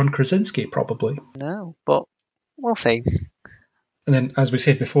won't be John Krasinski, probably. No, but we'll see. And then, as we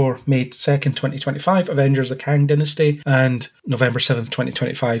said before, May 2nd, 2025, Avengers the Kang Dynasty, and November 7th,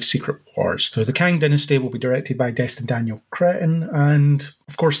 2025, Secret Wars. So the Kang Dynasty will be directed by Destin Daniel Cretton, and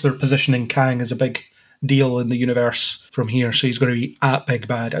of course they're positioning Kang as a big deal in the universe from here, so he's going to be at Big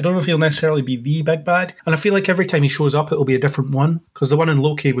Bad. I don't know if he'll necessarily be the Big Bad, and I feel like every time he shows up it'll be a different one, because the one in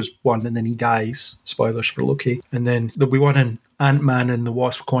Loki was one and then he dies, spoilers for Loki, and then there'll be one in Ant-Man and the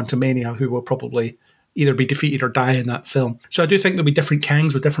Wasp Quantumania who will probably either be defeated or die in that film. So I do think there'll be different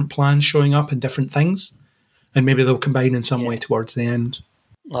Kangs with different plans showing up and different things, and maybe they'll combine in some way towards the end.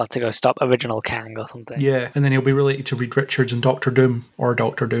 We'll have to go stop original Kang or something. Yeah, and then he'll be related to Reed Richards and Doctor Doom, or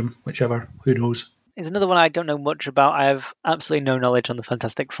Doctor Doom, whichever, who knows. It's another one I don't know much about. I have absolutely no knowledge on the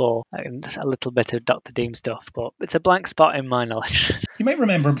Fantastic Four, and a little bit of Doctor Doom stuff, but it's a blank spot in my knowledge. You might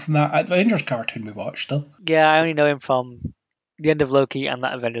remember him from that Avengers cartoon we watched, though. Yeah, I only know him from the end of Loki and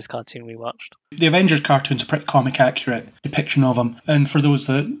that Avengers cartoon we watched. The Avengers cartoon's a pretty comic accurate depiction of him. And for those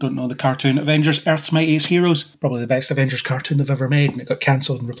that don't know the cartoon, Avengers Earth's Mightiest Heroes, probably the best Avengers cartoon they've ever made, and it got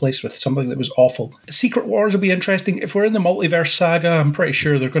cancelled and replaced with something that was awful. Secret Wars will be interesting. If we're in the multiverse saga, I'm pretty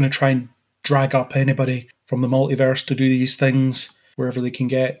sure they're going to try and drag up anybody from the multiverse to do these things wherever they can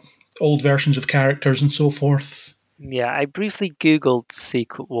get old versions of characters and so forth. Yeah, I briefly Googled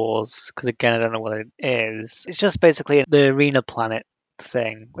Secret Wars, because again, I don't know what it is. It's just basically the Arena Planet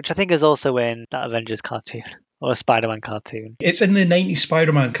thing, which I think is also in that Avengers cartoon, or a Spider-Man cartoon. It's in the 90s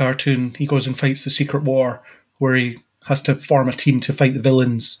Spider-Man cartoon. He goes and fights the Secret War, where he has to form a team to fight the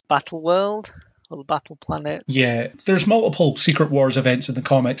villains. Battle World? Or the Battle Planet? Yeah, there's multiple Secret Wars events in the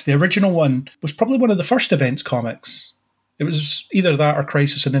comics. The original one was probably one of the first events comics. It was either that or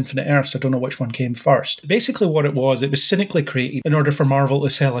Crisis on Infinite Earths. I don't know which one came first. Basically what it was cynically created in order for Marvel to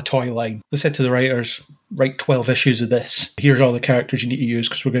sell a toy line. They said to the writers, write 12 issues of this. Here's all the characters you need to use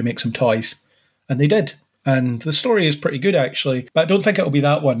because we're going to make some toys. And they did. And the story is pretty good, actually. But I don't think it'll be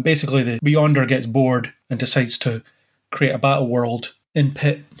that one. Basically, the Beyonder gets bored and decides to create a battle world and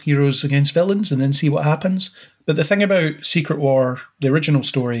pit heroes against villains and then see what happens. But the thing about Secret War, the original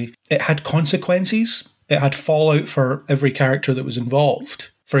story, it had consequences. It had fallout for every character that was involved.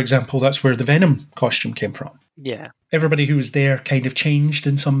 For example, that's where the Venom costume came from. Yeah. everybody who was there kind of changed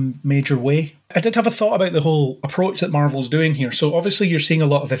in some major way. I did have a thought about the whole approach that Marvel's doing here. So obviously you're seeing a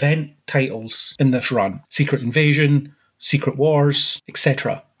lot of event titles in this run. Secret Invasion, Secret Wars,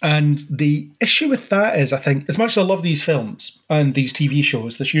 etc. And the issue with that is, I think, as much as I love these films and these TV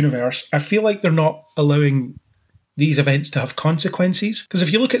shows, this universe, I feel like they're not allowing these events to have consequences. Because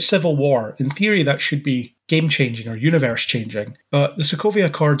if you look at Civil War, in theory that should be game-changing or universe-changing. But the Sokovia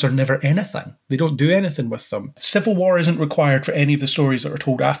Accords are never anything. They don't do anything with them. Civil War isn't required for any of the stories that are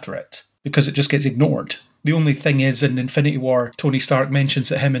told after it, because it just gets ignored. The only thing is, in Infinity War, Tony Stark mentions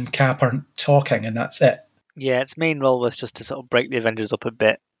that him and Cap aren't talking, and that's it. Yeah, its main role was just to sort of break the Avengers up a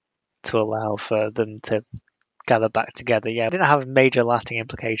bit to allow for them to gather back together. Yeah, it didn't have major lasting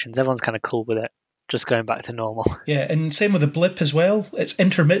implications. Everyone's kind of cool with it, just going back to normal. Yeah, and same with the blip as well. It's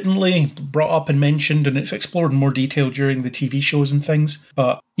intermittently brought up and mentioned, and it's explored in more detail during the TV shows and things.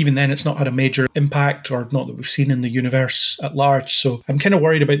 But even then, it's not had a major impact, or not that we've seen in the universe at large. So I'm kind of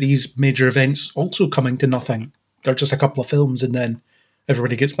worried about these major events also coming to nothing. They're just a couple of films, and then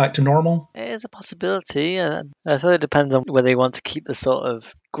everybody gets back to normal. It is a possibility. I suppose it depends on whether they want to keep the sort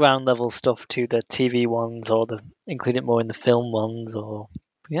of ground level stuff to the TV ones, or include it more in the film ones, or...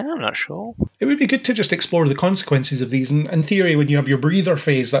 Yeah, I'm not sure. It would be good to just explore the consequences of these. And in theory, when you have your breather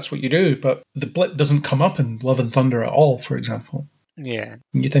phase, that's what you do. But the blip doesn't come up in Love and Thunder at all, for example. Yeah.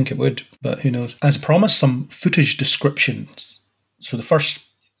 You think it would, but who knows. As promised, some footage descriptions. So the first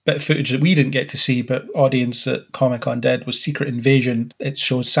bit of footage that we didn't get to see, but audience at Comic-Con did, was Secret Invasion. It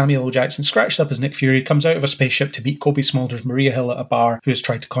shows Samuel L. Jackson scratched up as Nick Fury comes out of a spaceship to meet Kobe Smulders' Maria Hill at a bar, who has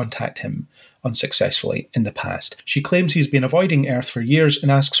tried to contact him unsuccessfully in the past. She claims he's been avoiding Earth for years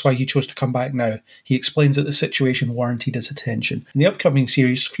and asks why he chose to come back now. He explains that the situation warranted his attention. In the upcoming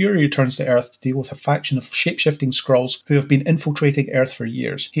series, Fury returns to Earth to deal with a faction of shape-shifting Skrulls who have been infiltrating Earth for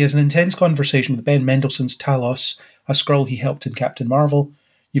years. He has an intense conversation with Ben Mendelsohn's Talos, a Skrull he helped in Captain Marvel.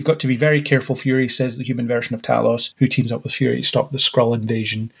 You've got to be very careful, Fury, says the human version of Talos, who teams up with Fury to stop the Skrull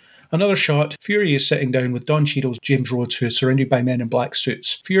invasion. Another shot, Fury is sitting down with Don Cheadle's James Rhodes, who is surrounded by men in black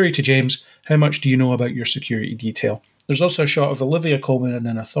suits. Fury to James, how much do you know about your security detail? There's also a shot of Olivia Colman in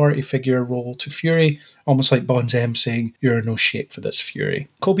an authority figure role to Fury, almost like Bond's M saying, you're in no shape for this, Fury.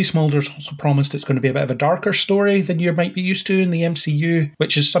 Kobe Smulders also promised it's going to be a bit of a darker story than you might be used to in the MCU,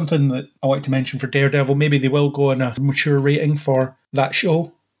 which is something that I like to mention for Daredevil. Maybe they will go on a mature rating for that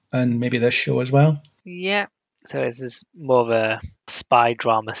show, and maybe this show as well. Yeah. So this is more of a spy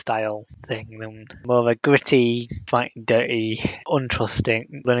drama style thing than more of a gritty, fighting dirty,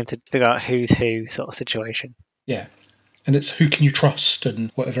 untrusting, learning to figure out who's who sort of situation. Yeah. And it's who can you trust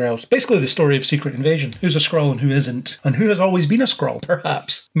and whatever else. Basically the story of Secret Invasion. Who's a Skrull and who isn't. And who has always been a Skrull,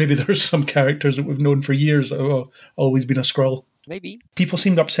 perhaps. Maybe there's some characters that we've known for years that have always been a Skrull. Maybe. People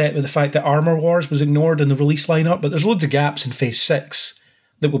seemed upset with the fact that Armor Wars was ignored in the release lineup, but there's loads of gaps in Phase 6.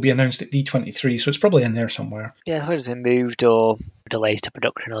 That will be announced at D23, so it's probably in there somewhere. Yeah, I suppose it's been moved, or delays to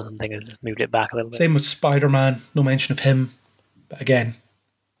production or something has moved it back a little bit. Same with Spider-Man, no mention of him. But again,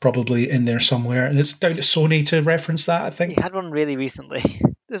 probably in there somewhere. And it's down to Sony to reference that, I think. We had one really recently.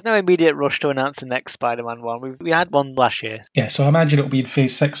 There's no immediate rush to announce the next Spider-Man one. We had one last year. Yeah, so I imagine it'll be in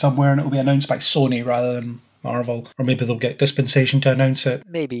Phase 6 somewhere, and it'll be announced by Sony rather than Marvel, or maybe they'll get dispensation to announce it.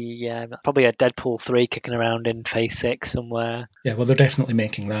 Maybe, yeah. Probably a Deadpool 3 kicking around in Phase 6 somewhere. Yeah, well, they're definitely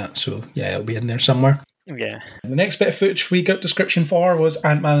making that, so yeah, it'll be in there somewhere. Yeah. The next bit of footage we got description for was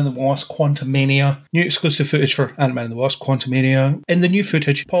Ant-Man and the Wasp Quantumania. New exclusive footage for Ant-Man and the Wasp Quantumania. In the new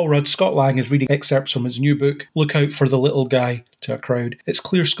footage, Paul Rudd, Scott Lang, is reading excerpts from his new book, Look Out for the Little Guy, to a crowd. It's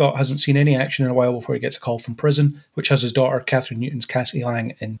clear Scott hasn't seen any action in a while before he gets a call from prison, which has his daughter, Catherine Newton's Cassie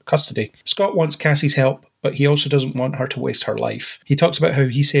Lang, in custody. Scott wants Cassie's help, but he also doesn't want her to waste her life. He talks about how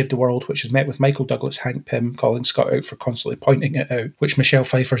he saved the world, which is met with Michael Douglas, Hank Pym, calling Scott out for constantly pointing it out, which Michelle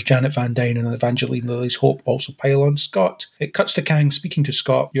Pfeiffer's Janet Van Dyne and Evangeline Lilly's Hope also pile on Scott. It cuts to Kang speaking to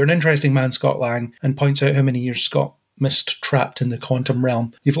Scott, "You're an interesting man, Scott Lang," and points out how many years Scott missed trapped in the quantum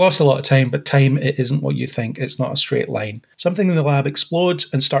realm. You've lost a lot of time, but time, it isn't what you think. It's not a straight line. Something in the lab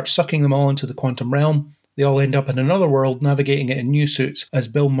explodes and starts sucking them all into the quantum realm. They all end up in another world, navigating it in new suits, as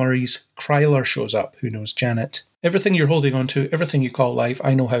Bill Murray's Kryler shows up, who knows Janet. Everything you're holding on to, everything you call life,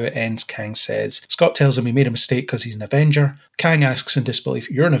 I know how it ends, Kang says. Scott tells him he made a mistake because he's an Avenger. Kang asks in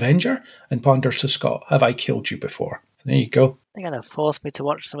disbelief, "You're an Avenger?" and ponders to Scott, "Have I killed you before?" So there you go. They're going to force me to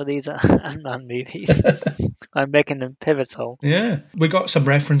watch some of these Ant-Man movies. I'm making them pivotal. Yeah. We got some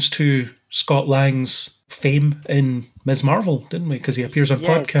reference to Scott Lang's fame in Ms. Marvel, didn't we? Because he appears on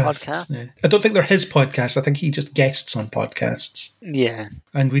podcasts. Yeah. I don't think they're his podcasts. I think he just guests on podcasts. Yeah.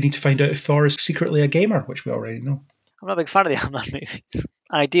 And we need to find out if Thor is secretly a gamer, which we already know. I'm not a big fan of the Ant-Man movies.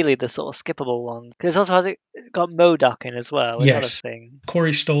 Ideally, the sort of skippable one. Because it also has got MODOK in as well. Is Yes. that a thing?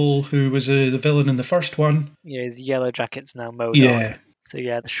 Corey Stoll, who was the villain in the first one. Yeah, his Yellow Jacket's now MODOK. Yeah. So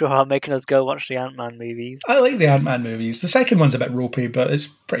yeah, sure are making us go watch the Ant-Man movies. I like the Ant-Man movies. The second one's a bit ropey, but it's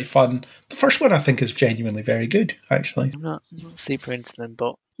pretty fun. The first one, I think, is genuinely very good, actually. I'm not super into them,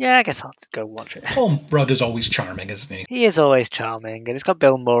 but yeah, I guess I'll have to go watch it. Paul Rudd is always charming, isn't he? He is always charming, and it's got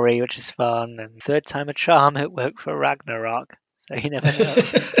Bill Murray, which is fun, and third time a charm, it worked for Ragnarok. So you never know.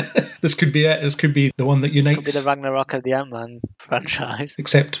 This could be it. This could be the one that unites. Could be the Ragnarok of the Ant-Man franchise.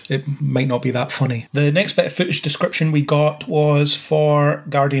 Except it might not be that funny. The next bit of footage description we got was for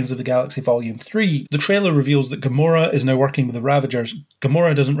Guardians of the Galaxy Volume 3. The trailer reveals that Gamora is now working with the Ravagers.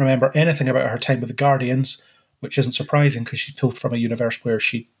 Gamora doesn't remember anything about her time with the Guardians, which isn't surprising because she's pulled from a universe where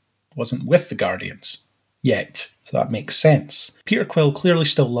she wasn't with the Guardians yet, so that makes sense. Peter Quill clearly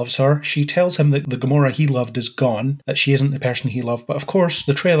still loves her. She tells him that the Gamora he loved is gone, that she isn't the person he loved, but of course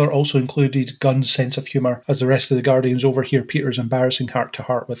the trailer also included Gunn's sense of humour as the rest of the Guardians overhear Peter's embarrassing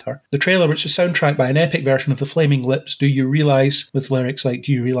heart-to-heart with her. The trailer, which is soundtracked by an epic version of the Flaming Lips, Do You Realise, with lyrics like,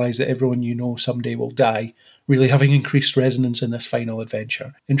 do you realise that everyone you know someday will die, really having increased resonance in this final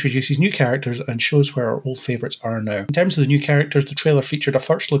adventure. Introduces new characters and shows where our old favourites are now. In terms of the new characters, the trailer featured a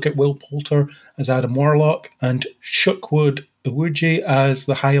first look at Will Poulter as Adam Warlock and Chukwud Iwuji as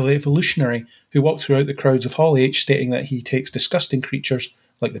the highly evolutionary, who walked throughout the crowds of Hall H stating that he takes disgusting creatures,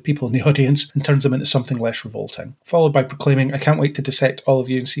 like the people in the audience, and turns them into something less revolting. Followed by proclaiming, I can't wait to dissect all of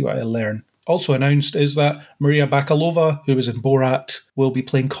you and see what I learn. Also announced is that Maria Bakalova, who was in Borat, will be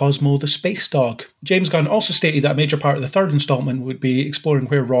playing Cosmo the Space Dog. James Gunn also stated that a major part of the third installment would be exploring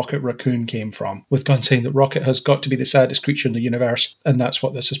where Rocket Raccoon came from, with Gunn saying that Rocket has got to be the saddest creature in the universe, and that's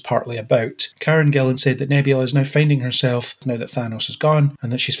what this is partly about. Karen Gillan said that Nebula is now finding herself now that Thanos is gone,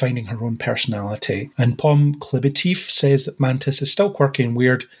 and that she's finding her own personality. And Pom Klebetif says that Mantis is still quirky and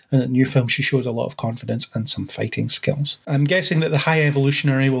weird, and that in the new film she shows a lot of confidence and some fighting skills. I'm guessing that the High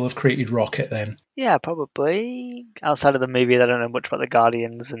Evolutionary will have created Rocket then. Yeah, probably. Outside of the movie, I don't know much about the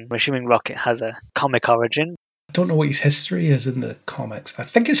Guardians, and I'm assuming Rocket has a comic origin. I don't know what his history is in the comics. I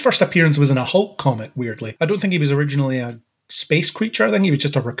think his first appearance was in a Hulk comic, weirdly. I don't think he was originally a space creature. I think he was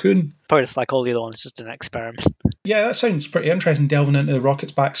just a raccoon. Probably just like all the other ones, just an experiment. Yeah, that sounds pretty interesting, delving into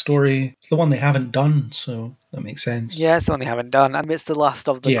Rocket's backstory. It's the one they haven't done, so that makes sense. Yeah, it's the one they haven't done. I mean, it's the last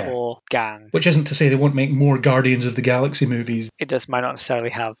of the core gang. Which isn't to say they won't make more Guardians of the Galaxy movies. It just might not necessarily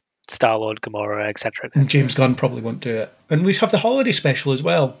have Star-Lord, Gamora, etc. And James Gunn probably won't do it. And we have the holiday special as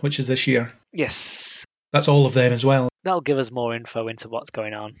well, which is this year. Yes. That's all of them as well. That'll give us more info into what's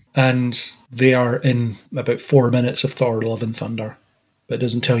going on. And they are in about 4 minutes of Thor Love and Thunder. But it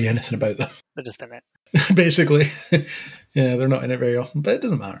doesn't tell you anything about them. They're just in it. Basically. Yeah, they're not in it very often, but it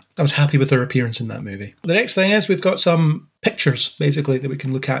doesn't matter. I was happy with their appearance in that movie. The next thing is we've got some pictures, basically, that we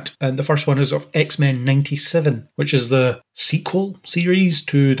can look at. And the first one is of X-Men 97, which is the sequel series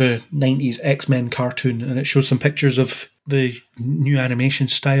to the 90s X-Men cartoon. And it shows some pictures of the new animation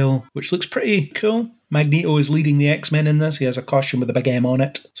style, which looks pretty cool. Magneto is leading the X-Men in this. He has a costume with a big M on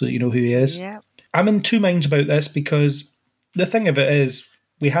it, so that you know who he is. Yeah. I'm in two minds about this because the thing of it is,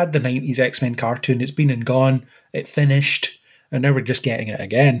 we had the 90s X-Men cartoon, it's been and gone, it finished, and now we're just getting it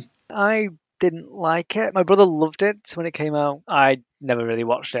again. I didn't like it. My brother loved it when it came out. I never really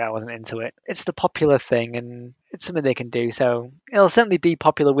watched it, I wasn't into it. It's the popular thing, and it's something they can do, so it'll certainly be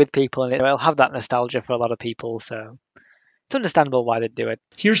popular with people, and it'll have that nostalgia for a lot of people, so it's understandable why they'd do it.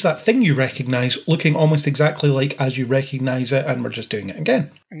 Here's that thing you recognise, looking almost exactly like as you recognise it, and we're just doing it again.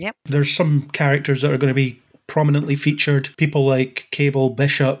 Yep. There's some characters that are going to be prominently featured. People like Cable,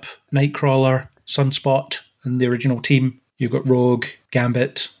 Bishop, Nightcrawler, Sunspot, and the original team. You've got Rogue,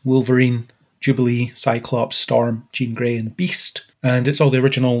 Gambit, Wolverine, Jubilee, Cyclops, Storm, Jean Grey, and Beast. And it's all the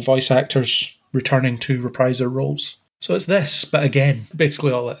original voice actors returning to reprise their roles. So it's this, but again,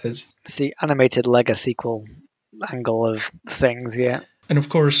 basically all it is. It's the animated Lego sequel angle of things, yeah. And of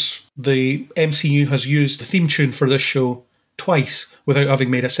course, the MCU has used the theme tune for this show twice without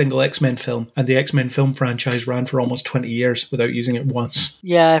having made a single X-Men film, and the X-Men film franchise ran for almost 20 years without using it once.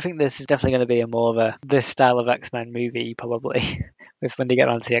 Yeah, I think this is definitely going to be a more of this style of X-Men movie, probably, with when they get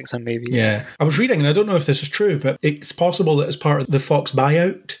onto the X-Men movie. Yeah. I was reading, and I don't know if this is true, but it's possible that as part of the Fox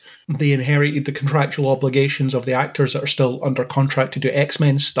buyout, they inherited the contractual obligations of the actors that are still under contract to do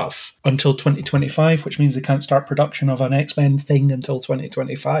X-Men stuff until 2025, which means they can't start production of an X-Men thing until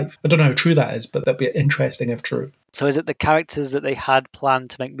 2025. I don't know how true that is, but that'd be interesting if true. So is it the characters that they had planned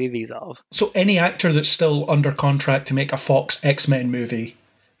to make movies of? So any actor that's still under contract to make a Fox X-Men movie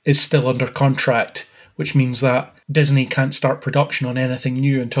is still under contract, which means that Disney can't start production on anything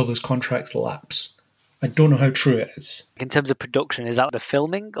new until those contracts lapse. I don't know how true it is. In terms of production, is that the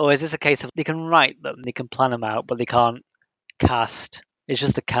filming? Or is this a case of they can write them, they can plan them out, but they can't cast? It's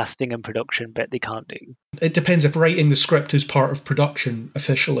just the casting and production bit they can't do. It depends if writing the script is part of production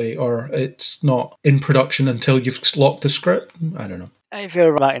officially, or it's not in production until you've locked the script. I don't know. If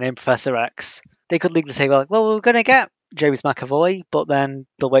you're writing in Professor X, they could legally say, well, we're going to get James McAvoy, but then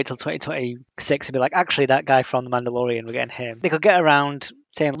they'll wait till 2026 and be like, actually, that guy from The Mandalorian, we're getting him. They could get around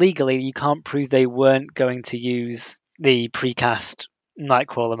saying legally you can't prove they weren't going to use the precast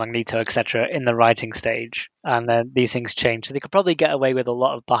Nightcrawler, Magneto, etc. in the writing stage, and then these things change. So they could probably get away with a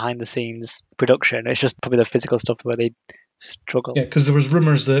lot of behind-the-scenes production. It's just probably the physical stuff where they struggle. Yeah, because there was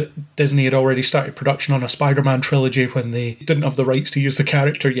rumours that Disney had already started production on a Spider-Man trilogy when they didn't have the rights to use the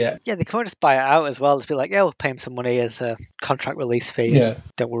character yet. Yeah, they could just buy it out as well. Just be like, yeah, we'll pay him some money as a contract release fee. Yeah.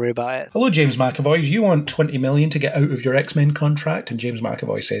 Don't worry about it. Hello, James McAvoy. You want $20 million to get out of your X-Men contract? And James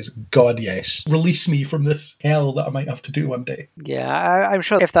McAvoy says, God, yes. Release me from this hell that I might have to do one day. Yeah, I'm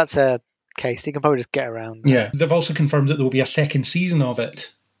sure if that's a case, they can probably just get around. Yeah, they've also confirmed that there will be a second season of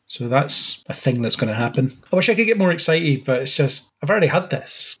it. So that's a thing that's going to happen. I wish I could get more excited, but it's just, I've already had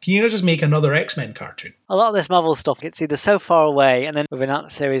this. Can you not just make another X-Men cartoon? A lot of this Marvel stuff, it's either so far away, and then we've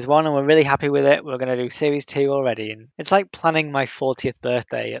announced Series 1 and we're really happy with it. We're going to do Series 2 already. And it's like planning my 40th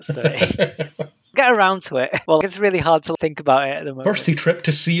birthday at 30. Get around to it. Well, it's really hard to think about it at the moment. Birthday trip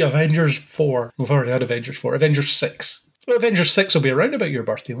to see Avengers 4. We've already had Avengers 4. Avengers 6. Well, Avengers 6 will be around about your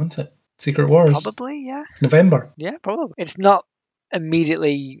birthday, won't it? Secret Wars. Probably, yeah. November. Yeah, probably. It's not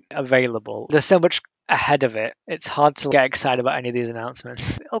immediately available. There's so much ahead of it. It's hard to get excited about any of these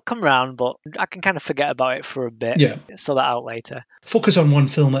announcements. It'll come around, but I can kind of forget about it for a bit. Yeah. Sort that out later. Focus on one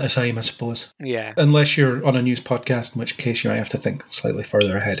film at a time, I suppose. Yeah. Unless you're on a news podcast, in which case you might have to think slightly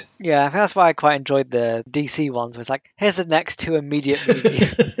further ahead. Yeah, I think that's why I quite enjoyed the DC ones, where it's like, here's the next 2 immediate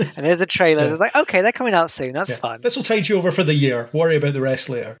movies. And here's the trailers. Yeah. It's like, okay, they're coming out soon. That's fun. This will tide you over for the year. Worry about the rest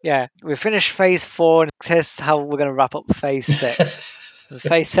later. Yeah. We finished Phase 4, and here's how we're going to wrap up Phase 6.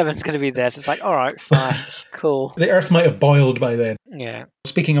 Phase 7's going to be this. It's like, all right, fine, cool. The Earth might have boiled by then. Yeah.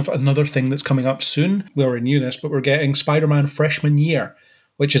 Speaking of another thing that's coming up soon, we already knew this, but we're getting Spider-Man Freshman Year,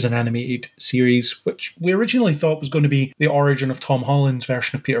 which is an animated series, which we originally thought was going to be the origin of Tom Holland's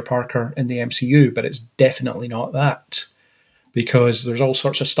version of Peter Parker in the MCU, but it's definitely not that. Because there's all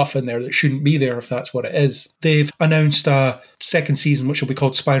sorts of stuff in there that shouldn't be there if that's what it is. They've announced a second season which will be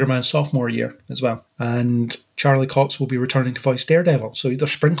called Spider-Man Sophomore Year as well. And Charlie Cox will be returning to voice Daredevil. So they're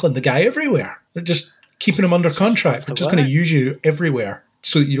sprinkling the guy everywhere. They're just keeping him under contract. We're just going to use you everywhere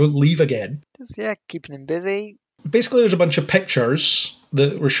so that you don't leave again. Just, keeping him busy. Basically, there's a bunch of pictures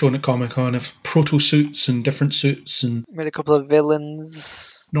that were shown at Comic-Con of proto-suits and different suits. And made a couple of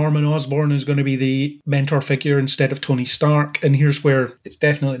villains. Norman Osborn is going to be the mentor figure instead of Tony Stark. And here's where it's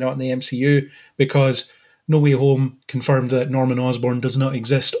definitely not in the MCU, because No Way Home confirmed that Norman Osborn does not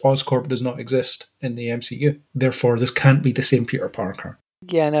exist. Oscorp does not exist in the MCU. Therefore, this can't be the same Peter Parker.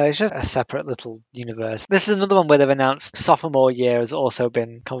 Yeah, no, it's just a separate little universe. This is another one where they've announced sophomore year has also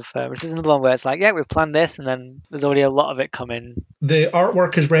been confirmed. This is another one where it's like, yeah, we've planned this, and then there's already a lot of it coming. The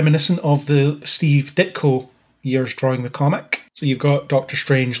artwork is reminiscent of the Steve Ditko years drawing the comic. So you've got Doctor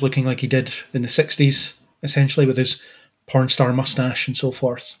Strange looking like he did in the 60s, essentially, with his porn star mustache and so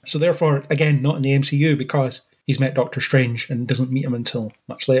forth. So therefore, again, not in the MCU, because he's met Doctor Strange and doesn't meet him until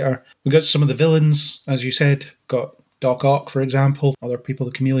much later. We've got some of the villains, as you said. Got Doc Ock, for example, other people,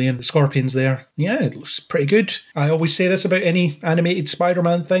 the Chameleon, the Scorpion's there. Yeah, it looks pretty good. I always say this about any animated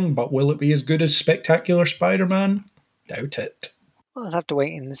Spider-Man thing, but will it be as good as Spectacular Spider-Man? Doubt it. We'll have to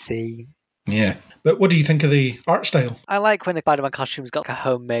wait and see. Yeah. But what do you think of the art style? I like when the Spider-Man costume's got like a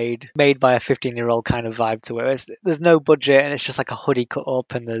homemade, made by a 15-year-old kind of vibe to it. There's no budget, and it's just like a hoodie cut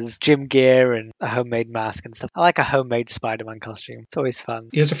up, and there's gym gear and a homemade mask and stuff. I like a homemade Spider-Man costume. It's always fun.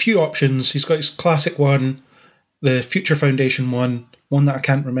 He has a few options. He's got his classic one, the Future Foundation one that I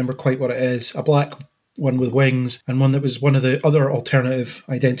can't remember quite what it is, a black one with wings, and one that was one of the other alternative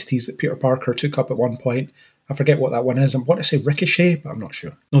identities that Peter Parker took up at one point. I forget what that one is. I want to say Ricochet, but I'm not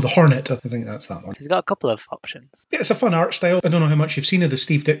sure. No, the Hornet. I think that's that one. He's got a couple of options. Yeah, it's a fun art style. I don't know how much you've seen of the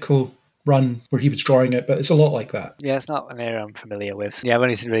Steve Ditko run where he was drawing it, but it's a lot like that. Yeah, it's not an era I'm familiar with. Yeah, I've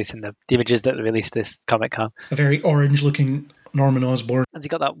only really seen the images that they released this Comic-Con. A very orange-looking Norman Osborn. Has he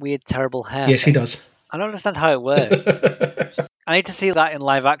got that weird, terrible hair? Yes, he does. I don't understand how it works. I need to see that in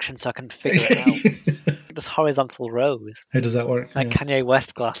live action so I can figure it out. Just horizontal rows. How does that work? Like Kanye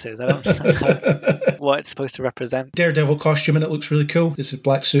West glasses. I don't understand what it's supposed to represent. Daredevil costume, and it looks really cool. This is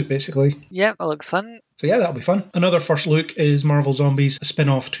black suit, basically. Yeah, that looks fun. So yeah, that'll be fun. Another first look is Marvel Zombies, a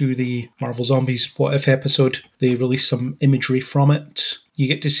spin-off to the Marvel Zombies What If episode. They released some imagery from it. You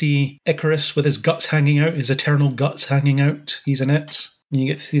get to see Icarus with his guts hanging out, his eternal guts hanging out. He's in it. You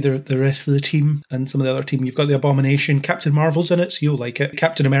get to see the rest of the team and some of the other team. You've got the Abomination. Captain Marvel's in it, so you'll like it.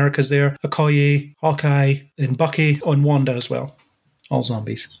 Captain America's there. Okoye, Hawkeye, and Bucky, and Wanda as well. All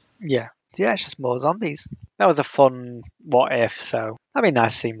zombies. Yeah. Yeah, it's just more zombies. That was a fun what if, so that'd be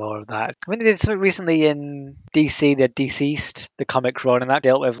nice to see more of that. I mean, they did something recently in DC, the Deceased, the comic run, and that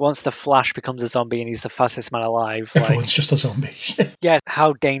dealt with once the Flash becomes a zombie and he's the fastest man alive. Everyone's just a zombie. Yeah,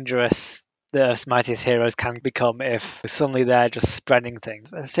 how dangerous the Earth's mightiest heroes can become if suddenly they're just spreading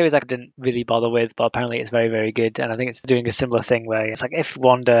things. A series I didn't really bother with, but apparently it's very, very good, and I think it's doing a similar thing where it's like if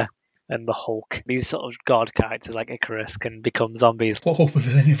Wanda and the Hulk, these sort of god characters like Icarus, can become zombies. What hope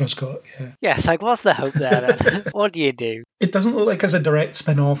have any of us got? Yeah, it's like, what's the hope there then? What do you do? It doesn't look like it's a direct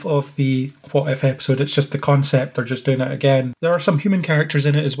spin-off of the What If episode. It's just the concept. They're just doing it again. There are some human characters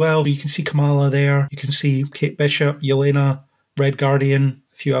in it as well. You can see Kamala there. You can see Kate Bishop, Yelena, Red Guardian,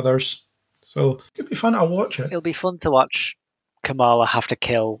 a few others. So it'll be fun. I'll watch it. It'll be fun to watch Kamala have to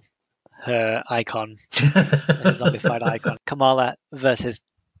kill her icon, her zombified icon. Kamala versus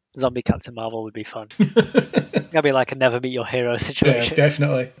Zombie Captain Marvel would be fun. That'd be like a never meet your hero situation. Yeah,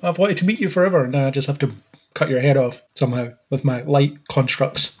 definitely. I've wanted to meet you forever, and now I just have to cut your head off somehow with my light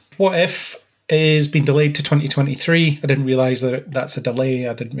constructs. What If is being delayed to 2023. I didn't realise that that's a delay.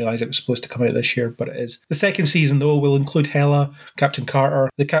 I didn't realise it was supposed to come out this year, but it is. The second season, though, will include Hela, Captain Carter.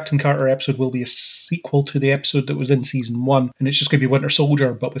 The Captain Carter episode will be a sequel to the episode that was in season 1, and it's just going to be Winter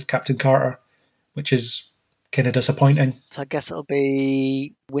Soldier, but with Captain Carter, which is kind of disappointing. So I guess it'll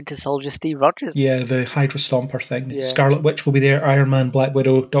be Winter Soldier Steve Rogers. Yeah, the Hydra Stomper thing. Yeah. Scarlet Witch will be there, Iron Man, Black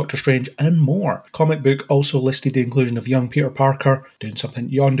Widow, Doctor Strange, and more. Comic book also listed the inclusion of young Peter Parker, doing something.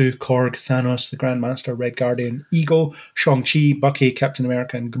 Yondu, Korg, Thanos, the Grandmaster, Red Guardian, Ego, Shang-Chi, Bucky, Captain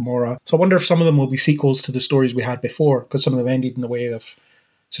America, and Gamora. So I wonder if some of them will be sequels to the stories we had before, because some of them ended in the way of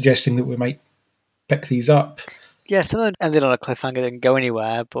suggesting that we might pick these up. Yeah, some of them ended on a cliffhanger, didn't go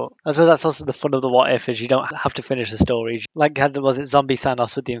anywhere, but I suppose that's also the fun of the what if, is you don't have to finish the story. Like, was it Zombie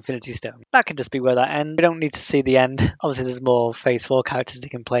Thanos with the Infinity Stone? That can just be where that ends. We don't need to see the end. Obviously, there's more Phase 4 characters they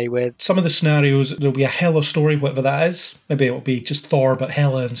can play with. Some of the scenarios, there'll be a Hela story, whatever that is. Maybe it'll be just Thor, but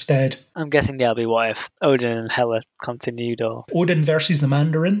Hela instead. I'm guessing it'll be what if Odin and Hela continued, or Odin versus the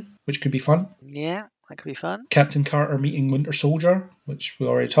Mandarin, which could be fun. Yeah, that could be fun. Captain Carter meeting Winter Soldier, which we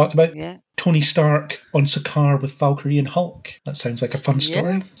already talked about. Yeah. Tony Stark on Sakaar with Valkyrie and Hulk. That sounds like a fun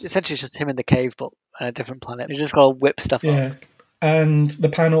story. Yeah. Essentially, it's just him in the cave, but on a different planet. You just got to whip stuff Yeah. up. And the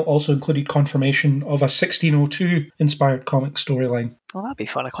panel also included confirmation of a 1602 inspired comic storyline. Oh, that'd be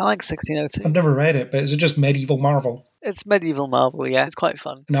fun. I quite like 1602. I've never read it, but is it just medieval Marvel? It's medieval Marvel, yeah. It's quite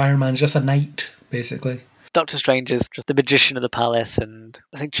fun. And Iron Man's just a knight, basically. Doctor Strange is just the magician of the palace, and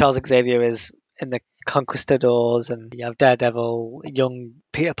I think Charles Xavier is in the Conquistadors, and you have Daredevil. Young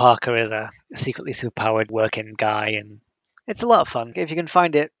Peter Parker is a secretly superpowered working guy, and it's a lot of fun. If you can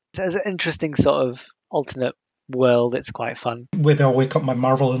find it, it's an interesting sort of alternate world. It's quite fun. Maybe I'll wake up my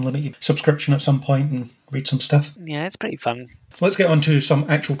Marvel Unlimited subscription at some point and read some stuff. Yeah, it's pretty fun. So let's get on to some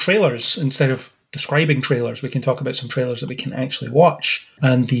actual trailers. Instead of describing trailers, we can talk about some trailers that we can actually watch.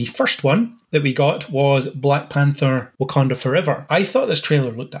 And the first one that we got was Black Panther Wakanda Forever. I thought this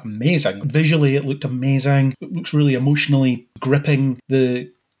trailer looked amazing. Visually, it looked amazing. It looks really emotionally gripping.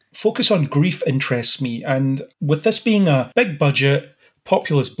 The focus on grief interests me. And with this being a big budget,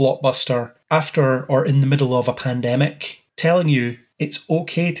 populist blockbuster after or in the middle of a pandemic, telling you it's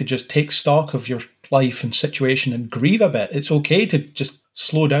okay to just take stock of your life and situation and grieve a bit. It's okay to just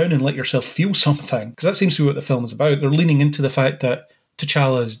slow down and let yourself feel something. Because that seems to be what the film is about. They're leaning into the fact that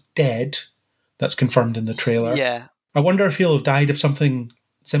T'Challa is dead. That's confirmed in the trailer. Yeah. I wonder if he'll have died of something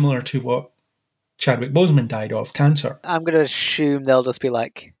similar to what Chadwick Boseman died of, cancer. I'm going to assume they'll just be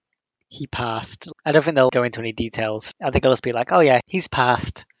like, he passed. I don't think they'll go into any details. I think they'll just be like, oh yeah, he's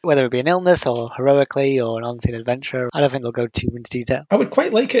passed. Whether it be an illness or heroically or an unseen adventure. I don't think they'll go too into detail. I would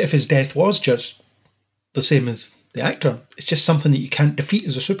quite like it if his death was just the same as the actor. It's just something that you can't defeat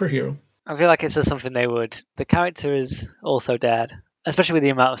as a superhero. I feel like it's just something they would... The character is also dead, especially with the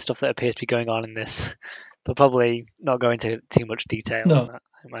amount of stuff that appears to be going on in this. They'll probably not go into too much detail on that,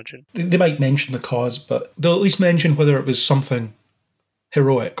 I imagine. They might mention the cause, but they'll at least mention whether it was something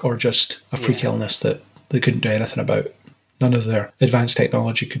heroic or just a freak illness that they couldn't do anything about. None of their advanced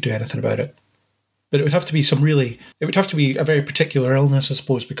technology could do anything about it. But it would have to be it would have to be a very particular illness, I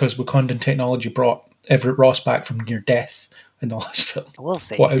suppose, because Wakandan technology brought Everett Ross back from near death in the last film. We'll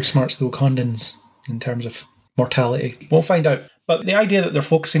see. What outsmarts the Wakandans in terms of mortality? We'll find out. But the idea that they're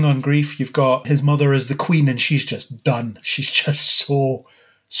focusing on grief, you've got his mother as the queen and she's just done. She's just so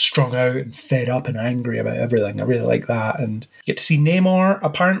strung out and fed up and angry about everything. I really like that. And you get to see Namor,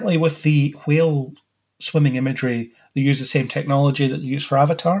 apparently with the whale swimming imagery, they use the same technology that they use for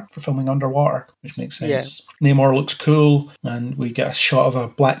Avatar for filming underwater, which makes sense. Yeah. Namor looks cool, and we get a shot of a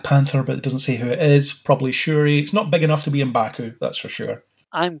Black Panther, but it doesn't say who it is. Probably Shuri. It's not big enough to be M'Baku, that's for sure.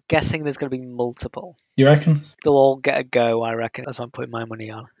 I'm guessing there's going to be multiple. You reckon? They'll all get a go, I reckon. That's what I'm putting my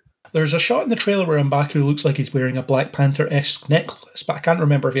money on. There's a shot in the trailer where M'Baku looks like he's wearing a Black Panther-esque necklace, but I can't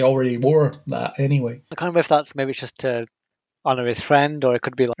remember if he already wore that anyway. I can't remember if that's maybe just to honour his friend, or it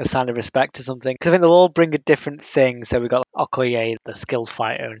could be like a sign of respect or something. Because I think they'll all bring a different thing. So we've got Okoye, the skilled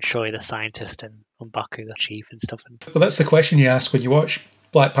fighter, and Shuri, the scientist, and M'Baku, the chief and stuff. Well, that's the question you ask when you watch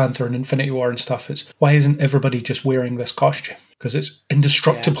Black Panther and Infinity War and stuff, is why isn't everybody just wearing this costume? Because it's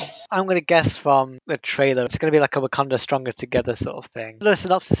indestructible. Yeah. I'm going to guess from the trailer, it's going to be like a Wakanda Stronger Together sort of thing. The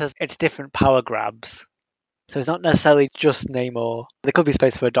synopsis says it's different power grabs. So it's not necessarily just Namor. There could be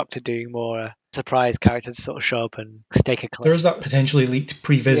space for a Doctor Doom or a surprise character to sort of show up and stake a claim. There's that potentially leaked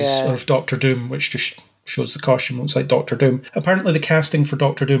previs of Doctor Doom, which just shows the costume looks like Doctor Doom. Apparently the casting for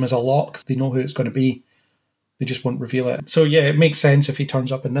Doctor Doom is a lock. They know who it's going to be. They just won't reveal it. So yeah, it makes sense if he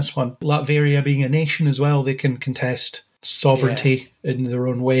turns up in this one. Latveria being a nation as well, they can contest sovereignty in their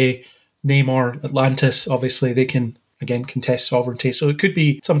own way. Namor, Atlantis, obviously, they can, again, contest sovereignty. So it could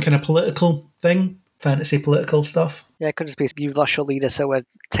be some kind of political thing, fantasy political stuff. Yeah, it could just be, you've lost your leader, so we're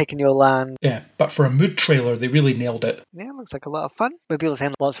taking your land. Yeah, but for a mood trailer, they really nailed it. Yeah, it looks like a lot of fun. When people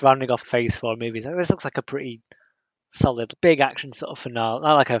saying what's rounding off Phase 4 movies, this looks like a pretty solid, big action sort of finale.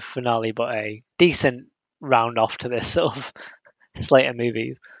 Not like a finale, but a decent round off to this sort of slate of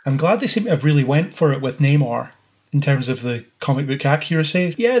movies. I'm glad they seem to have really went for it with Namor. In terms of the comic book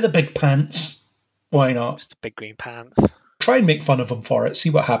accuracy, yeah, the big pants. Why not? Just the big green pants. Try and make fun of him for it. See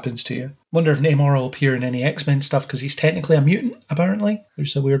what happens to you. Wonder if Namor will appear in any X-Men stuff, because he's technically a mutant, apparently. Which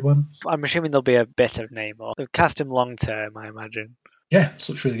is a weird one. I'm assuming there'll be a bit of Namor. They've cast him long term, I imagine. Yeah, this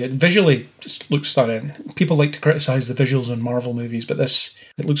looks really good. Visually, just looks stunning. People like to criticise the visuals in Marvel movies, but this,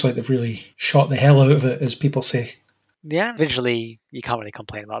 it looks like they've really shot the hell out of it, as people say. Yeah, visually, you can't really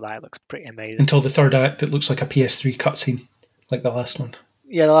complain about that. It looks pretty amazing. Until the third act, it looks like a PS3 cutscene, like the last one.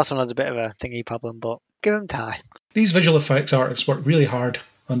 Yeah, the last one has a bit of a thingy problem, but give them time. These visual effects artists work really hard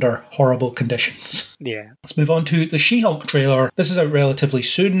under horrible conditions. Yeah. Let's move on to the She-Hulk trailer. This is out relatively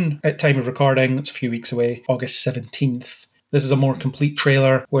soon. At time of recording, it's a few weeks away, August 17th. This is a more complete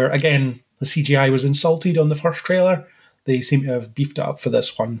trailer where, again, the CGI was insulted on the first trailer. They seem to have beefed it up for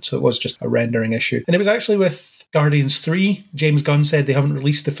this one, so it was just a rendering issue. And it was actually with Guardians 3. James Gunn said they haven't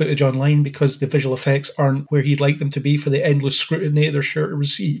released the footage online because the visual effects aren't where he'd like them to be for the endless scrutiny they're sure to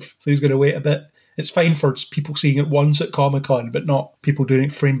receive. So he's going to wait a bit. It's fine for people seeing it once at Comic-Con, but not people doing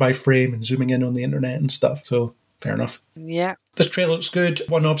it frame by frame and zooming in on the internet and stuff. So, fair enough. Yeah. This trailer looks good.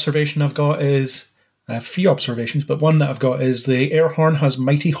 One observation I've got is... I have a few observations, but one that I've got is the air horn has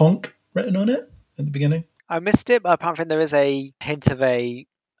Mighty Honk written on it at the beginning. I missed it, but apart from there is a hint of a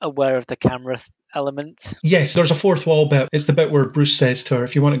aware of the camera element. Yes, there's a fourth wall bit. It's the bit where Bruce says to her,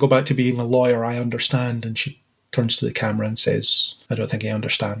 if you want to go back to being a lawyer, I understand. And she turns to the camera and says, I don't think he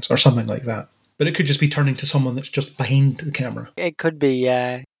understands, or something like that. But it could just be turning to someone that's just behind the camera. It could be,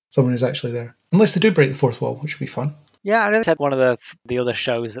 yeah. Someone who's actually there. Unless they do break the fourth wall, which would be fun. Yeah, I know they said one of the other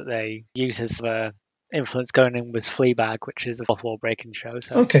shows that they use as influence going in was Fleabag, which is a fourth wall breaking show.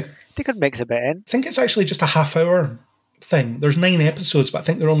 So okay. They could mix a bit in. I think it's actually just a half-hour thing. There's 9 episodes, but I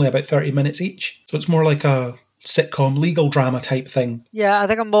think they're only about 30 minutes each. So it's more like a sitcom, legal drama type thing. Yeah, I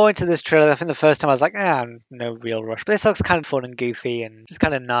think I'm more into this trailer. I think the first time I was like, no real rush. But this looks kind of fun and goofy and it's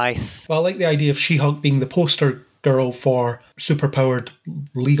kind of nice. Well, I like the idea of She-Hulk being the poster girl for superpowered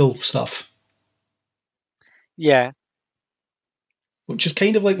legal stuff. Yeah. Which is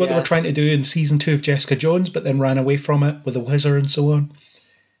kind of like what they were trying to do in season 2 of Jessica Jones, but then ran away from it with the Wizard and so on.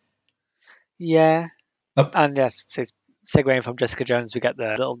 Yeah. And yes, so segueing from Jessica Jones, we get the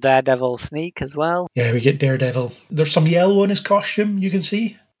little Daredevil sneak as well. Yeah, we get Daredevil. There's some yellow in his costume, you can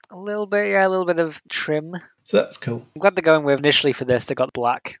see. A little bit of trim. So that's cool. I'm glad they're going with, initially for this, they got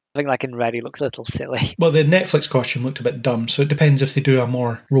black. I think like in red, he looks a little silly. Well, the Netflix costume looked a bit dumb, so it depends if they do a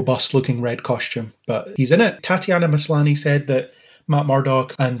more robust-looking red costume. But he's in it. Tatiana Maslany said that Matt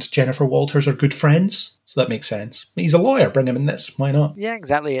Murdock and Jennifer Walters are good friends, so that makes sense. He's a lawyer, bring him in this, why not? Yeah,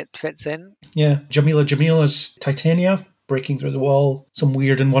 exactly, it fits in. Yeah, Jamila Jamil as Titania, breaking through the wall, some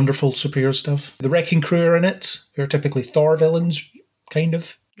weird and wonderful superhero stuff. The Wrecking Crew are in it, who are typically Thor villains, kind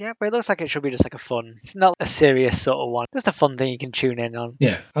of. Yeah, but it looks like it should be just like a fun, it's not a serious sort of one, just a fun thing you can tune in on.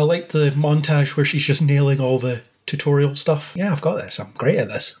 Yeah, I like the montage where she's just nailing all the tutorial stuff. Yeah, I've got this, I'm great at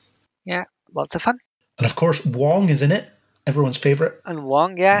this. Yeah, lots of fun. And of course, Wong is in it. everyone's favourite. And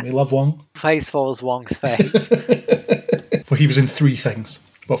Wong, yeah. We love Wong. Phase 4's Wong's face. Well, he was in 3 things.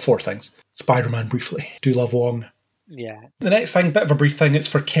 Well, 4 things. Spider-Man briefly. Do love Wong. Yeah. The next thing, bit of a brief thing, it's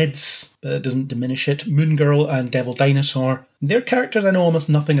for kids, but it doesn't diminish it. Moon Girl and Devil Dinosaur. They're characters I know almost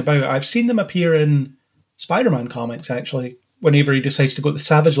nothing about. I've seen them appear in Spider-Man comics, actually, whenever he decides to go to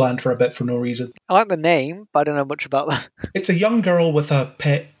Savage Land for a bit for no reason. I like the name, but I don't know much about them. It's a young girl with a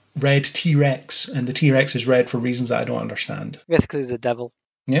pet red T-Rex, and the T-Rex is red for reasons that I don't understand. I guess because he's a devil.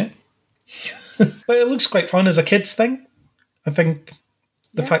 Yeah. But it looks quite fun as a kid's thing. I think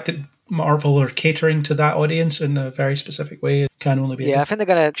the fact that Marvel are catering to that audience in a very specific way can only be I think they're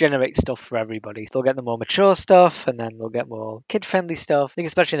going to generate stuff for everybody. They'll get the more mature stuff, and then they'll get more kid-friendly stuff. I think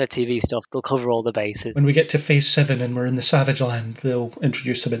especially in the TV stuff, they'll cover all the bases. When we get to Phase 7 and we're in the Savage Land, they'll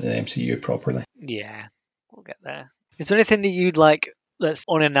introduce them into the MCU properly. Yeah, we'll get there. Is there anything that you'd like that's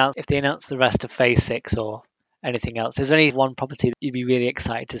unannounced if they announce the rest of Phase 6 or anything else? Is there any one property that you'd be really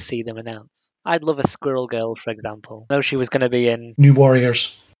excited to see them announce? I'd love a Squirrel Girl, for example. I know she was going to be in New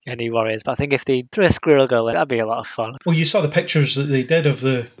Warriors. New Warriors, but I think if they threw a Squirrel Girl in, that'd be a lot of fun. Well, you saw the pictures that they did of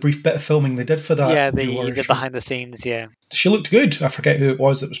the brief bit of filming they did for that. Yeah, New Warriors the behind the scenes, yeah. She looked good. I forget who it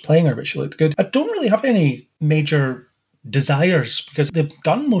was that was playing her, but she looked good. I don't really have any major desires because they've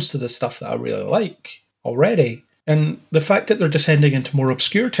done most of the stuff that I really like already. And the fact that they're descending into more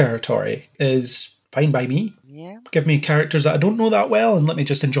obscure territory is fine by me. Yeah. Give me characters that I don't know that well and let me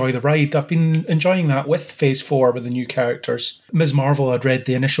just enjoy the ride. I've been enjoying that with Phase 4 with the new characters. Ms. Marvel, I'd read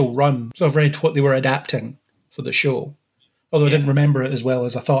the initial run, so I've read what they were adapting for the show. Although I didn't remember it as well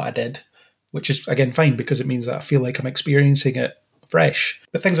as I thought I did, which is, again, fine because it means that I feel like I'm experiencing it fresh.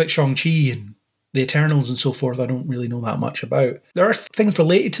 But things like Shang-Chi and the Eternals and so forth, I don't really know that much about. There are things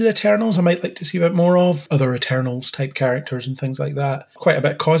related to the Eternals I might like to see a bit more of. Other Eternals type characters and things like that. Quite a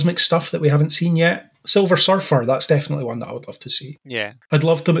bit of cosmic stuff that we haven't seen yet. Silver Surfer, that's definitely one that I would love to see. Yeah. I'd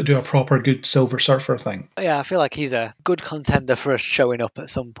love them to do a proper good Silver Surfer thing. Yeah, I feel like he's a good contender for us showing up at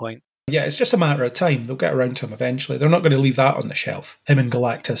some point. Yeah, it's just a matter of time. They'll get around to him eventually. They're not going to leave that on the shelf. Him and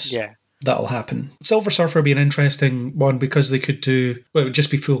Galactus. Yeah. That'll happen. Silver Surfer would be an interesting one because they could do... Well, it would just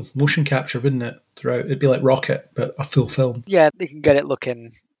be full motion capture, wouldn't it? Throughout. It'd be like Rocket, but a full film. Yeah, they can get it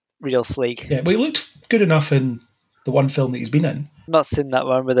looking real sleek. Yeah, but he looked good enough in the one film that he's been in. I've not seen that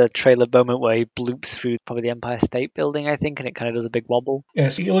one with a trailer moment where he bloops through probably the Empire State Building, I think, and it kind of does a big wobble. Yeah,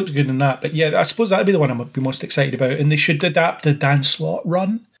 so he looked good in that. But yeah, I suppose that'd be the one I'd be most excited about. And they should adapt the Dan Slott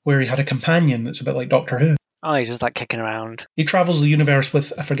run, where he had a companion that's a bit like Doctor Who. Oh, he's just like kicking around. He travels the universe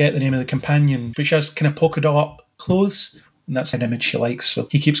with, I forget the name of the companion, but she has kind of polka dot clothes. And that's an image she likes. So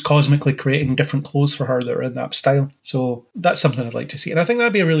he keeps cosmically creating different clothes for her that are in that style. So that's something I'd like to see. And I think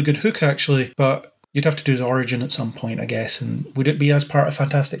that'd be a really good hook, actually. But you'd have to do his origin at some point, I guess. And would it be as part of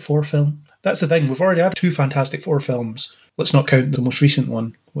Fantastic Four film? That's the thing. We've already had 2 Fantastic Four films. Let's not count the most recent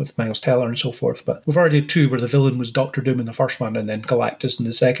one with Miles Teller and so forth. But we've already had 2 where the villain was Doctor Doom in the first one and then Galactus in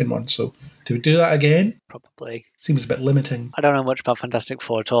the second one. So do we do that again? Probably. Seems a bit limiting. I don't know much about Fantastic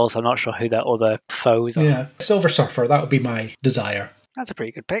Four at all, so I'm not sure who their other foes are. Yeah. Silver Surfer, that would be my desire. That's a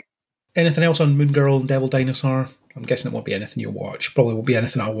pretty good pick. Anything else on Moon Girl and Devil Dinosaur? I'm guessing it won't be anything you'll watch. Probably won't be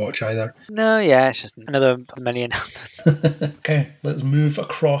anything I'll watch either. No, yeah, it's just another many announcements. Okay, let's move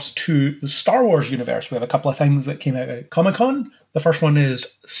across to the Star Wars universe. We have a couple of things that came out at Comic-Con. The first one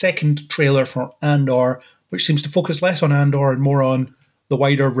is second trailer for Andor, which seems to focus less on Andor and more on the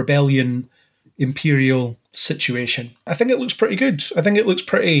wider rebellion Imperial situation. I think it looks pretty good. I think it looks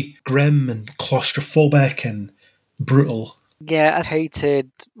pretty grim and claustrophobic and brutal. Yeah, I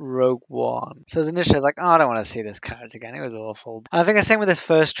hated Rogue One. So initially I was like, oh, I don't want to see this character again. It was awful. I think the same with this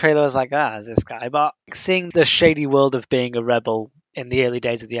first trailer. I was like, is this guy? But seeing the shady world of being a rebel in the early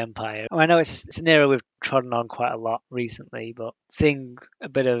days of the Empire. I know it's an era we've trodden on quite a lot recently, but seeing a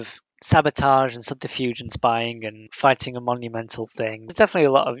bit of sabotage and subterfuge and spying and fighting a monumental thing, there's definitely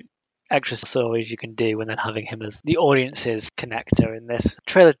a lot of extra stories you can do and then having him as the audience's connector in this.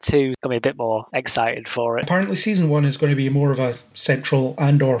 Trailer 2 got me a bit more excited for it. Apparently season 1 is going to be more of a central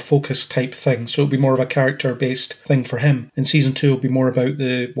Andor focus type thing, so it'll be more of a character based thing for him. And season 2 will be more about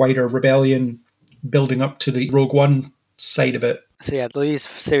the wider rebellion building up to the Rogue One side of it. So yeah, they'll use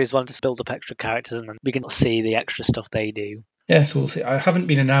series 1 to build up extra characters and then we can see the extra stuff they do. Yeah, so we'll see. I haven't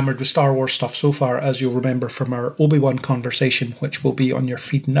been enamoured with Star Wars stuff so far, as you'll remember from our Obi-Wan conversation, which will be on your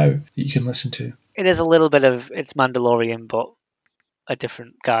feed now, that you can listen to. It is a little bit of, it's Mandalorian, but a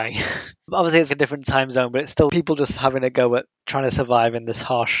different guy. Obviously, it's a different time zone, but it's still people just having a go at trying to survive in this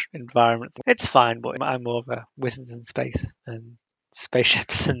harsh environment. It's fine, but I'm more of a wizards in space and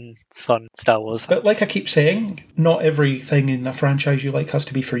spaceships and fun Star Wars. But like I keep saying, not everything in a franchise you like has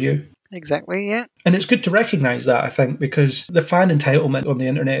to be for you. Exactly, yeah. And it's good to recognise that, I think, because the fan entitlement on the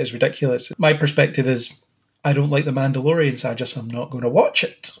internet is ridiculous. My perspective is, I don't like The Mandalorian, so I'm not going to watch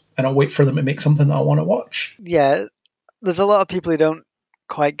it. And I'll wait for them to make something that I want to watch. Yeah, there's a lot of people who don't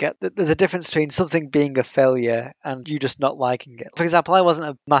quite get that there's a difference between something being a failure and you just not liking it. For example, I wasn't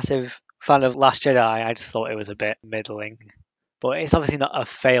a massive fan of Last Jedi. I just thought it was a bit middling. But it's obviously not a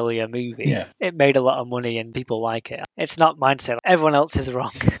failure movie. Yeah. It made a lot of money and people like it. It's not mine to say everyone else is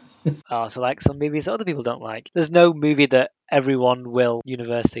wrong. So like some movies that other people don't like. There's no movie that everyone will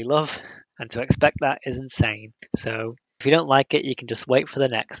universally love, and to expect that is insane. So if you don't like it, you can just wait for the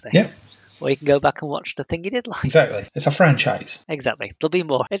next thing. Yeah. Or you can go back and watch the thing you did like. Exactly. It's a franchise. Exactly. There'll be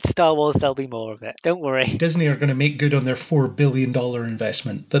more. It's Star Wars, there'll be more of it. Don't worry. Disney are going to make good on their $4 billion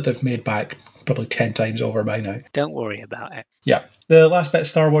investment that they've made back probably 10 times over by now. Don't worry about it. Yeah. The last bit of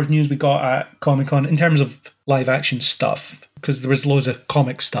Star Wars news we got at Comic-Con, in terms of live action stuff, because there was loads of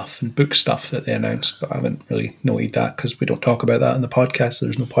comic stuff and book stuff that they announced, but I haven't really noted that because we don't talk about that on the podcast, so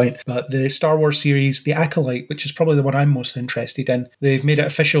there's no point. But the Star Wars series, The Acolyte, which is probably the one I'm most interested in, they've made it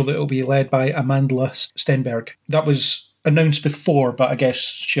official that it'll be led by Amandla Stenberg. That was announced before, but I guess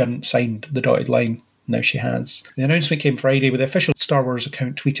she hadn't signed the dotted line. Now she has. The announcement came Friday with the official Star Wars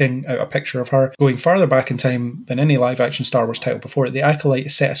account tweeting out a picture of her going farther back in time than any live-action Star Wars title before it. The Acolyte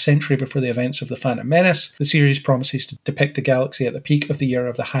is set a century before the events of The Phantom Menace. The series promises to depict the galaxy at the peak of the era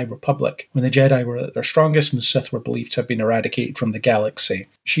of the High Republic, when the Jedi were at their strongest and the Sith were believed to have been eradicated from the galaxy.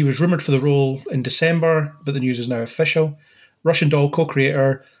 She was rumoured for the role in December, but the news is now official. Russian Doll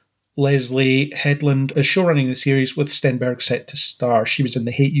co-creator Leslie Headland is showrunning the series, with Stenberg set to star. She was in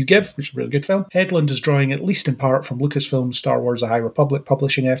The Hate U Give, which is a really good film. Headland is drawing at least in part from Lucasfilm's Star Wars The High Republic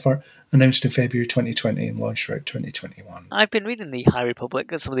publishing effort, announced in February 2020 and launched throughout 2021. I've been reading the High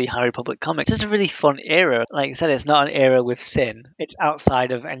Republic, some of the High Republic comics. It's a really fun era. Like I said, it's not an era with sin. It's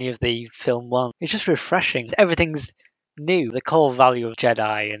outside of any of the film one. It's just refreshing. Everything's new. The core value of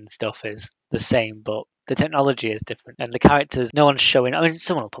Jedi and stuff is the same, but the technology is different, and the characters, no one's showing. I mean,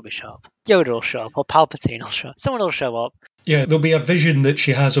 someone will probably show up. Yoda will show up, or Palpatine will show up. Someone will show up. Yeah, there'll be a vision that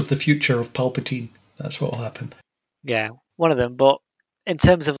she has of the future of Palpatine. That's what will happen. Yeah, one of them. But in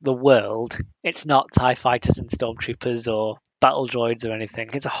terms of the world, it's not TIE fighters and stormtroopers or battle droids or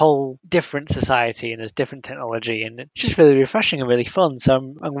anything. It's a whole different society, and there's different technology, and it's just really refreshing and really fun. So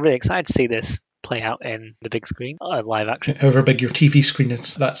I'm really excited to see this play out in the big screen, live action. However big your TV screen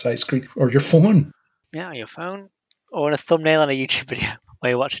is, that size screen, or your phone. Yeah, on your phone, or in a thumbnail on a YouTube video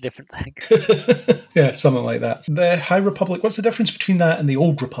where you watch a different thing. Yeah, something like that. The High Republic, what's the difference between that and the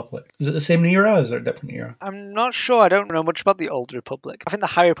Old Republic? Is it the same era, or is it a different era? I'm not sure. I don't know much about the Old Republic. I think the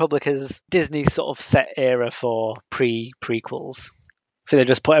High Republic is Disney's sort of set era for prequels. I think they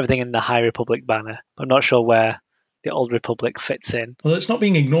just put everything in the High Republic banner. I'm not sure where the Old Republic fits in. Well, it's not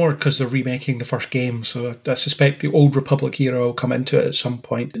being ignored because they're remaking the first game, so I suspect the Old Republic era will come into it at some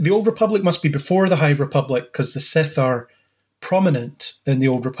point. The Old Republic must be before the High Republic because the Sith are prominent in the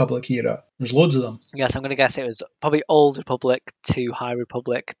Old Republic era. There's loads of them. Yes, I'm going to guess it was probably Old Republic to High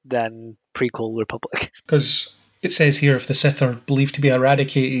Republic, then prequel Republic. Because it says here if the Sith are believed to be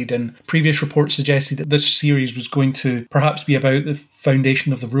eradicated, and previous reports suggested that this series was going to perhaps be about the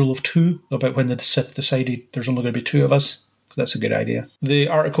foundation of the rule of two, about when the Sith decided there's only going to be two of us. So that's a good idea. The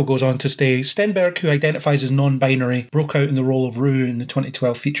article goes on to say, Stenberg, who identifies as non-binary, broke out in the role of Rue in the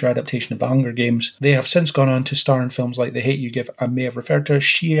 2012 feature adaptation of The Hunger Games. They have since gone on to star in films like The Hate U Give. I may have referred to as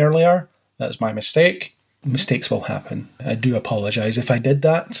she earlier. That is my mistake. Mistakes will happen. I do apologise if I did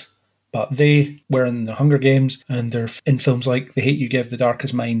that. But they were in The Hunger Games, and they're in films like The Hate U Give, The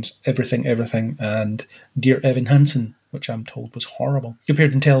Darkest Minds, Everything, and Dear Evan Hansen, which I'm told was horrible. He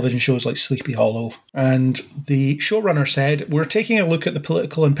appeared in television shows like Sleepy Hollow. And the showrunner said, we're taking a look at the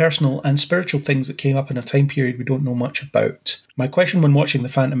political and personal and spiritual things that came up in a time period we don't know much about. My question when watching The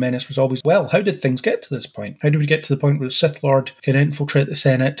Phantom Menace was always, well, how did things get to this point? How did we get to the point where the Sith Lord can infiltrate the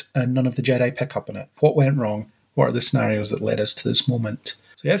Senate and none of the Jedi pick up on it? What went wrong? What are the scenarios that led us to this moment?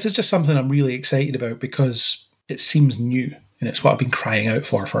 So yeah, this is just something I'm really excited about because it seems new, and it's what I've been crying out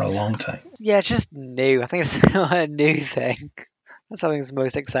for a long time. Yeah, it's just new. I think it's a new thing. That's what I think is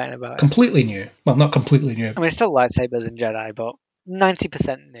most exciting about it. Completely new. Well, not completely new. I mean, it's still lightsabers and Jedi, but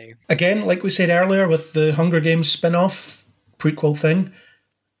 90% new. Again, like we said earlier with the Hunger Games spin-off prequel thing,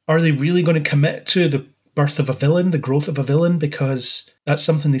 are they really going to commit to the birth of a villain, the growth of a villain? Because that's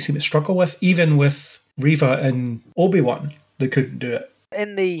something they seem to struggle with. Even with Reva and Obi-Wan, they couldn't do it.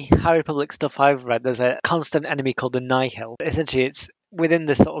 In the High Republic stuff I've read, there's a constant enemy called the Nihil. Essentially, it's within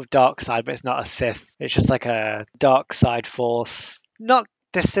the sort of dark side, but it's not a Sith. It's just like a dark side force, not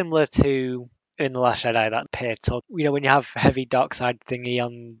dissimilar to in The Last Jedi, that pit, or when you have heavy dark side thingy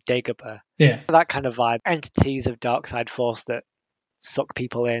on Dagobah, that kind of vibe. Entities of dark side force that suck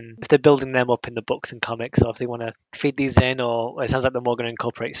people in. If they're building them up in the books and comics, or if they want to feed these in, or it sounds like they're more going to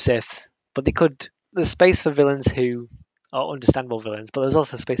incorporate Sith. But there's space for villains who are understandable villains, but there's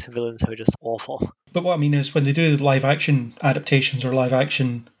also space for villains who are just awful. But what I mean is, when they do live action adaptations or live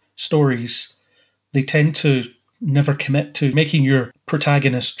action stories, they tend to never commit to making your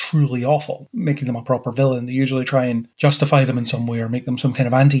protagonist truly awful, making them a proper villain. They usually try and justify them in some way or make them some kind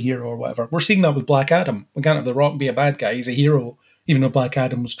of anti-hero or whatever. We're seeing that with Black Adam. We can't have The Rock be a bad guy. He's a hero, even though Black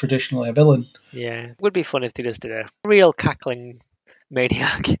Adam was traditionally a villain. Yeah, it would be fun if they just did a real cackling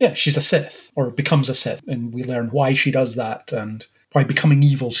maniac. Yeah, she's a Sith, or becomes a Sith, and we learn why she does that, and why becoming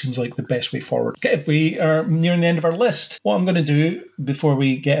evil seems like the best way forward. Okay, we are nearing the end of our list. What I'm going to do before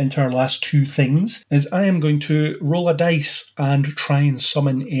we get into our last two things is I am going to roll a dice and try and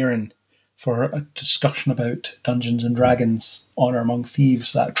summon Aaron for a discussion about Dungeons & Dragons Honor Among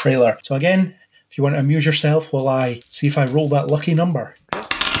Thieves, that trailer. So again, if you want to amuse yourself while I see if I roll that lucky number.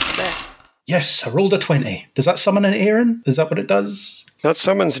 Yes, I rolled a 20. Does that summon an Aaron? Is that what it does? That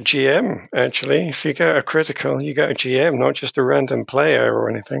summons a GM, actually. If you get a critical, you get a GM, not just a random player or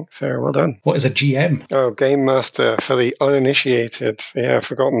anything. So well done. What is a GM? Oh, Game Master for the uninitiated. Yeah, I've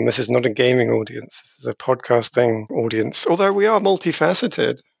forgotten. This is not a gaming audience. This is a podcasting audience. Although we are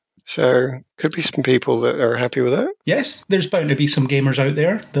multifaceted. So could be some people that are happy with that. Yes, there's bound to be some gamers out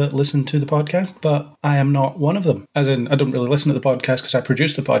there that listen to the podcast, but I am not one of them. As in, I don't really listen to the podcast because I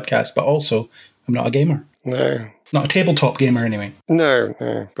produce the podcast, but also I'm not a gamer. No. Not a tabletop gamer, anyway.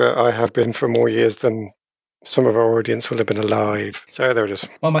 No, but I have been for more years than some of our audience will have been alive. So there it is.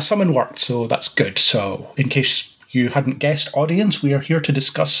 Well, my summon worked, so that's good. So in case you hadn't guessed, audience, we are here to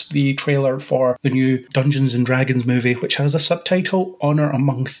discuss the trailer for the new Dungeons & Dragons movie, which has a subtitle, Honor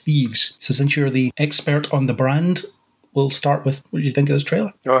Among Thieves. So since you're the expert on the brand, we'll start with, what do you think of this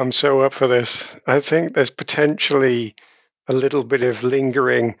trailer? Oh, I'm so up for this. I think there's potentially a little bit of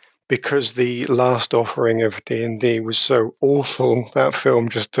lingering because the last offering of D&D was so awful, that film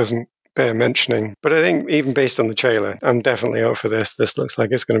just doesn't bear mentioning. But I think even based on the trailer, I'm definitely up for this. This looks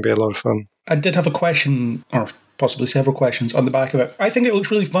like it's going to be a lot of fun. I did have a question, or possibly several questions on the back of it. I think it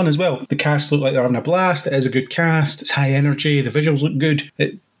looks really fun as well. The cast look like they're having a blast. It is a good cast. It's high energy. The visuals look good.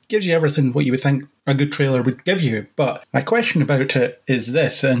 It gives you everything what you would think a good trailer would give you. But my question about it is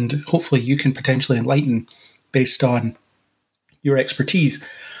this, and hopefully you can potentially enlighten based on your expertise.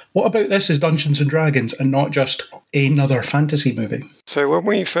 What about this is Dungeons & Dragons and not just another fantasy movie? So when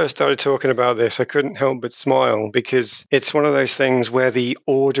we first started talking about this, I couldn't help but smile because it's one of those things where the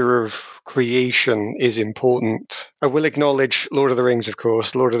order of creation is important. I will acknowledge Lord of the Rings, of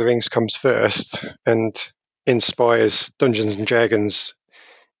course. Lord of the Rings comes first and inspires Dungeons & Dragons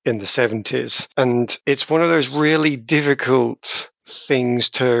in the 70s. And it's one of those really difficult things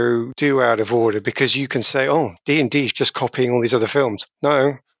to do out of order because you can say, oh, D&D is just copying all these other films.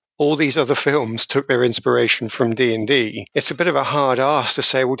 No. All these other films took their inspiration from D&D. It's a bit of a hard ask to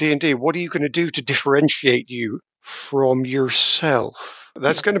say, well, D&D, what are you going to do to differentiate you from yourself?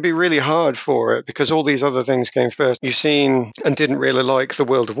 That's going to be really hard for it because all these other things came first. You've seen and didn't really like the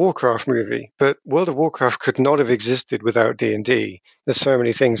World of Warcraft movie, but World of Warcraft could not have existed without D&D. There's so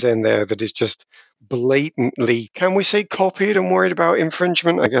many things in there that is just blatantly, can we say copied? I'm worried about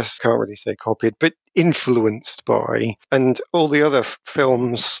infringement. I guess can't really say copied, but influenced by. And all the other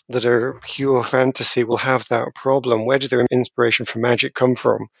films that are pure fantasy will have that problem. Where does their inspiration for magic come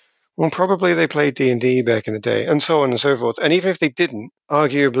from? Well, probably they played D&D back in the day, and so on and so forth. And even if they didn't,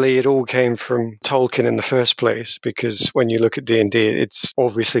 arguably it all came from Tolkien in the first place, because when you look at D&D, it's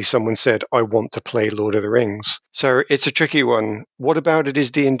obviously someone said, I want to play Lord of the Rings. So it's a tricky one. What about it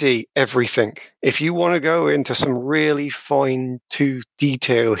is D&D? Everything. If you want to go into some really fine-tooth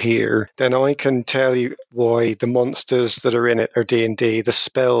detail here, then I can tell you why the monsters that are in it are D&D, the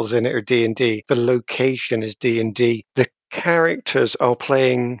spells in it are D&D, the location is D&D, the characters are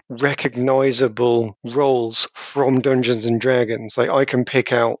playing recognizable roles from Dungeons and Dragons. Like I can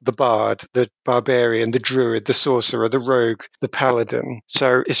pick out the bard, the barbarian, the druid, the sorcerer, the rogue, the paladin.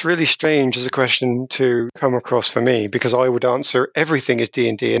 So it's really strange as a question to come across for me because I would answer everything is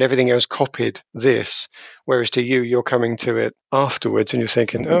D&D and everything else copied this. Whereas to you, you're coming to it afterwards and you're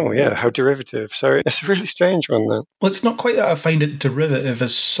thinking, oh yeah, how derivative. So it's a really strange one then. Well, it's not quite that I find it derivative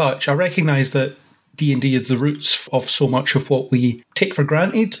as such. I recognise that D&D is the roots of so much of what we take for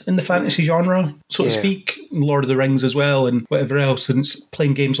granted in the fantasy genre, so to speak. Lord of the Rings as well and whatever else. And it's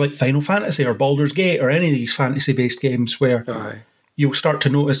playing games like Final Fantasy or Baldur's Gate or any of these fantasy-based games where you'll start to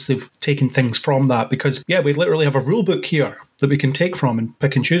notice they've taken things from that because, we literally have a rule book here. that we can take from and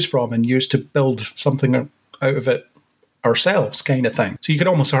pick and choose from and use to build something out of it ourselves, kind of thing. So you could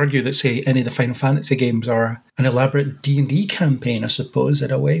almost argue that, say, any of the Final Fantasy games are an elaborate D&D campaign, I suppose, in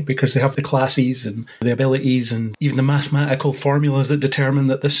a way, because they have the classes and the abilities and even the mathematical formulas that determine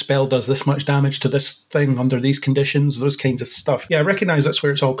that this spell does this much damage to this thing under these conditions, those kinds of stuff. Yeah, I recognise that's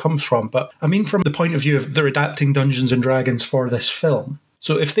where it all comes from, but I mean from the point of view of they're adapting Dungeons & Dragons for this film.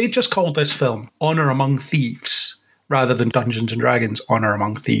 So if they just called this film Honor Among Thieves, rather than Dungeons & Dragons Honor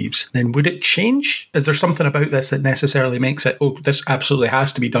Among Thieves, then would it change? Is there something about this that necessarily makes it, oh, this absolutely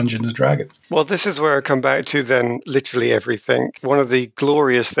has to be Dungeons & Dragons? Well, this is where I come back to then literally everything. One of the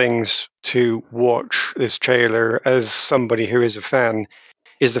glorious things to watch this trailer as somebody who is a fan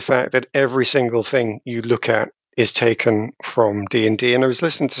is the fact that every single thing you look at is taken from D&D. And I was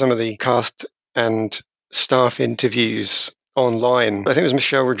listening to some of the cast and staff interviews online. I think it was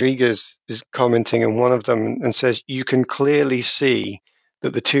Michelle Rodriguez is commenting in one of them and says, you can clearly see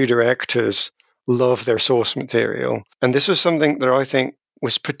that the two directors love their source material. And this was something that I think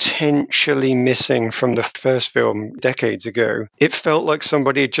was potentially missing from the first film decades ago. It felt like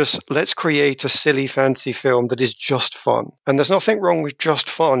somebody just, let's create a silly fantasy film that is just fun. And there's nothing wrong with just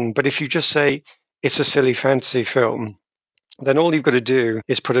fun, but if you just say it's a silly fantasy film, then all you've got to do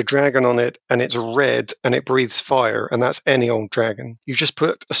is put a dragon on it and it's red and it breathes fire, and that's any old dragon. You just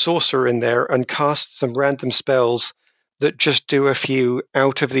put a sorcerer in there and cast some random spells that just do a few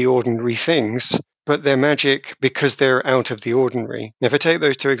out of the ordinary things, but they're magic because they're out of the ordinary. If I take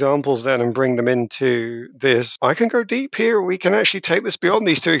those two examples then and bring them into this, I can go deep here. We can actually take this beyond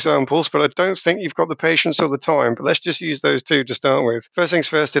these two examples, but I don't think you've got the patience or the time. But let's just use those two to start with. First things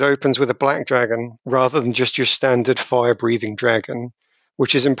first, it opens with a black dragon rather than just your standard fire-breathing dragon,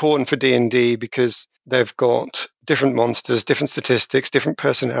 which is important for D&D because they've got different monsters, different statistics, different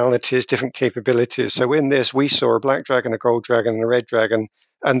personalities, different capabilities. So in this, we saw a black dragon, a gold dragon, and a red dragon,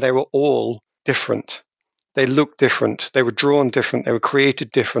 and they were all different. They look different. They were drawn different. They were created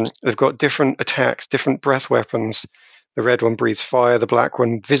different. They've got different attacks, different breath weapons. The red one breathes fire. The black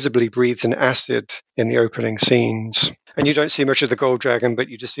one visibly breathes an acid in the opening scenes. And you don't see much of the gold dragon, but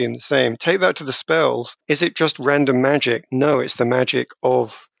you just see them the same. Take that to the spells. Is it just random magic? No, it's the magic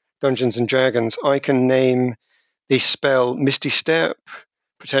of Dungeons and Dragons. I can name the spell Misty Step,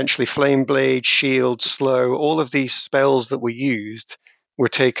 potentially Flame Blade, Shield, Slow. All of these spells that were used were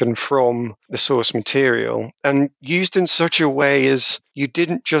taken from the source material and used in such a way as you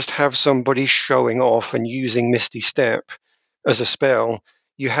didn't just have somebody showing off and using Misty Step as a spell.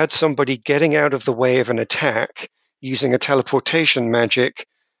 You had somebody getting out of the way of an attack using a teleportation magic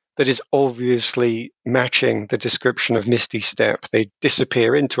that is obviously matching the description of Misty Step. They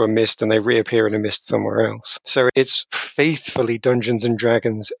disappear into a mist and they reappear in a mist somewhere else. So it's faithfully Dungeons and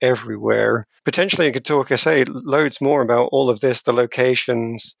Dragons everywhere. Potentially I could talk, I say, loads more about all of this, the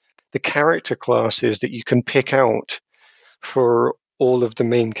locations, the character classes that you can pick out for all of the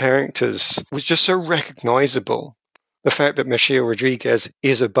main characters was just so recognizable. The fact that Michelle Rodriguez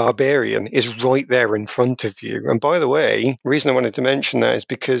is a barbarian is right there in front of you. And by the way, the reason I wanted to mention that is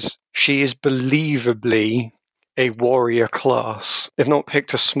because she is believably a warrior class. They've not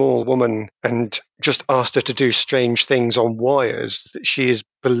picked a small woman and just asked her to do strange things on wires. She is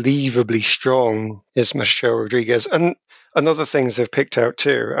believably strong, is Michelle Rodriguez. And other things they've picked out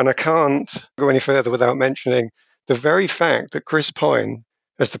too. And I can't go any further without mentioning the very fact that Chris Pine,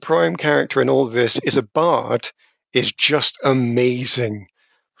 as the prime character in all of this, is a bard, is just amazing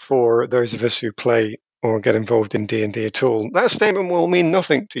for those of us who play or get involved in D&D at all. That statement will mean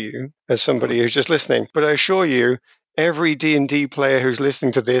nothing to you as somebody who's just listening, but I assure you, every D&D player who's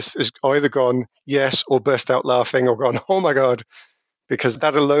listening to this has either gone yes or burst out laughing or gone, oh my God, because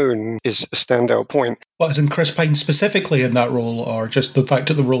that alone is a standout point. What, as in Chris Pine specifically in that role, or just the fact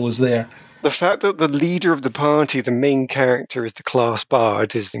that the role is there? The fact that the leader of the party, the main character, is the class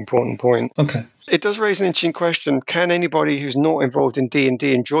bard is the important point. Okay. It does raise an interesting question. Can anybody who's not involved in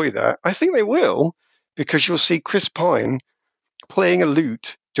D&D enjoy that? I think they will, because you'll see Chris Pine playing a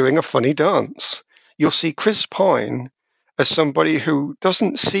lute, doing a funny dance. You'll see Chris Pine as somebody who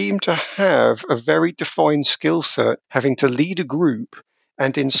doesn't seem to have a very defined skill set, having to lead a group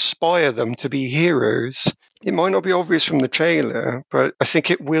and inspire them to be heroes. It might not be obvious from the trailer, but I think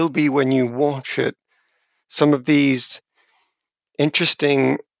it will be when you watch it. Some of these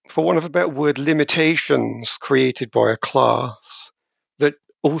interesting, for want of a better word, limitations created by a class that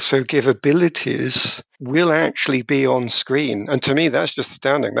also give abilities will actually be on screen. And to me, that's just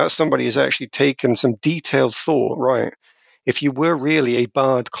astounding. That's somebody who's actually taken some detailed thought, right? If you were really a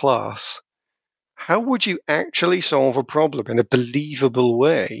bard class, how would you actually solve a problem in a believable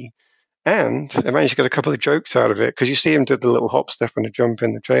way And they managed to get a couple of jokes out of it, because you see him do the little hop, step, and a jump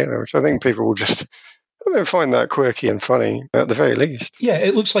in the trailer, which I think people will just find that quirky and funny at the very least. Yeah,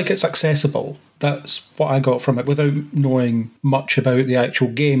 it looks like it's accessible. That's what I got from it without knowing much about the actual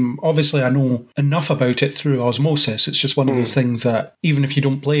game. Obviously, I know enough about it through osmosis. It's just one of those things that even if you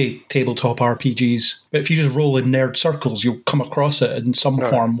don't play tabletop RPGs, but if you just roll in nerd circles, you'll come across it in some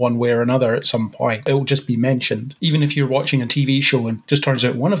form, one way or another at some point. It will just be mentioned. Even if you're watching a TV show and just turns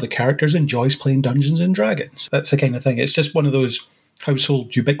out one of the characters enjoys playing Dungeons and Dragons. That's the kind of thing. It's just one of those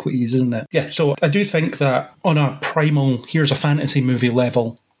household ubiquities, isn't it? Yeah, so I do think that on a primal, here's a fantasy movie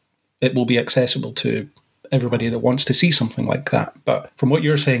level, it will be accessible to everybody that wants to see something like that. But from what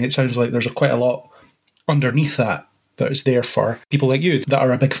you're saying, it sounds like there's quite a lot underneath that is there for people like you that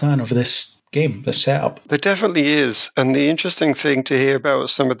are a big fan of this game, this setup. There definitely is. And the interesting thing to hear about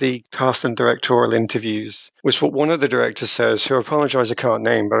some of the cast and directorial interviews was what one of the directors says, who I apologise I can't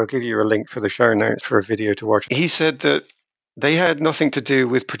name, but I'll give you a link for the show notes for a video to watch. He said that they had nothing to do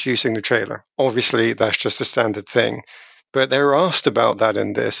with producing the trailer. Obviously, that's just a standard thing. But they were asked about that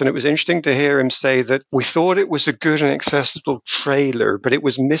in this, and it was interesting to hear him say that we thought it was a good and accessible trailer, but it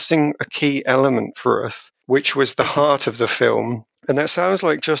was missing a key element for us, which was the heart of the film. And that sounds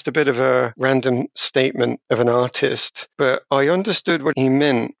like just a bit of a random statement of an artist, but I understood what he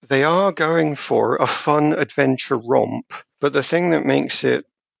meant. They are going for a fun adventure romp, but the thing that makes it,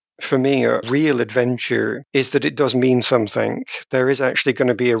 for me, a real adventure is that it does mean something. There is actually going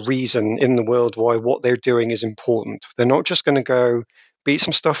to be a reason in the world why what they're doing is important. They're not just going to go beat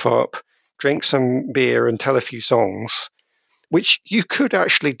some stuff up, drink some beer and tell a few songs, which you could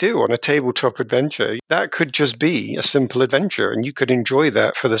actually do on a tabletop adventure. That could just be a simple adventure, and you could enjoy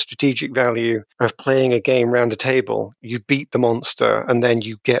that for the strategic value of playing a game around a table. You beat the monster and then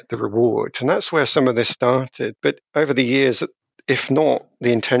you get the reward. And that's where some of this started. But over the years, if not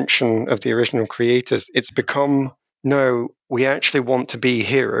the intention of the original creators, it's become, no, we actually want to be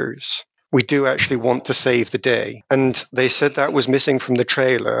heroes. We do actually want to save the day. And they said that was missing from the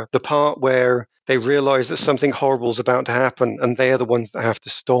trailer, the part where they realize that something horrible is about to happen and they are the ones that have to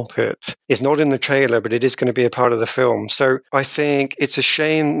stop it. It's not in the trailer, but it is going to be a part of the film. So I think it's a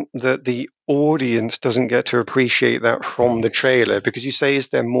shame that the audience doesn't get to appreciate that from the trailer, because you say, is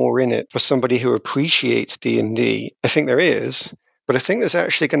there more in it for somebody who appreciates D&D? I think there is, but I think there's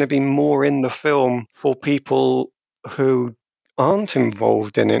actually going to be more in the film for people who aren't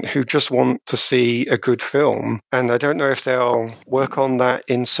involved in it, who just want to see a good film. And I don't know if they'll work on that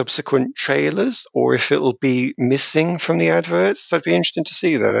in subsequent trailers or if it'll be missing from the adverts. I'd be interested to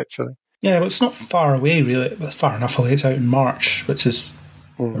see that, actually. Yeah, but it's not far away, really. It's far enough away. It's out in March, which is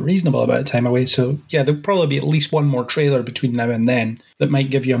a reasonable amount of time away. So, yeah, there'll probably be at least one more trailer between now and then that might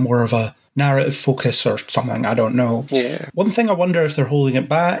give you more of a narrative focus or something. I don't know. Yeah. One thing I wonder if they're holding it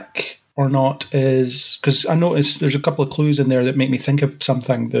back or not is, because I noticed there's a couple of clues in there that make me think of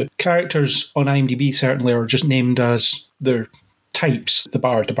something. The characters on IMDb certainly are just named as their types, the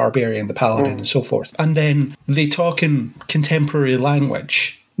bard, the barbarian, the paladin, and so forth. And then they talk in contemporary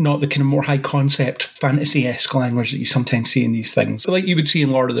language, not the kind of more high concept fantasy-esque language that you sometimes see in these things. Like you would see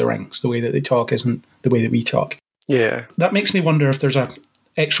in Lord of the Rings, the way that they talk isn't the way that we talk. Yeah. That makes me wonder if there's a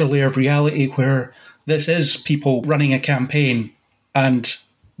extra layer of reality where this is people running a campaign and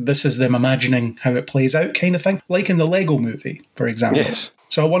this is them imagining how it plays out, kind of thing. Like in the Lego movie, for example. Yes.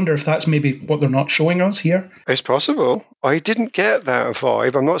 So I wonder if that's maybe what they're not showing us here. It's possible. I didn't get that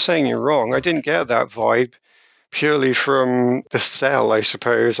vibe. I'm not saying you're wrong. I didn't get that vibe purely from the cell, I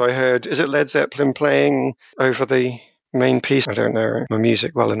suppose. I heard, is it Led Zeppelin playing over the main piece? I don't know my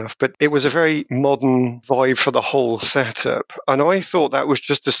music well enough, but it was a very modern vibe for the whole setup. And I thought that was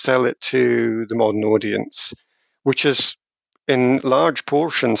just to sell it to the modern audience, which is in large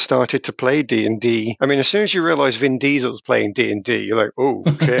portions started to play D&D. I mean, as soon as you realize Vin Diesel's playing D&D, you're like, oh,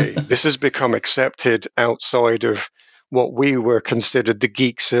 okay, this has become accepted outside of what we were considered the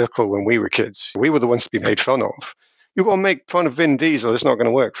geek circle when we were kids. We were the ones to be made fun of. You've got to make fun of Vin Diesel, it's not going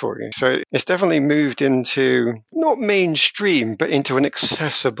to work for you. So it's definitely moved into, not mainstream, but into an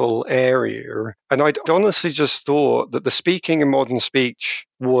accessible area. And I honestly just thought that the speaking in modern speech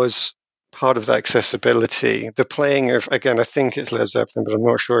was part of that accessibility. The playing of, again, I think it's Led Zeppelin, but I'm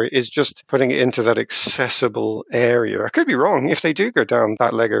not sure, is just putting it into that accessible area. I could be wrong. If they do go down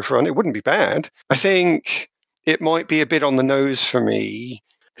that Lego front, it wouldn't be bad. I think it might be a bit on the nose for me,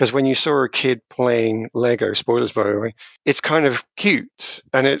 because when you saw a kid playing Lego, spoilers by the way, it's kind of cute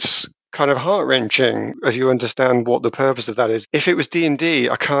and it's kind of heart-wrenching as you understand what the purpose of that is. If it was D&D,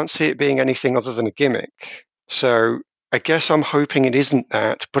 I can't see it being anything other than a gimmick. So I guess I'm hoping it isn't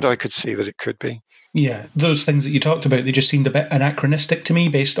that, but I could see that it could be. Yeah, those things that you talked about, they just seemed a bit anachronistic to me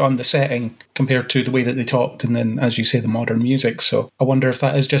based on the setting compared to the way that they talked and then, as you say, the modern music. So I wonder if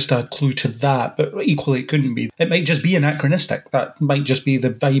that is just a clue to that, but equally it couldn't be. It might just be anachronistic. That might just be the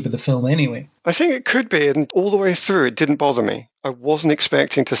vibe of the film anyway. I think it could be, and all the way through it didn't bother me. I wasn't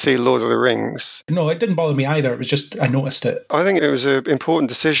expecting to see Lord of the Rings. No, it didn't bother me either. It was just, I noticed it. I think it was an important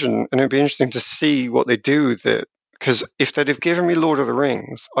decision, and it'd be interesting to see what they do with it. Because if they'd have given me Lord of the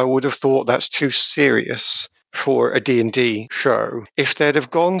Rings, I would have thought that's too serious for a D&D show. If they'd have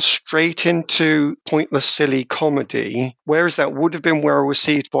gone straight into pointless, silly comedy, whereas that would have been well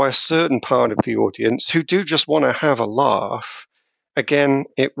received by a certain part of the audience who do just want to have a laugh, again,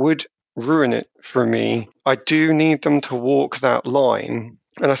 it would ruin it for me. I do need them to walk that line.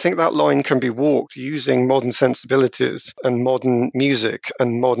 And I think that line can be walked using modern sensibilities and modern music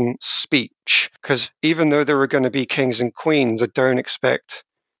and modern speech. Because even though there are going to be kings and queens, I don't expect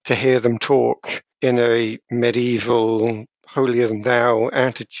to hear them talk in a medieval, holier-than-thou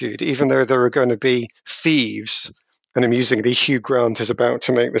attitude. Even though there are going to be thieves, and amusingly, Hugh Grant is about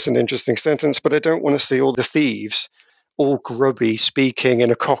to make this an interesting sentence, but I don't want to see all the thieves all grubby, speaking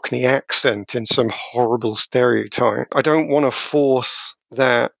in a Cockney accent in some horrible stereotype. I don't want to force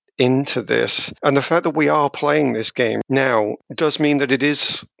that into this. And the fact that we are playing this game now does mean that it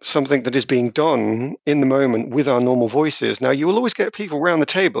is something that is being done in the moment with our normal voices. Now, you will always get people around the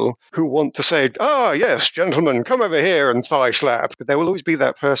table who want to say, yes, gentlemen, come over here and thigh slap. But there will always be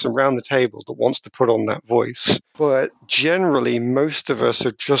that person around the table that wants to put on that voice. But generally, most of us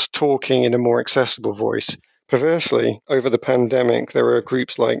are just talking in a more accessible voice. Perversely, over the pandemic, there are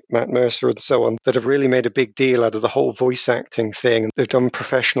groups like Matt Mercer and so on that have really made a big deal out of the whole voice acting thing. They've done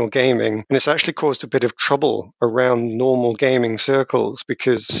professional gaming, and it's actually caused a bit of trouble around normal gaming circles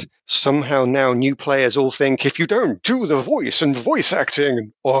because somehow now new players all think if you don't do the voice and voice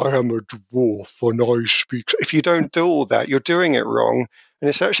acting, I am a dwarf and I speak. If you don't do all that, you're doing it wrong, and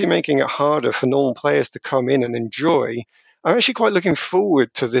it's actually making it harder for normal players to come in and enjoy. I'm actually quite looking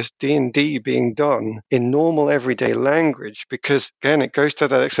forward to this D&D being done in normal everyday language because, again, it goes to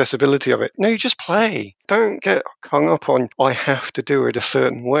that accessibility of it. No, you just play. Don't get hung up on, I have to do it a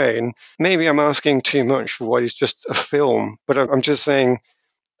certain way. And maybe I'm asking too much for what is just a film, but I'm just saying,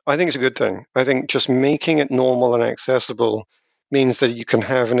 I think it's a good thing. I think just making it normal and accessible means that you can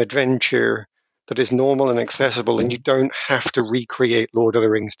have an adventure that is normal and accessible, and you don't have to recreate Lord of the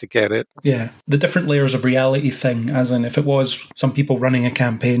Rings to get it. Yeah, the different layers of reality thing, as in if it was some people running a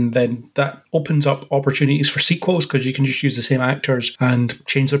campaign, then that opens up opportunities for sequels because you can just use the same actors and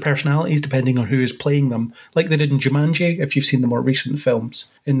change their personalities depending on who is playing them, like they did in Jumanji, if you've seen the more recent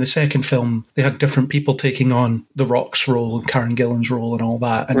films. In the second film, they had different people taking on The Rock's role and Karen Gillan's role and all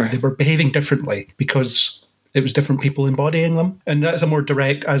that, and they were behaving differently because it was different people embodying them. And that's a more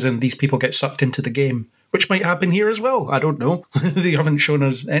direct, as in these people get sucked into the game, which might happen here as well. I don't know. They haven't shown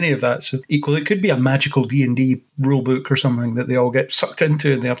us any of that. So equally, it could be a magical D&D rulebook or something that they all get sucked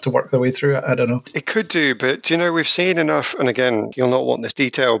into and they have to work their way through it. I don't know. It could do, but we've seen enough, and again, you'll not want this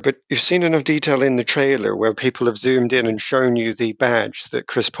detail, but you've seen enough detail in the trailer where people have zoomed in and shown you the badge that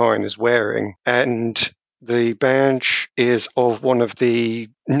Chris Pine is wearing. And the badge is of one of the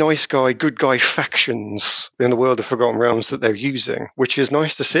nice guy, good guy factions in the world of Forgotten Realms that they're using, which is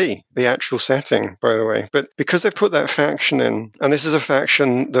nice to see, the actual setting, by the way. But because they've put that faction in, and this is a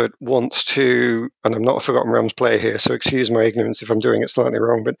faction that wants to, and I'm not a Forgotten Realms player here, so excuse my ignorance if I'm doing it slightly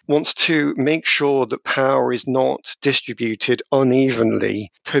wrong, but wants to make sure that power is not distributed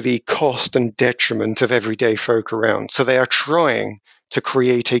unevenly to the cost and detriment of everyday folk around. So they are trying to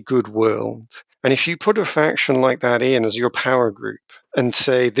create a good world. And if you put a faction like that in as your power group and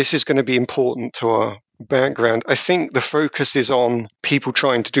say, this is going to be important to our background, I think the focus is on people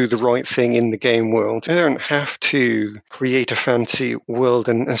trying to do the right thing in the game world. They don't have to create a fancy world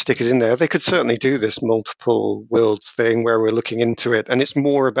and stick it in there. They could certainly do this multiple worlds thing where we're looking into it. And it's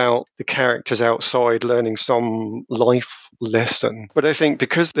more about the characters outside learning some life lesson. But I think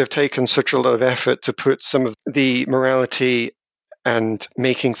because they've taken such a lot of effort to put some of the morality and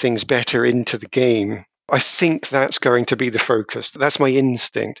making things better into the game, I think that's going to be the focus. That's my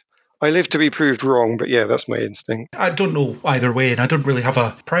instinct. I live to be proved wrong, but yeah, that's my instinct. I don't know either way, and I don't really have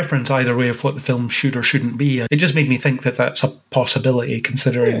a preference either way of what the film should or shouldn't be. It just made me think that that's a possibility,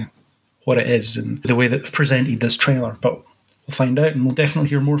 considering what it is and the way that they've presented this trailer. But we'll we'll find out, and we'll definitely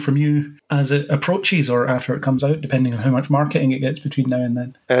hear more from you as it approaches or after it comes out, depending on how much marketing it gets between now and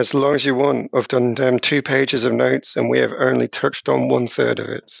then. As long as you want. I've done 2 pages of notes, and we have only touched on 1/3 of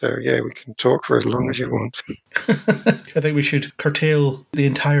it. So, yeah, we can talk for as long as you want. I think we should curtail the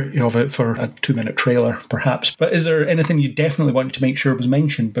entirety of it for a 2-minute trailer, perhaps. But is there anything you definitely wanted to make sure was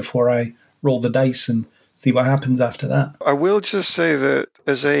mentioned before I roll the dice and see what happens after that? I will just say that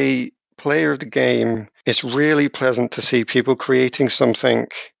as a player of the game, it's really pleasant to see people creating something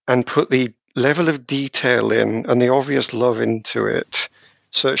and put the level of detail in and the obvious love into it,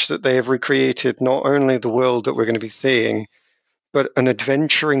 such that they have recreated not only the world that we're going to be seeing, but an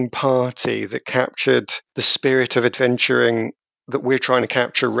adventuring party that captured the spirit of adventuring that we're trying to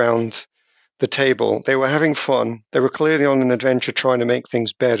capture around the table. They were having fun. They were clearly on an adventure trying to make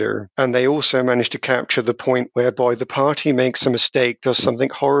things better. And they also managed to capture the point whereby the party makes a mistake, does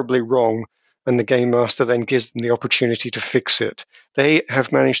something horribly wrong, and the game master then gives them the opportunity to fix it. They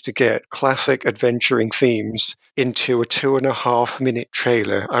have managed to get classic adventuring themes into a 2.5-minute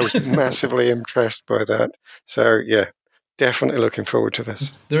trailer. I was massively impressed by that. So, yeah, definitely looking forward to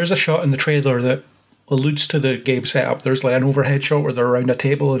this. There is a shot in the trailer that alludes to the game setup. There's like an overhead shot where they're around a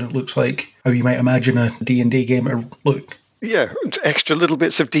table and it looks like how you might imagine a D&D game to look. Yeah, extra little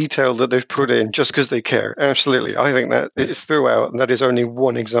bits of detail that they've put in just because they care. Absolutely. I think that it's throughout, and that is only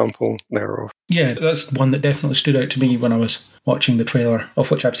one example thereof. Yeah, that's one that definitely stood out to me when I was watching the trailer,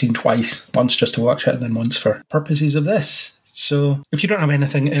 of which I've seen twice. Once just to watch it and then once for purposes of this. So if you don't have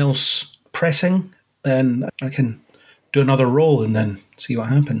anything else pressing, then I can do another roll and then see what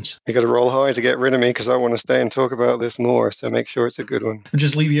happens. You got to roll high to get rid of me because I want to stay and talk about this more, so make sure it's a good one. I'll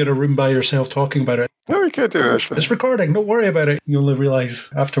just leave you in a room by yourself talking about it. No, we can't do it, actually. It's recording, don't worry about it. You'll only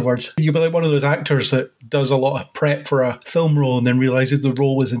realise afterwards. You'll be like one of those actors that does a lot of prep for a film role and then realises the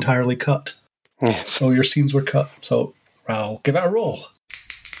role was entirely cut. Yes. So your scenes were cut. So I'll give it a roll.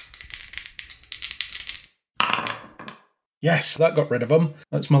 Yes, that got rid of him.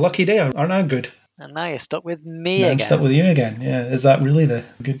 That's my lucky day. Aren't I good? And now you're stuck with me again. I'm stuck with you again. Yeah, is that really the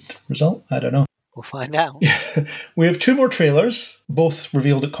good result? I don't know. We'll find out. We have 2 more trailers, both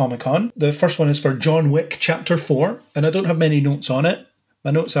revealed at Comic-Con. The first one is for John Wick Chapter 4, and I don't have many notes on it. My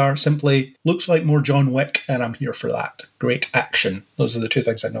notes are simply, looks like more John Wick, and I'm here for that. Great action. Those are the 2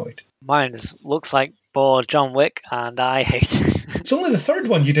 things I noted. Mine looks like more John Wick, and I hate it. It's only the third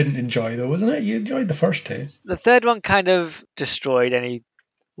one you didn't enjoy, though, wasn't it? You enjoyed the first 2. The third one kind of destroyed any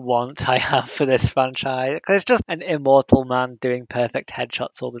want I have for this franchise, because it's just an immortal man doing perfect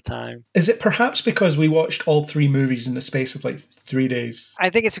headshots all the time. Is it perhaps because we watched all 3 movies in the space of like 3 days? I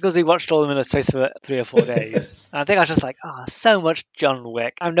think it's because we watched all of them in the space of 3 or 4 days. And I think I was just like, so much John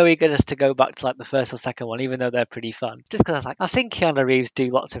Wick. I'm no eagerness to go back to like the first or second one, even though they're pretty fun. Just because I was like, I've seen Keanu Reeves do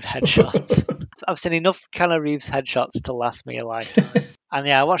lots of headshots. I've seen enough Keanu Reeves headshots to last me a lifetime. And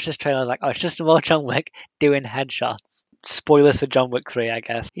yeah, I watched this trailer, I was like, it's just more John Wick doing headshots. Spoilers for John Wick 3, I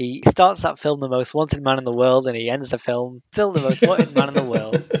guess. He starts that film the most wanted man in the world, and he ends the film still the most wanted man in the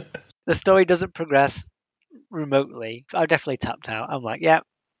world. The story doesn't progress remotely. I definitely tapped out. I'm like, yeah,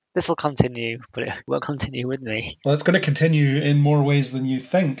 this will continue, but it won't continue with me. Well, it's going to continue in more ways than you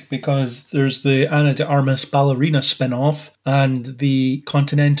think, because there's the Ana de Armas ballerina spin-off and the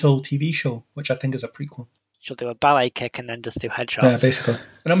Continental TV show, which I think is a prequel. She'll do a ballet kick and then just do headshots. Yeah, basically.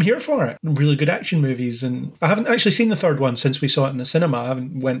 And I'm here for it. Really good action movies. And I haven't actually seen the third one since we saw it in the cinema. I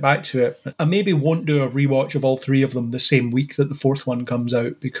haven't went back to it. I maybe won't do a rewatch of all 3 of them the same week that the 4th one comes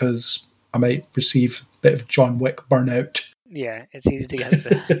out, because I might receive a bit of John Wick burnout. Yeah, it's easy to get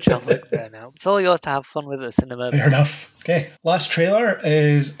the John Wick burnout. It's all yours to have fun with at the cinema. Fair enough. Okay. Last trailer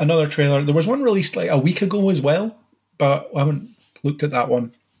is another trailer. There was one released like a week ago as well, but I haven't looked at that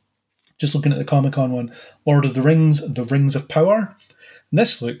one. Just looking at the Comic-Con one, Lord of the Rings, The Rings of Power. And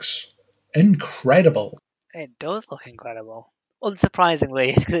this looks incredible. It does look incredible.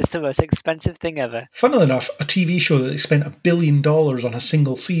 Unsurprisingly, because it's the most expensive thing ever. Funnily enough, a TV show that they spent $1 billion on a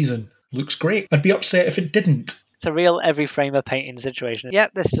single season looks great. I'd be upset if it didn't. It's a real every frame a painting situation. Yeah,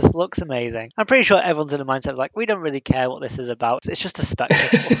 this just looks amazing. I'm pretty sure everyone's in a mindset of like, we don't really care what this is about. It's just a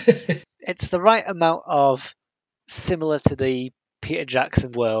spectacle. It's the right amount of similar to the Peter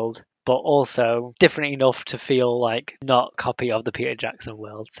Jackson world, but also different enough to feel like not copy of the Peter Jackson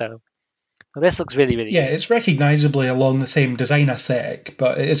world. So well, this looks really, really good. It's recognisably along the same design aesthetic,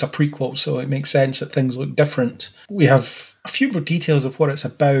 but it is a prequel, so it makes sense that things look different. We have a few more details of what it's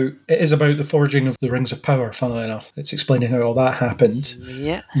about. It is about the forging of the Rings of Power, funnily enough. It's explaining how all that happened.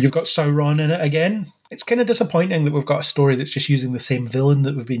 Yeah. You've got Sauron in it again. It's kind of disappointing that we've got a story that's just using the same villain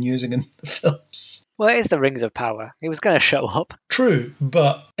that we've been using in the films. Well, it is the Rings of Power. He was going to show up. True,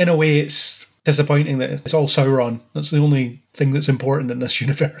 but in a way it's disappointing that it's all Sauron. That's the only thing that's important in this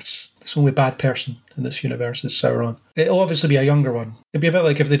universe. The only bad person in this universe is Sauron. It'll obviously be a younger one. It'd be a bit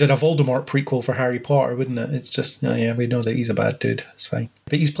like if they did a Voldemort prequel for Harry Potter, wouldn't it? It's just, oh yeah, we know that he's a bad dude. It's fine.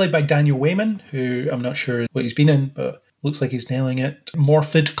 But he's played by Daniel Wayman, who I'm not sure what he's been in, but looks like he's nailing it.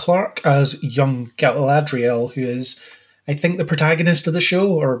 Morfydd Clark as young Galadriel, who is, I think, the protagonist of the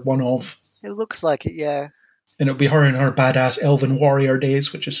show, or one of. It looks like it, yeah. And it'll be her in her badass elven warrior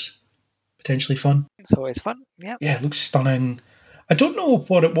days, which is potentially fun. It's always fun, yeah. Yeah, it looks stunning. I don't know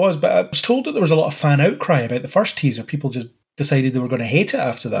what it was, but I was told that there was a lot of fan outcry about the first teaser. People just decided they were going to hate it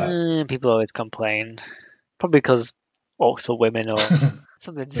after that. People always complain. Probably because orcs are women or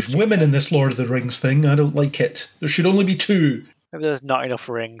something. There's women in this Lord of the Rings thing. I don't like it. There should only be 2. Maybe there's not enough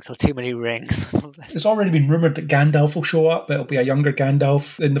rings or too many rings or something. It's already been rumoured that Gandalf will show up. It'll be a younger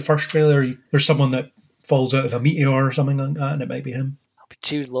Gandalf. In the first trailer, there's someone that falls out of a meteor or something like that, and it might be him. It'll be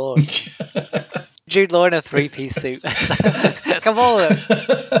Jude Law. Jude Law in a 3-piece suit. Come on.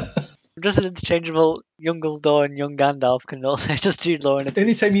 Just an interchangeable young Guldur and young Gandalf can also just Jude Law in a...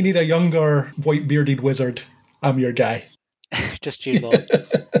 Anytime you need a younger white-bearded wizard, I'm your guy. Just Jude Law.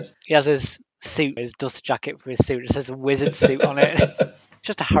 He has his suit, his dust jacket for his suit. It says wizard suit on it.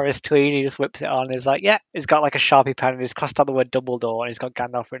 Just a Harris Tween. He just whips it on. He's like, yeah, he's got like a Sharpie pen and he's crossed out the word Dumbledore and he's got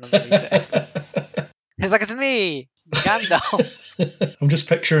Gandalf written underneath it. He's like, it's me, Gandalf. I'm just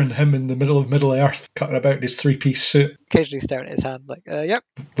picturing him in the middle of Middle Earth, cutting about in his 3-piece suit. Occasionally staring at his hand, like, yep.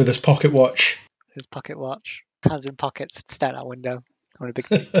 With his pocket watch. His pocket watch. Hands in pockets, staring out a window. On a big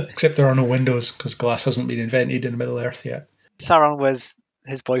Except there are no windows, because glass hasn't been invented in Middle Earth yet. Sauron was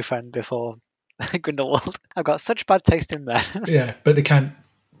his boyfriend before Grindelwald. I've got such bad taste in men. Yeah, but they can't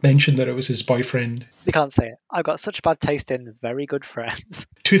mention that it was his boyfriend. They can't say it. I've got such bad taste in very good friends.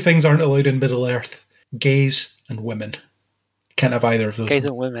 2 things aren't allowed in Middle Earth. Gays and women. You can't have either of those. Gays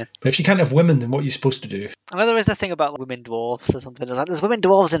and women. But if you can't have women, then what are you supposed to do? I know there is a thing about women dwarves or something. There's women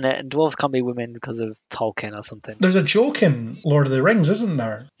dwarves in it, and dwarves can't be women because of Tolkien or something. There's a joke in Lord of the Rings, isn't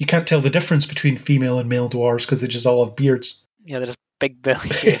there? You can't tell the difference between female and male dwarves because they just all have beards. Yeah, they're just big billy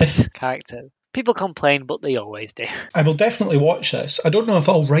beard characters. People complain, but they always do. I will definitely watch this. I don't know if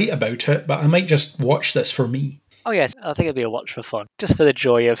I'll write about it, but I might just watch this for me. Oh yes, I think it'll be a watch for fun. Just for the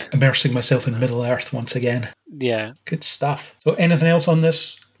joy of... immersing myself in Middle Earth once again. Yeah. Good stuff. So anything else on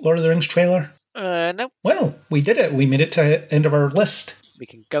this Lord of the Rings trailer? No. Well, we did it. We made it to the end of our list. We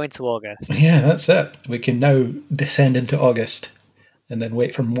can go into August. Yeah, that's it. We can now descend into August and then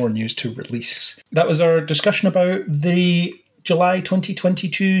wait for more news to release. That was our discussion about the July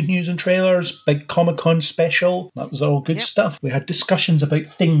 2022 news and trailers, big Comic-Con special. That was all good stuff. We had discussions about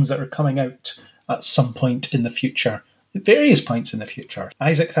things that are coming out at some point in the future. At various points in the future.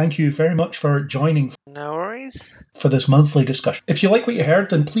 Isaac, thank you very much for joining. No worries. For this monthly discussion. If you like what you heard,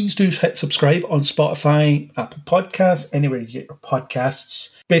 then please do hit subscribe on Spotify, Apple Podcasts, anywhere you get your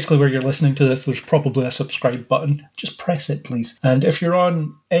podcasts. Basically, where you're listening to this, there's probably a subscribe button. Just press it, please. And if you're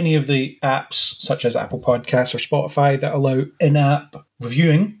on any of the apps, such as Apple Podcasts or Spotify, that allow in-app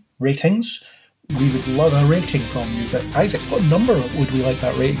reviewing ratings, we would love a rating from you. But Isaac, what number would we like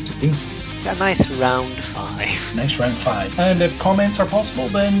that rating to be? A nice round 5. Nice round 5. And if comments are possible,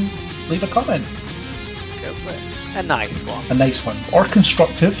 then leave a comment. Go for it. A nice one. A nice one. Or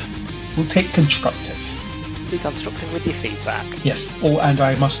constructive. We'll take constructive. Be constructive with your feedback. Yes. Oh, and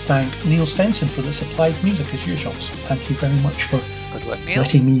I must thank Neil Stenson for the supplied music as usual. So thank you very much for Good work, Neil.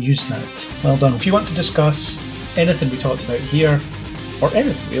 letting me use that. Well done. If you want to discuss anything we talked about here, or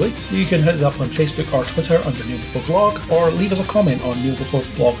anything really, you can hit us up on Facebook or Twitter under Neil Before Blog, or leave us a comment on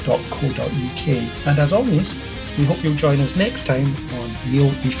neilbeforeblog.co.uk. And as always, we hope you'll join us next time on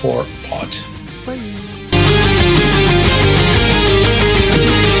Neil Before Pod. Bye.